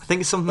 yeah. I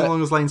think it's something along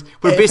those lines.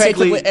 Where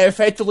basically... It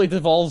effectively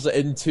devolves it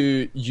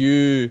into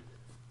you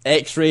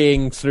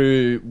x-raying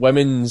through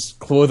women's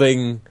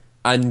clothing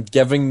and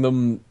giving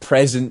them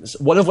presents,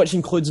 one of which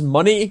includes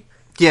money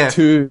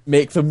to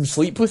make them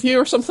sleep with you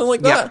or something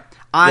like that. Yep.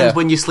 And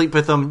when you sleep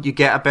with them, you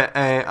get a bit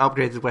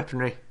upgraded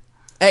weaponry.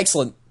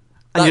 Excellent.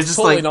 And That's you're just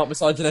totally like, not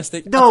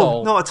misogynistic no, at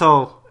all. not at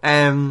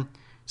all.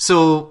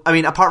 So, I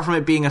mean, apart from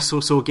it being a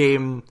so-so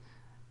game,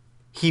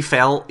 he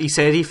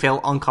said he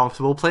felt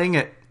uncomfortable playing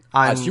it.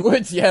 And, as you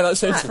would, yeah, that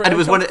sounds pretty and it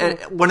was one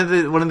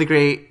of the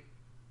great,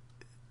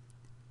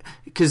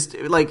 because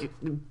like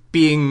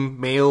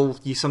being male,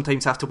 you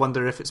sometimes have to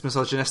wonder if it's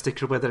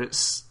misogynistic or whether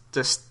it's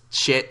just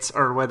shit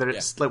or whether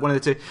it's like one of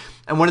the two.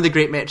 And one of the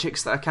great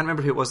metrics that I can't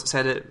remember who it was that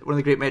said it. One of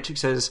the great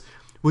metrics is,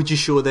 would you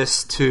show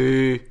this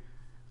to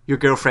your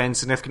girlfriend,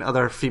 significant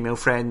other, female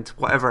friend,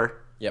 whatever?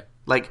 Yep.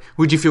 Like,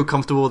 would you feel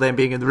comfortable then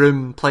being in the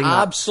room playing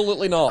that?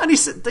 Absolutely not. And he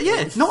said,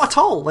 yeah, not at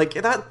all. Like,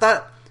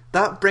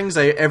 that brings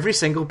out every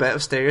single bit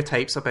of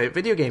stereotypes about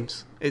video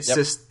games. It's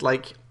just,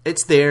 like,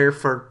 it's there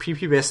for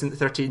prepubescent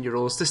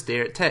 13-year-olds to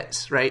stare at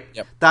tits, right?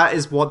 Yep. That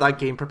is what that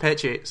game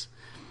perpetuates.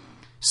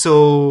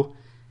 So,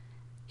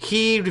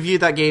 he reviewed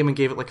that game and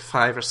gave it, like,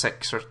 5 or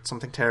 6 or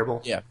something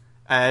terrible. Yeah.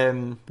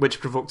 Which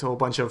provoked a whole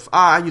bunch of,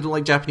 you don't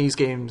like Japanese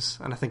games.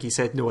 And I think he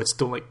said, no, I just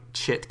don't like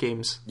shit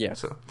games. Yeah,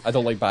 so I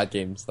don't like bad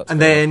games. That's and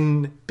fair.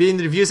 then, being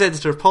the reviews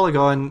editor of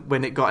Polygon,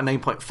 when it got a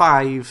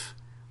 9.5,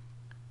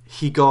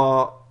 he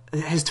got...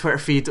 His Twitter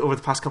feed over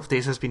the past couple of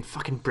days has been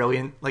fucking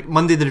brilliant. Like,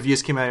 Monday the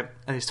reviews came out,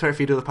 and his Twitter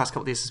feed over the past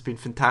couple of days has been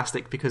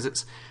fantastic, because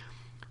it's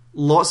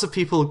lots of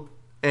people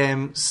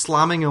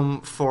slamming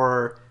him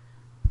for,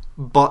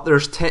 but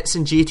there's tits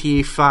in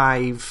GTA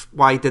 5,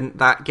 why didn't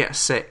that get a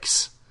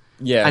 6?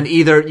 Yeah. And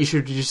either you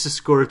should reduce the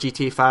score of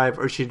GTA 5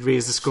 or you should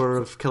raise the score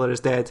of Killer is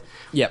Dead.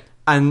 Yep.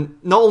 And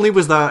not only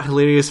was that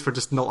hilarious for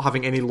just not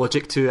having any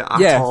logic to it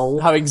at all.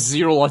 Having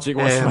zero logic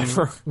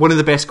whatsoever. One of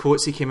the best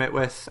quotes he came out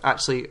with,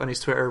 actually, on his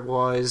Twitter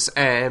was,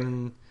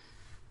 Killer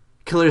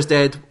is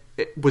Dead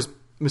was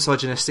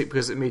misogynistic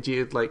because it made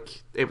you,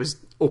 like, it was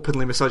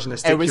openly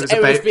misogynistic. It was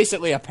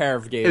basically a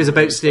perv game. It was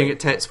about staring at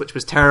tits, which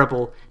was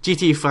terrible.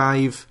 GTA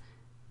 5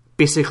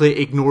 basically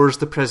ignores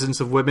the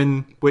presence of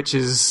women, which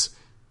is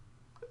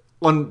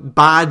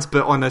bad,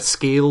 but on a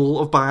scale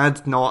of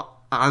bad, not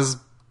as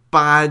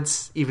bad,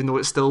 even though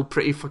it's still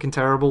pretty fucking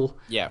terrible.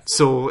 Yeah.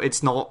 So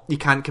it's not, you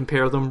can't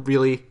compare them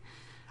really.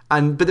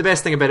 But the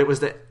best thing about it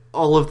was that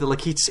all of the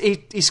like he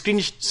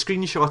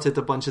screenshotted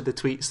a bunch of the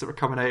tweets that were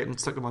coming out and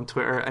stuck them on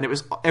Twitter, and it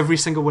was every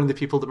single one of the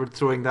people that were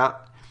throwing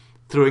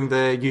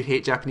the "you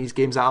hate Japanese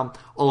games" at him.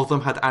 All of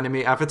them had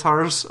anime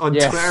avatars on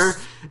Twitter.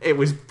 It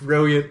was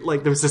brilliant.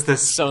 Like there was just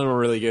this. Some of them were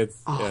really good.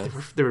 Oh,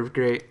 they were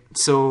great.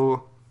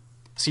 So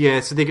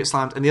they get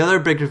slammed, and the other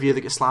big review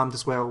that got slammed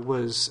as well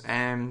was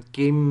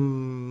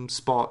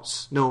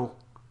GameSpot's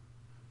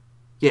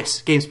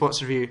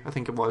review. I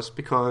think it was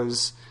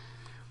because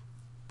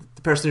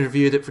the person who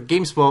reviewed it for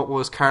GameSpot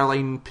was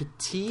Caroline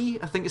Petit,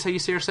 I think is how you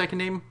say her second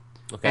name,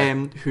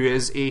 who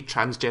is a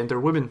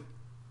transgender woman.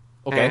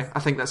 Okay, I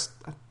think that's.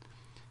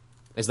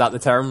 Is that the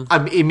term?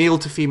 A male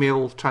to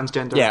female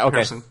transgender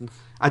person.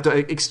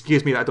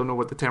 Excuse me, I don't know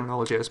what the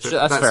terminology is, but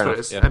that's what it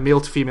is. A male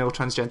to female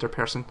transgender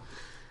person.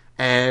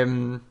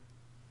 And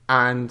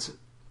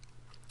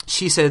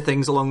she said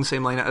things along the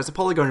same line as a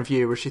Polygon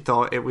review where she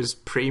thought it was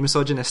pretty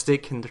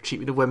misogynistic and their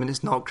treatment of women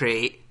is not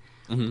great.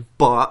 Mm-hmm.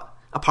 But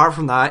apart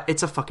from that,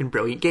 it's a fucking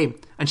brilliant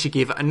game. And she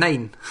gave it a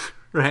 9.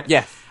 Right?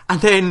 Yeah. And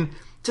then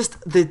just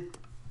the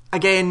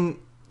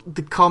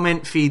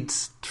comment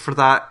feeds for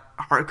that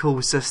article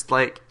was just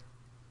like,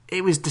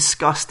 it was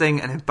disgusting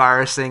and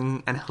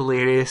embarrassing and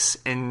hilarious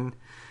in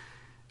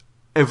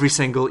every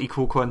single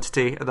equal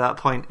quantity at that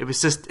point. It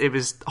was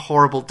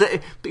horrible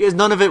because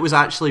none of it was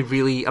actually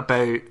really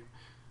about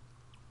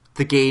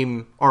the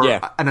game or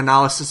an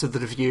analysis of the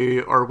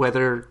review or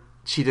whether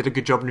she did a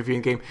good job in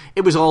reviewing the game.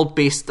 It was all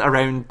based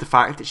around the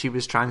fact that she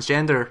was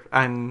transgender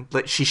and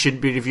that she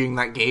shouldn't be reviewing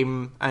that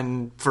game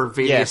and for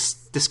various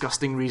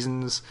disgusting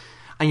reasons.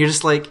 And you're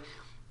just like,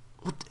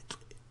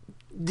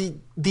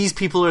 these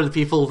people are the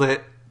people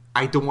that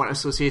I don't want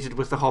associated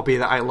with the hobby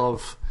that I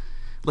love.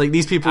 Like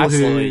these people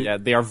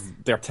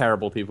they're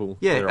terrible people.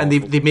 Yeah, and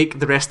they make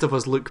the rest of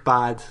us look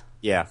bad.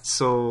 Yeah.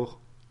 So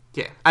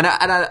and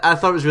I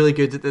thought it was really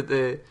good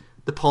that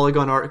the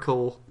Polygon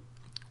article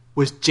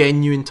was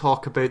genuine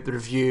talk about the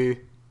review.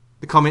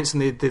 The comments in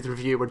the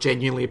review were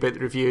genuinely about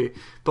the review,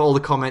 but all the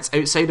comments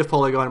outside of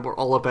Polygon were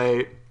all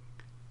about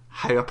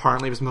how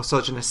apparently it was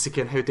misogynistic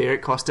and how dare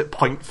it cost it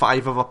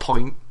 0.5 of a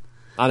point.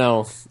 I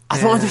know. I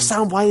don't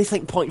understand why they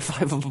think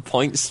 0.5 of a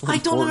point's I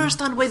don't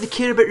understand why they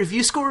care about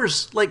review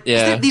scores. Like,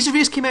 these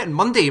reviews came out on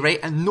Monday, right?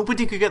 And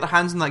nobody could get their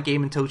hands on that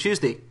game until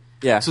Tuesday.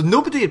 Yeah. So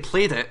nobody had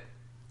played it.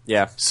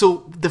 Yeah.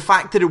 So the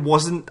fact that it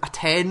wasn't a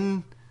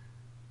 10...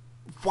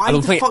 Why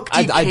the fuck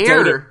do you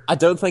care? I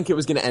don't think it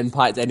was going to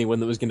impact anyone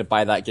that was going to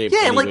buy that game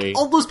anyway. Like,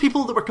 all those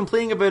people that were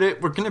complaining about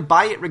it were going to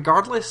buy it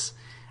regardless.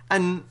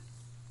 And,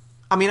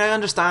 I mean, I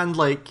understand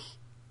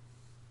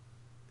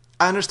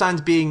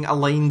being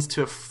aligned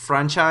to a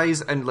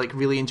franchise and like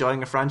really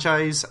enjoying a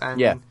franchise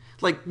and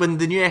like when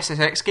the new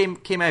SSX game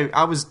came out,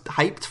 I was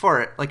hyped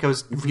for it. Like I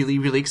was really,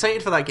 really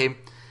excited for that game.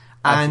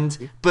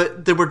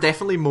 But there were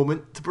definitely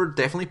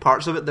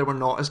parts of it that were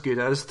not as good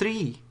as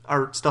 3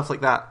 or stuff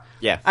like that.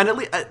 Yeah.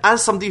 And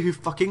as somebody who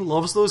fucking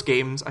loves those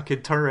games, I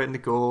could turn around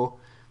and go,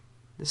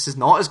 this is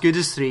not as good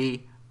as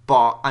 3,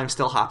 but I'm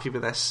still happy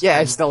with this. Yeah,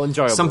 it's still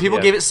enjoyable. Some people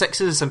gave it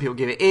 6s, some people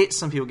gave it 8s,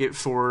 some people gave it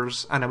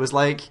 4s, and I was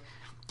like,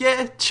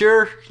 yeah,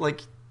 sure,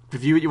 like,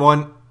 review what you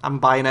want, I'm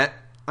buying it,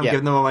 I'm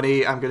giving them my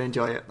money, I'm going to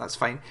enjoy it, that's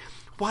fine.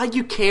 Why do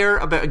you care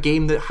about a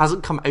game that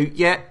hasn't come out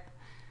yet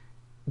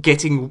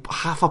getting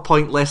half a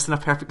point less than a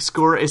perfect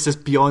score is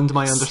just beyond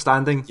my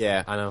understanding.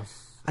 Yeah, I know.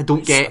 I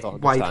don't get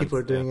why people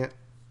are doing it.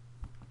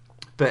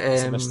 But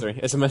it's a mystery.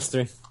 It's a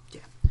mystery.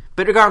 Yeah.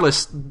 But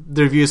regardless,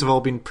 the reviews have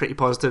all been pretty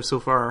positive so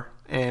far.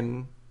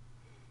 And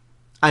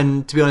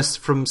to be honest,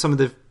 from some of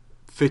the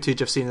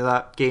footage I've seen of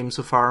that game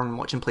so far and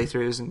watching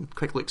playthroughs and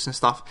quick looks and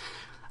stuff,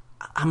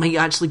 I might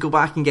actually go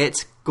back and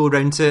go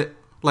around to it.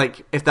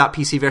 Like, if that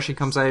PC version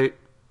comes out.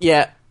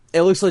 Yeah,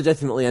 it looks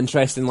legitimately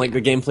interesting. Like,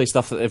 the gameplay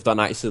stuff that they've done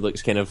actually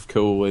looks kind of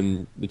cool,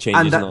 and the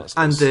changes and that.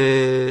 And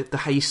the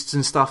heists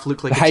and stuff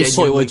look like... The heists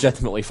look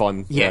legitimately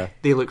fun. Yeah,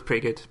 they look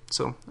pretty good.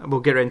 So, we'll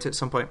get around to it at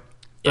some point.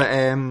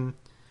 Yeah. But,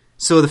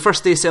 so the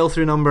first day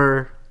sell-through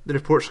number, the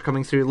reports are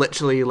coming through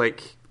literally,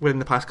 like, within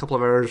the past couple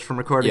of hours from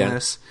recording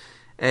this.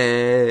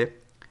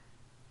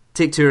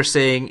 Take-Two are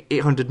saying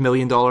 $800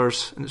 million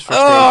in its first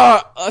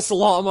day. That's a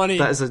lot of money.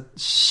 That is a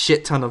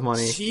shit ton of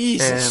money.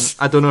 Jesus.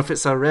 I don't know if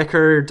it's a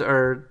record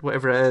or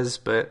whatever it is,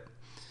 but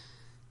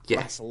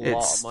yeah, that's a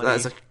lot of money. That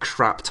is a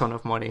crap ton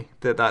of money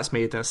that's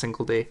made in a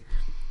single day.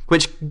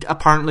 Which,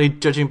 apparently,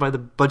 judging by the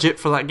budget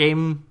for that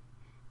game,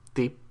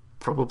 they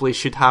probably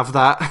should have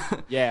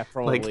that. Yeah,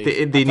 probably. Like,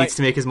 they need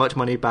to make as much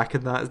money back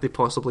in that as they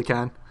possibly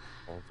can.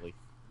 Probably.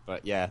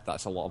 But yeah,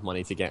 that's a lot of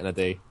money to get in a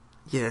day.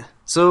 Yeah.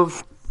 So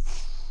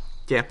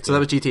that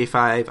was GTA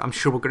 5. I'm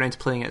sure we'll get around to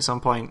playing it at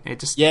some point. When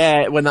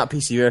that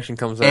PC version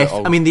comes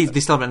out. I mean, they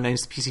still haven't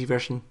announced the PC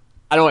version.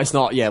 I know it's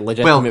not,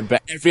 legitimate,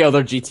 but every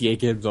other GTA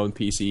game's on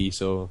PC,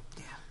 so...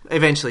 Yeah,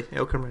 eventually,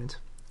 it'll come around.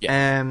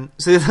 Yeah.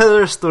 So the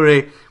other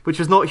story, which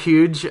was not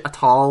huge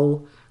at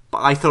all,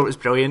 but I thought it was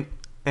brilliant.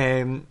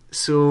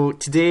 So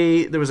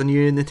today, there was a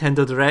new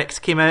Nintendo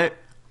Direct came out.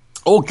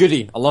 Oh,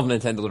 goody. I love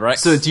Nintendo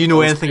Direct. So do you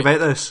know anything about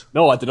this?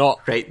 No, I do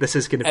not. Right, this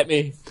is going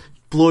to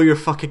blow your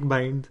fucking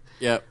mind.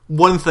 Yeah.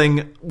 One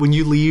thing, when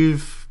you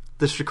leave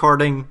this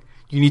recording,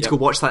 you need to Yep. go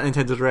watch that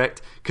Nintendo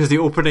Direct, because the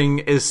opening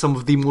is some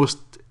of the most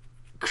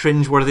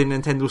cringe-worthy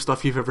Nintendo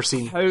stuff you've ever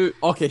seen. How?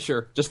 Okay,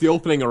 sure. Just the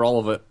opening or all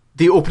of it?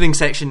 The opening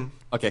section.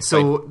 Okay,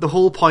 So the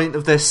whole point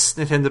of this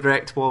Nintendo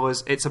Direct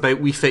was it's about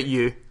Wii Fit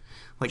U.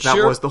 Like, that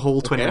Sure. was the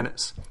whole 20 Okay.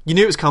 minutes. You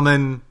knew it was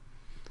coming.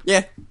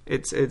 Yeah.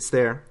 It's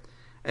there.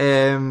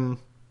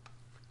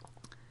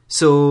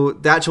 So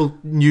the actual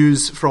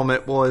news from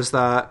it was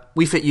that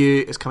Wii Fit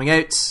U is coming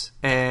out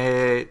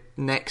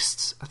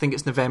next. I think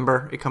it's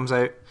November. It comes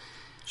out,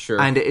 Sure.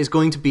 and it is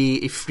going to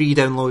be a free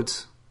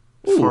download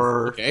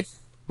for Okay.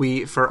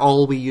 for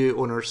all Wii U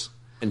owners.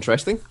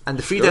 Interesting. And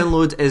the free Sure.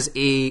 download is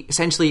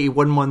essentially a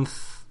 1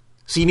 month.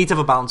 So you need to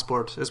have a balance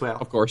board as well.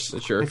 Of course,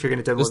 sure. If you're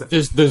going to download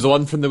Does the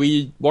one from the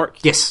Wii work?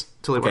 Yes,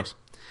 totally Okay. works.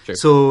 Sure.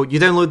 So you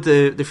download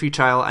the free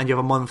trial, and you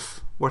have a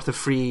month worth of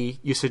free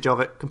usage of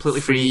it,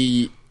 completely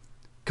free. Free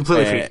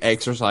Completely free.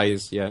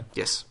 exercise, yeah.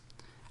 Yes.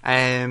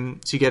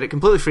 So you get it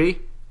completely free.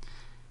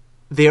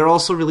 They are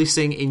also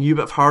releasing a new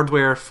bit of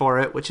hardware for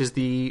it, which is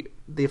the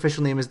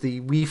official name is the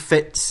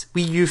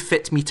Wii U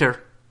Fit Meter,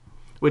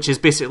 which is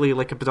basically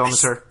like a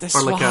pedometer This or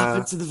is like what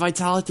happened to the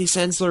vitality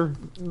sensor.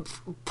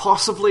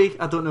 possibly,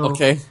 I don't know.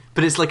 Okay.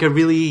 But it's like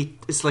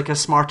it's like a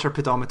smarter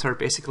pedometer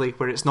basically,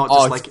 where it's not Oh,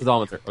 just it's like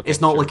pedometer. Okay, it's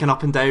not sure. like an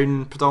up and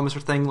down pedometer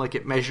thing. Like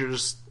it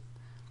measures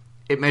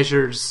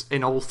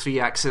in all three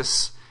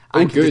axes.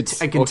 Oh, good.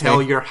 I can Okay.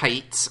 tell your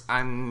height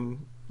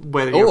and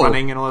whether you're Oh.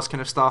 running and all this kind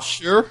of stuff.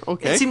 Sure,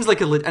 okay. It seems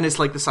like and it's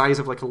like the size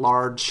of like a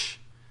large.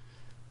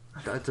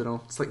 I don't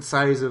know. It's like the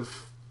size of.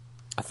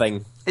 A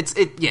thing.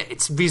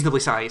 It's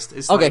reasonably sized.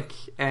 It's Okay. like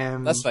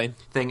That's fine.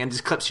 thing, and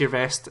just clips your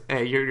vest,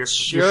 your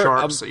Sure,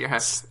 shorts I'm at your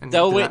hip. And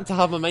Still do waiting that. to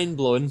have my mind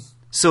blown.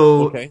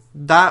 So Okay.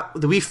 the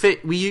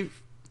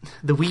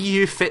Wii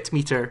U Fit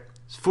Meter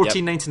is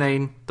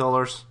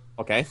 $14.99.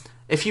 Okay.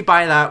 If you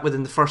buy that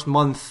within the first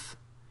month,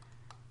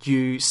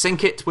 you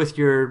sync it with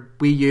your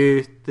Wii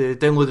U, the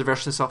downloaded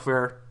version of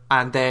software,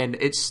 and then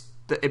it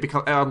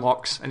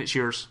unlocks and it's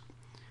yours.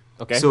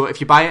 Okay. So if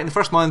you buy it in the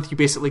first month, you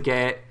basically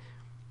get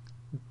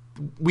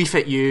Wii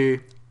Fit U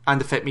and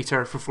the Fit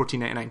Meter for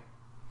 $14.99,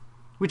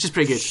 which is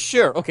pretty good.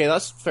 Sure, okay,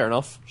 that's fair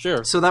enough.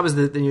 Sure. So that was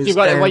the news. You've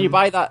got when you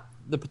buy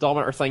the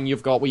pedometer thing,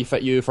 you've got Wii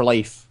Fit U for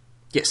life.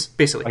 Yes,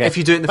 basically. Okay. If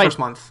you do it in the Fine. first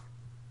month.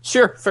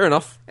 Sure, fair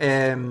enough.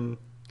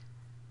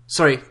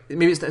 Sorry,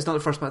 maybe it's not the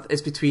first month.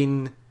 It's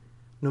between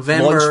Launch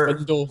November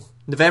window.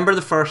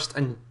 the 1st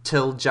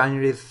until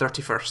January the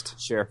 31st.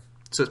 Sure.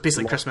 So it's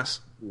basically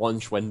Christmas.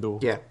 Launch window.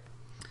 Yeah.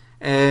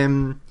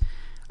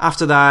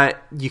 After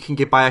that, you can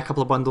buy a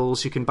couple of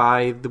bundles. You can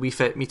buy the Wii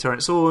Fit Meter on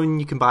its own.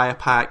 You can buy a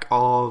pack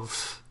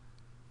of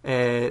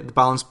the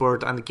balance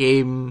board and the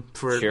game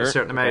for Sure, a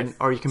certain okay. amount,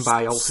 or you can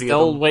buy all three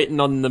Still of them. waiting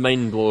on the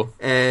mind blow.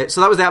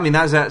 So that was that. I mean,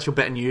 that's the actual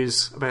bit of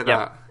news about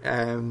Yep.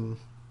 that.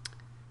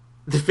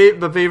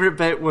 My favourite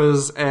bit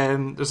was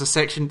there's a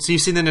section. So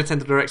you've seen the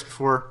Nintendo Directs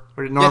before,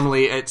 where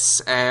normally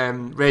it's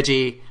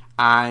Reggie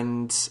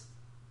and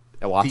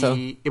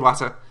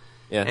Iwata,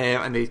 Yeah.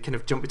 and they kind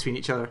of jump between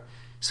each other.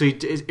 So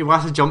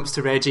Iwata jumps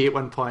to Reggie at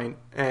one point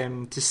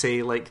to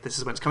say, like, this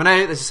is when it's coming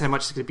out, this is how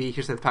much it's going to be,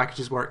 here's how the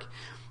packages work.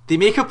 They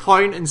make a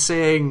point in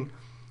saying,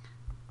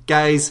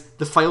 guys,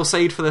 the file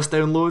side for this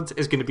download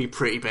is going to be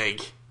pretty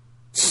big.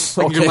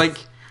 And Okay. you're like,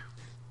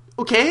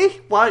 okay,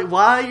 why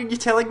are you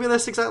telling me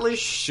this exactly?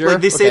 Sure,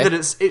 Like, they say okay.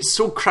 that it's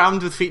so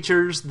crammed with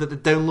features that the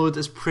download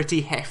is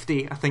pretty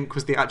hefty, I think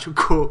was the actual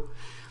quote.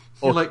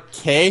 You're like,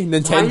 Okay,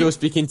 Nintendo why-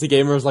 speaking to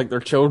gamers like they're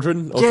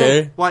children.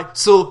 Okay. yeah, why?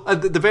 So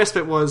the best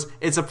bit was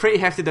it's a pretty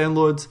hefty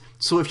download.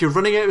 So if you're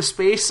running out of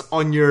space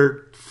on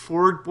your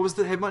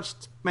how much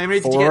memory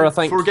did you 4, get? I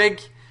think. 4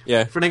 gig.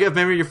 Yeah. For negative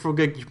memory, your 4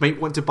 gig, you might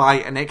want to buy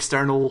an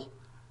external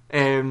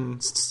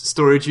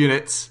storage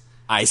unit.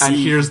 I And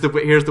see. here's the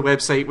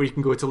website where you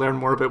can go to learn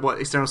more about what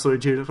external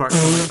storage units are.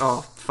 I'm like,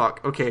 oh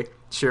fuck, okay,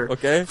 sure.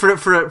 Okay. For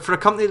a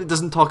company that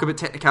doesn't talk about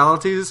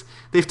technicalities,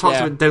 they've talked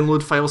Yeah. about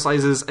download file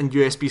sizes and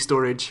USB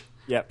storage.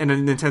 Yep. In a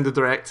Nintendo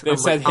Direct. They've I'm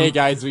said, like, hey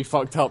guys, we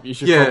fucked up, you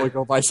should Yeah. probably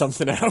go buy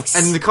something else.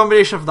 And the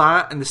combination of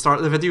that and the start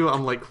of the video,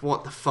 I'm like,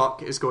 what the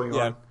fuck is going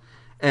on?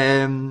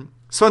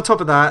 So on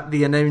top of that,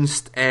 they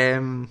announced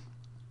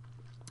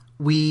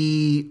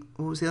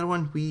what was the other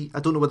one? I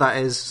don't know what that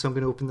is, so I'm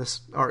going to open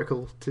this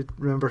article to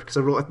remember, because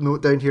I wrote a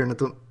note down here and I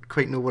don't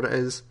quite know what it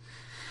is.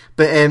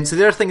 But so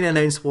the other thing they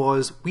announced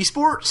was Wii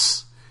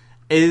Sports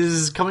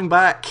is coming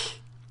back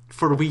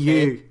for Wii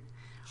U.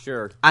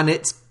 Sure. And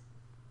it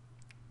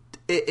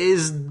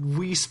is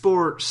Wii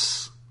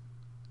Sports,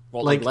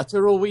 What, like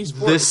literal Wii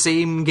Sports? the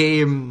same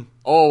game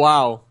Oh,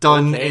 wow.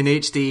 done Okay. in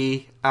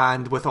HD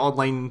and with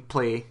online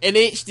play. In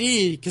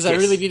HD, because I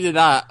Yes. really needed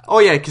that. Oh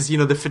yeah, because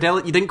the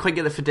fidelity, you didn't quite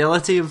get the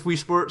fidelity of Wii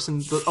Sports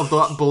and of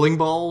that bowling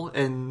ball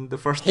in the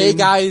first Hey game.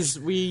 guys,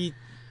 we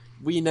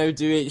now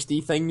do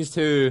HD things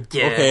too.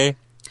 Yeah. Okay.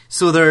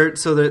 So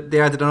they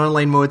added an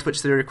online mode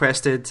which they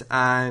requested,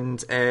 and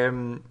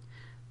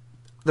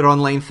their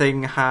online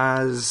thing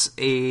has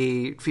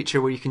a feature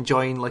where you can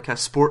join like a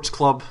sports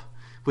club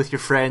with your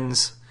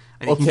friends,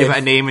 and you can Okay. give it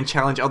a name and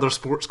challenge other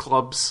sports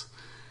clubs.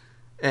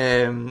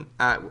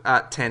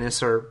 at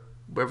tennis or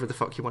whatever the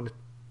fuck you want to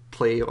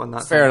play on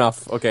that. Fair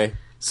enough. Okay.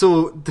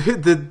 So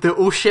the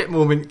oh shit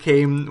moment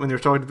came when they were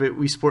talking about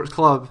Wii Sports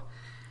Club,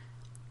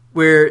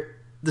 where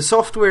the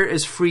software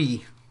is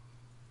free,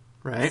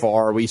 right?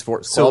 For Wii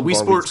Sports Club. So Wii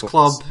Sports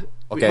Club.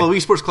 Okay. Well,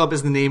 Wii Sports Club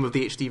is the name of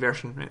the HD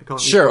version, right? Call it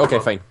Wii Sure. Sports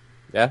Okay. Club. Fine.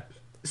 Yeah.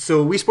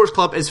 So Wii Sports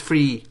Club is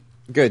free.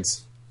 Good.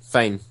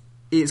 Fine.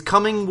 It's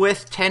coming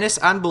with tennis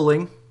and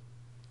bowling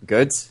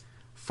Good.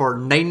 for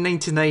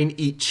 $9.99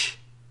 each.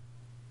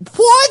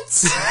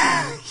 What?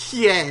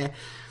 Yeah.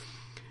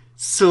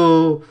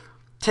 So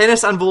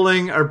tennis and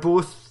bowling are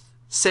both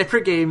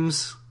separate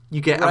games. You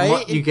get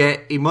Right. you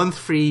get a month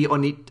free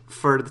on each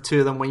for the two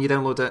of them when you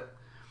download it,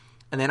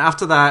 and then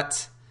after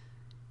that,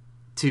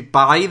 to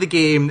buy the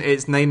game,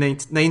 it's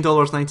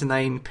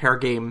 $9.99 per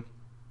game.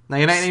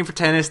 $9.99 for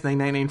tennis,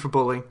 $9.99 for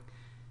bowling.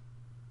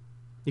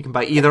 You can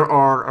buy either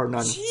or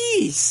none.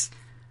 Jeez.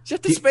 You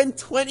have to spend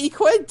 20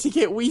 quid to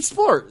get Wii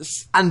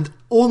Sports. And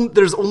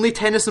there's only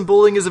tennis and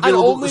bowling is And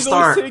available only at the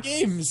start. those two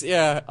games.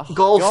 Yeah. Oh,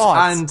 Golf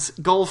God.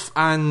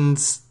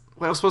 and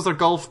what else was there?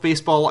 Golf,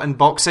 baseball, and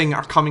boxing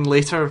are coming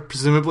later,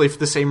 presumably for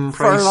the same For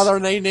price. another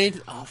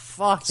 9.99. Oh,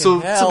 fucking So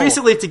hell.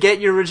 basically, to get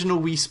your original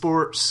Wii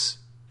Sports,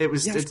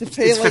 it's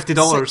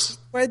 $50.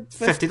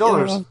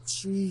 $50. Oh,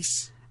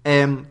 jeez.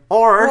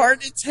 Or What are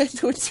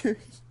Nintendo doing?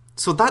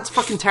 so that's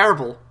fucking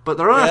terrible. But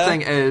the other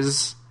thing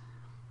is,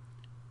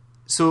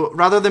 so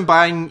rather than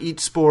buying each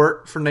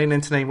sport for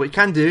 $9.99, what you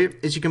can do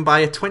is you can buy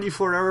a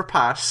 24-hour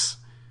pass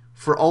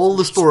for all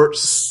the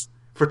sports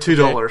for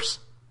 $2.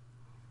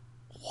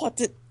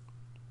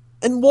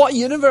 In what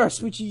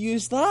universe would you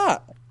use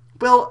that?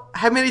 Well,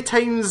 how many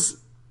times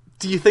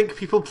do you think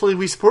people play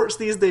Wii Sports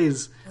these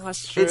days?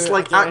 That's true. It's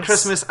like I at guess.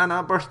 Christmas and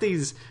at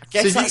birthdays. I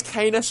guess So if that's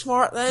kind of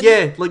smart then.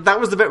 yeah, like that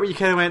was the bit where you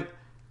kind of went,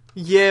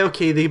 yeah,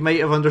 okay, they might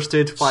have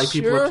understood why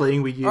people are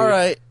playing Wii U.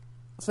 Alright.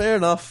 Fair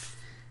enough.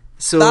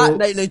 So That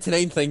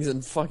 $9.99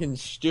 thing's fucking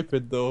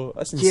stupid though.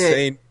 That's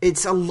insane. yeah,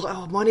 it's a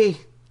lot of money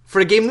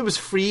for a game that was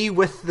free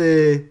with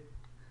the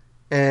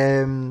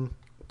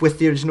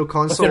original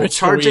console. original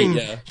charging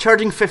Wii, yeah.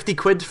 charging 50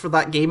 quid for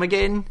that game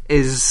again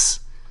is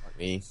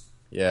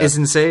Yeah.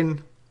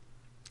 insane.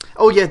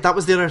 Oh yeah, that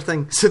was the other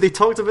thing. So they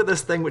talked about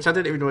this thing which I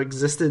didn't even know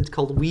existed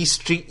called Wii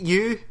Street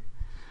U,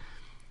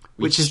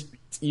 which is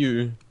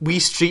you.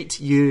 Wii Street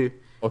U,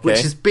 Okay.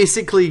 which is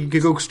basically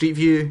Google Street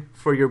View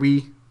for your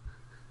Wii.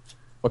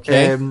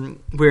 Okay.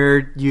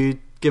 Where you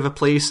give a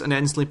place and it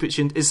instantly puts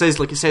you in. It says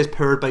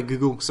powered by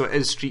Google, so it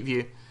is Street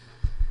View.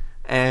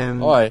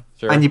 Alright,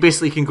 sure. And you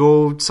basically can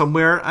go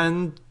somewhere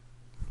and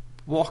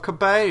walk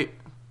about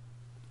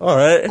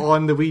Alright.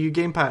 on the Wii U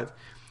gamepad.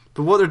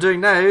 But what they're doing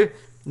now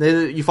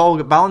that you've all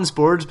got balance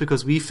boards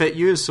because Wii Fit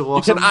U is so You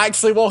awesome, can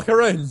actually walk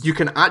around. you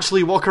can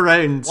actually walk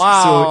around.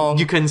 Wow. So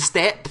you can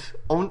step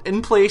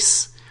in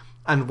place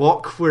and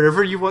walk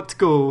wherever you want to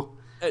go.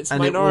 It's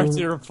and it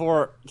Minority will-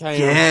 Report kind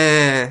of.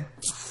 Yeah.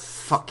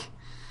 Fuck.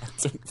 I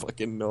don't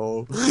fucking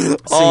know.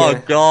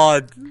 yeah.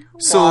 God.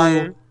 So,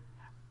 Why?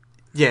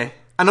 yeah.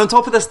 And on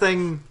top of this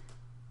thing,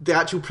 the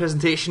actual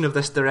presentation of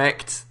this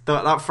Direct,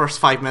 that first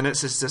 5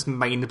 minutes is just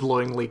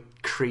mind-blowingly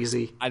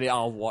crazy.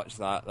 I'll watch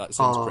that. That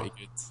sounds Oh. pretty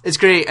good. It's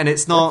great, and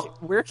it's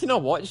not... Where can I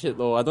watch it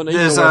though? I don't even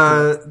There's know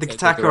where to the watch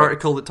Kotaku it.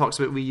 article that talks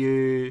about Wii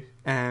U,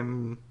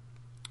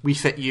 Wii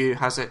Fit U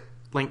has it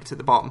linked at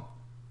the bottom.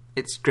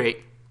 It's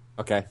great.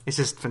 Okay. It's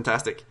just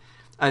fantastic.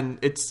 And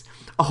it's...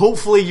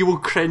 hopefully you will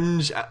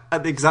cringe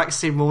at the exact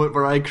same moment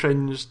where I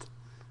cringed.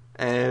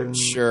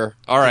 Sure.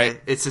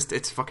 Alright. Yeah,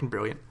 it's fucking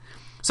brilliant.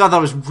 So I thought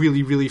it was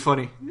really, really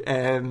funny.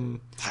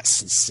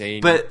 That's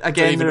insane. But again, I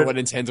don't even know they're- what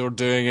Nintendo are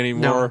doing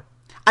anymore. No.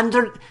 And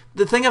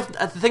the thing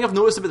I've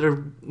noticed about their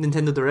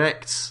Nintendo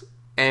Directs,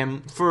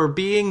 for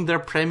being their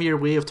premier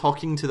way of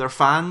talking to their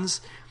fans,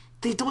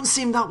 they don't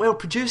seem that well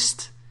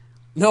produced.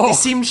 No. They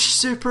seem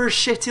super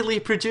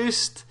shittily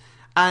produced.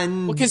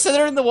 And Well,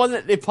 considering the one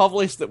that they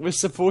published that was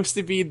supposed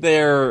to be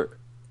their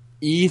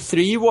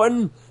E3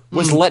 one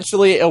was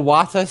literally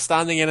Iwata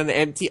standing in an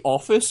empty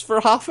office for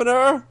half an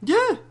hour.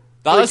 yeah,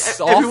 That's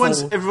like,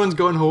 everyone's awful. everyone's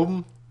going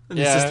home, and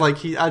it's Yeah. just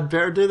like I'd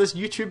better do this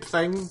YouTube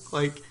thing.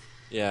 Like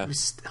Yeah.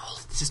 it's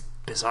just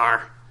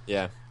bizarre.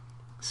 Yeah.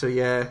 So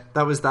yeah,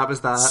 that was that.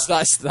 So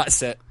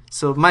that's it.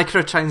 So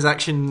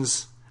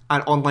microtransactions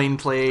and online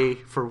play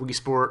for Wii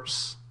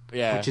Sports,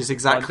 Yeah. which is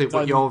exactly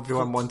what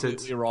everyone wanted.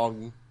 Completely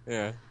wrong.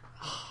 Yeah.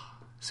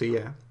 So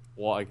yeah,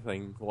 What a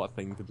thing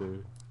to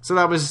do. so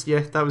that was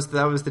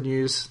the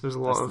news. There's a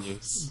lot That's of the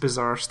news.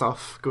 bizarre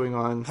stuff going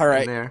on All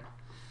right. in there.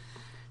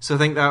 So I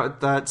think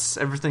that's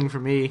everything for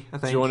me. I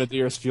Do think you want to do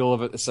your spiel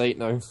about the site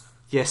now?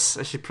 yes,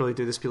 I should probably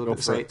do the spiel about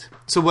the for it. site.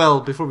 So well,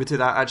 before we do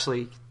that,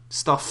 actually,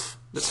 stuff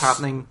that's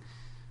happening.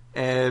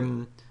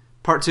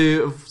 Part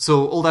 2 of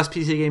Old Ass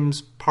PC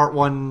Games Part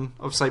 1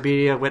 of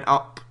Siberia went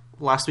up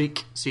last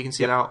week, so you can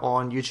see that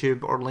on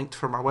YouTube or linked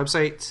from our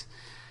website.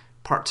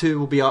 Part 2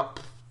 will be up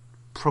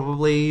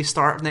probably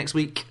start of next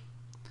week,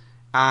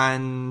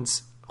 and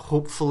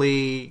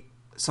hopefully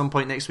some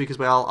point next week as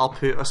well I'll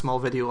put a small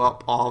video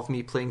up of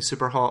me playing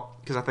Super Hot,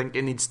 because I think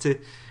it needs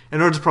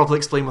in order to properly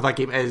explain what that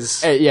game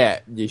is, yeah,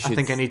 you should. I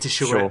think I need to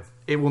show it.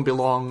 It won't be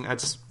long. I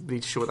just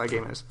need to show what that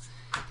game is.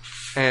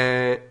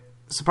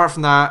 So apart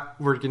from that,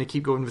 we're going to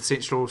keep going with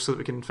Saints Row so that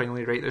we can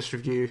finally write this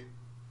review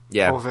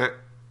of it.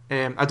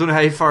 I don't know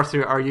how far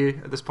through it are you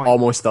at this point.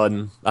 Almost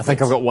done. I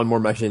think I've got one more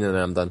mission and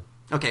then I'm done.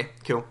 Okay,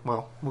 cool.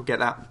 Well, we'll get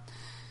that.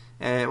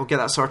 We'll get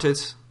that sorted.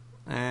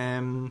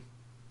 Yeah,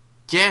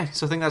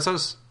 so I think that's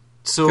us.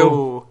 So,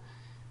 cool.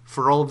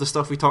 For all of the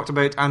stuff we talked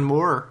about and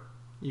more,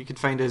 you can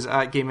find us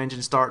at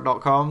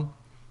GameEngineStart.com,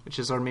 which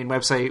is our main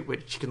website,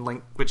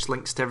 which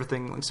links to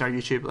everything, links to our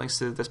YouTube, links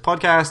to this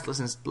podcast,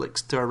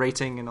 links to our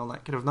rating and all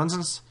that kind of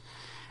nonsense.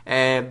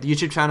 The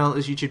YouTube channel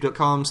is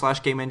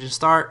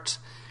youtube.com/GameEngineStart.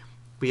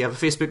 We have a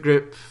Facebook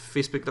group,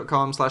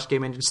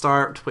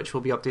 facebook.com/GameEngineStart, which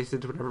will be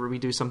updated whenever we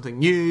do something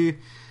new.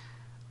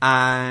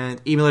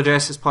 And email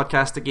address is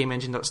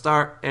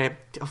podcast@GameEngine.start.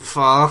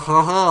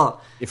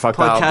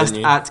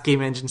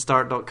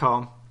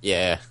 Podcast@GameEngineStart.com.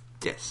 Yeah.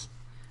 Yes.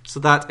 So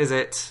that is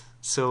it.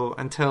 So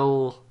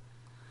until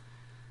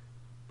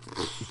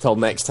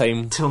next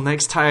time. Till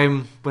next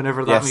time,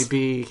 whenever that may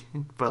be.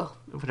 Well,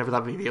 whenever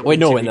that may be. We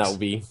know when that will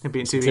be. It'll be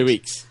in 2 weeks. 2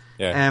 weeks.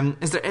 Yeah.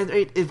 Is there?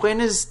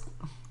 When is?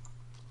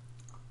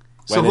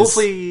 So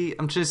hopefully,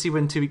 I'm trying to see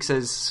when 2 weeks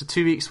is. So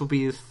 2 weeks will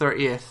be the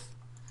 30th.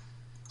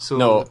 So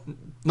no,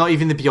 not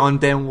even the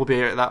Beyond demo will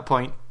be out at that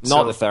point.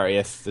 Not the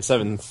 30th, the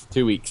 7th.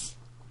 2 weeks.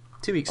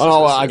 2 weeks. Oh,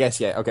 no, I guess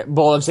Okay.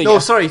 Well, I'm saying no.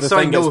 Sorry.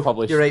 No,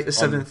 published you're right. The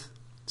 7th.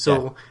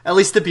 So at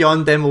least the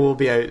Beyond demo will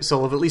be out. So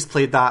I'll have at least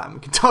played that and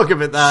we can talk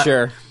about that.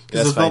 Sure.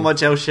 Because there's not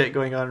much else shit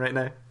going on right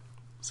now.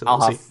 So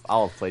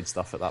I'll have played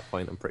stuff at that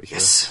point. I'm pretty sure.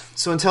 Yes.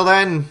 So until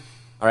then.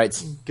 All right.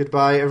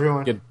 Goodbye,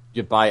 everyone.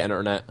 Goodbye,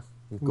 internet.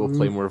 Go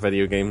play more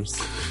video games.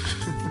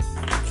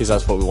 Because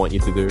that's what we want you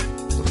to do.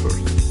 Of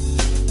course.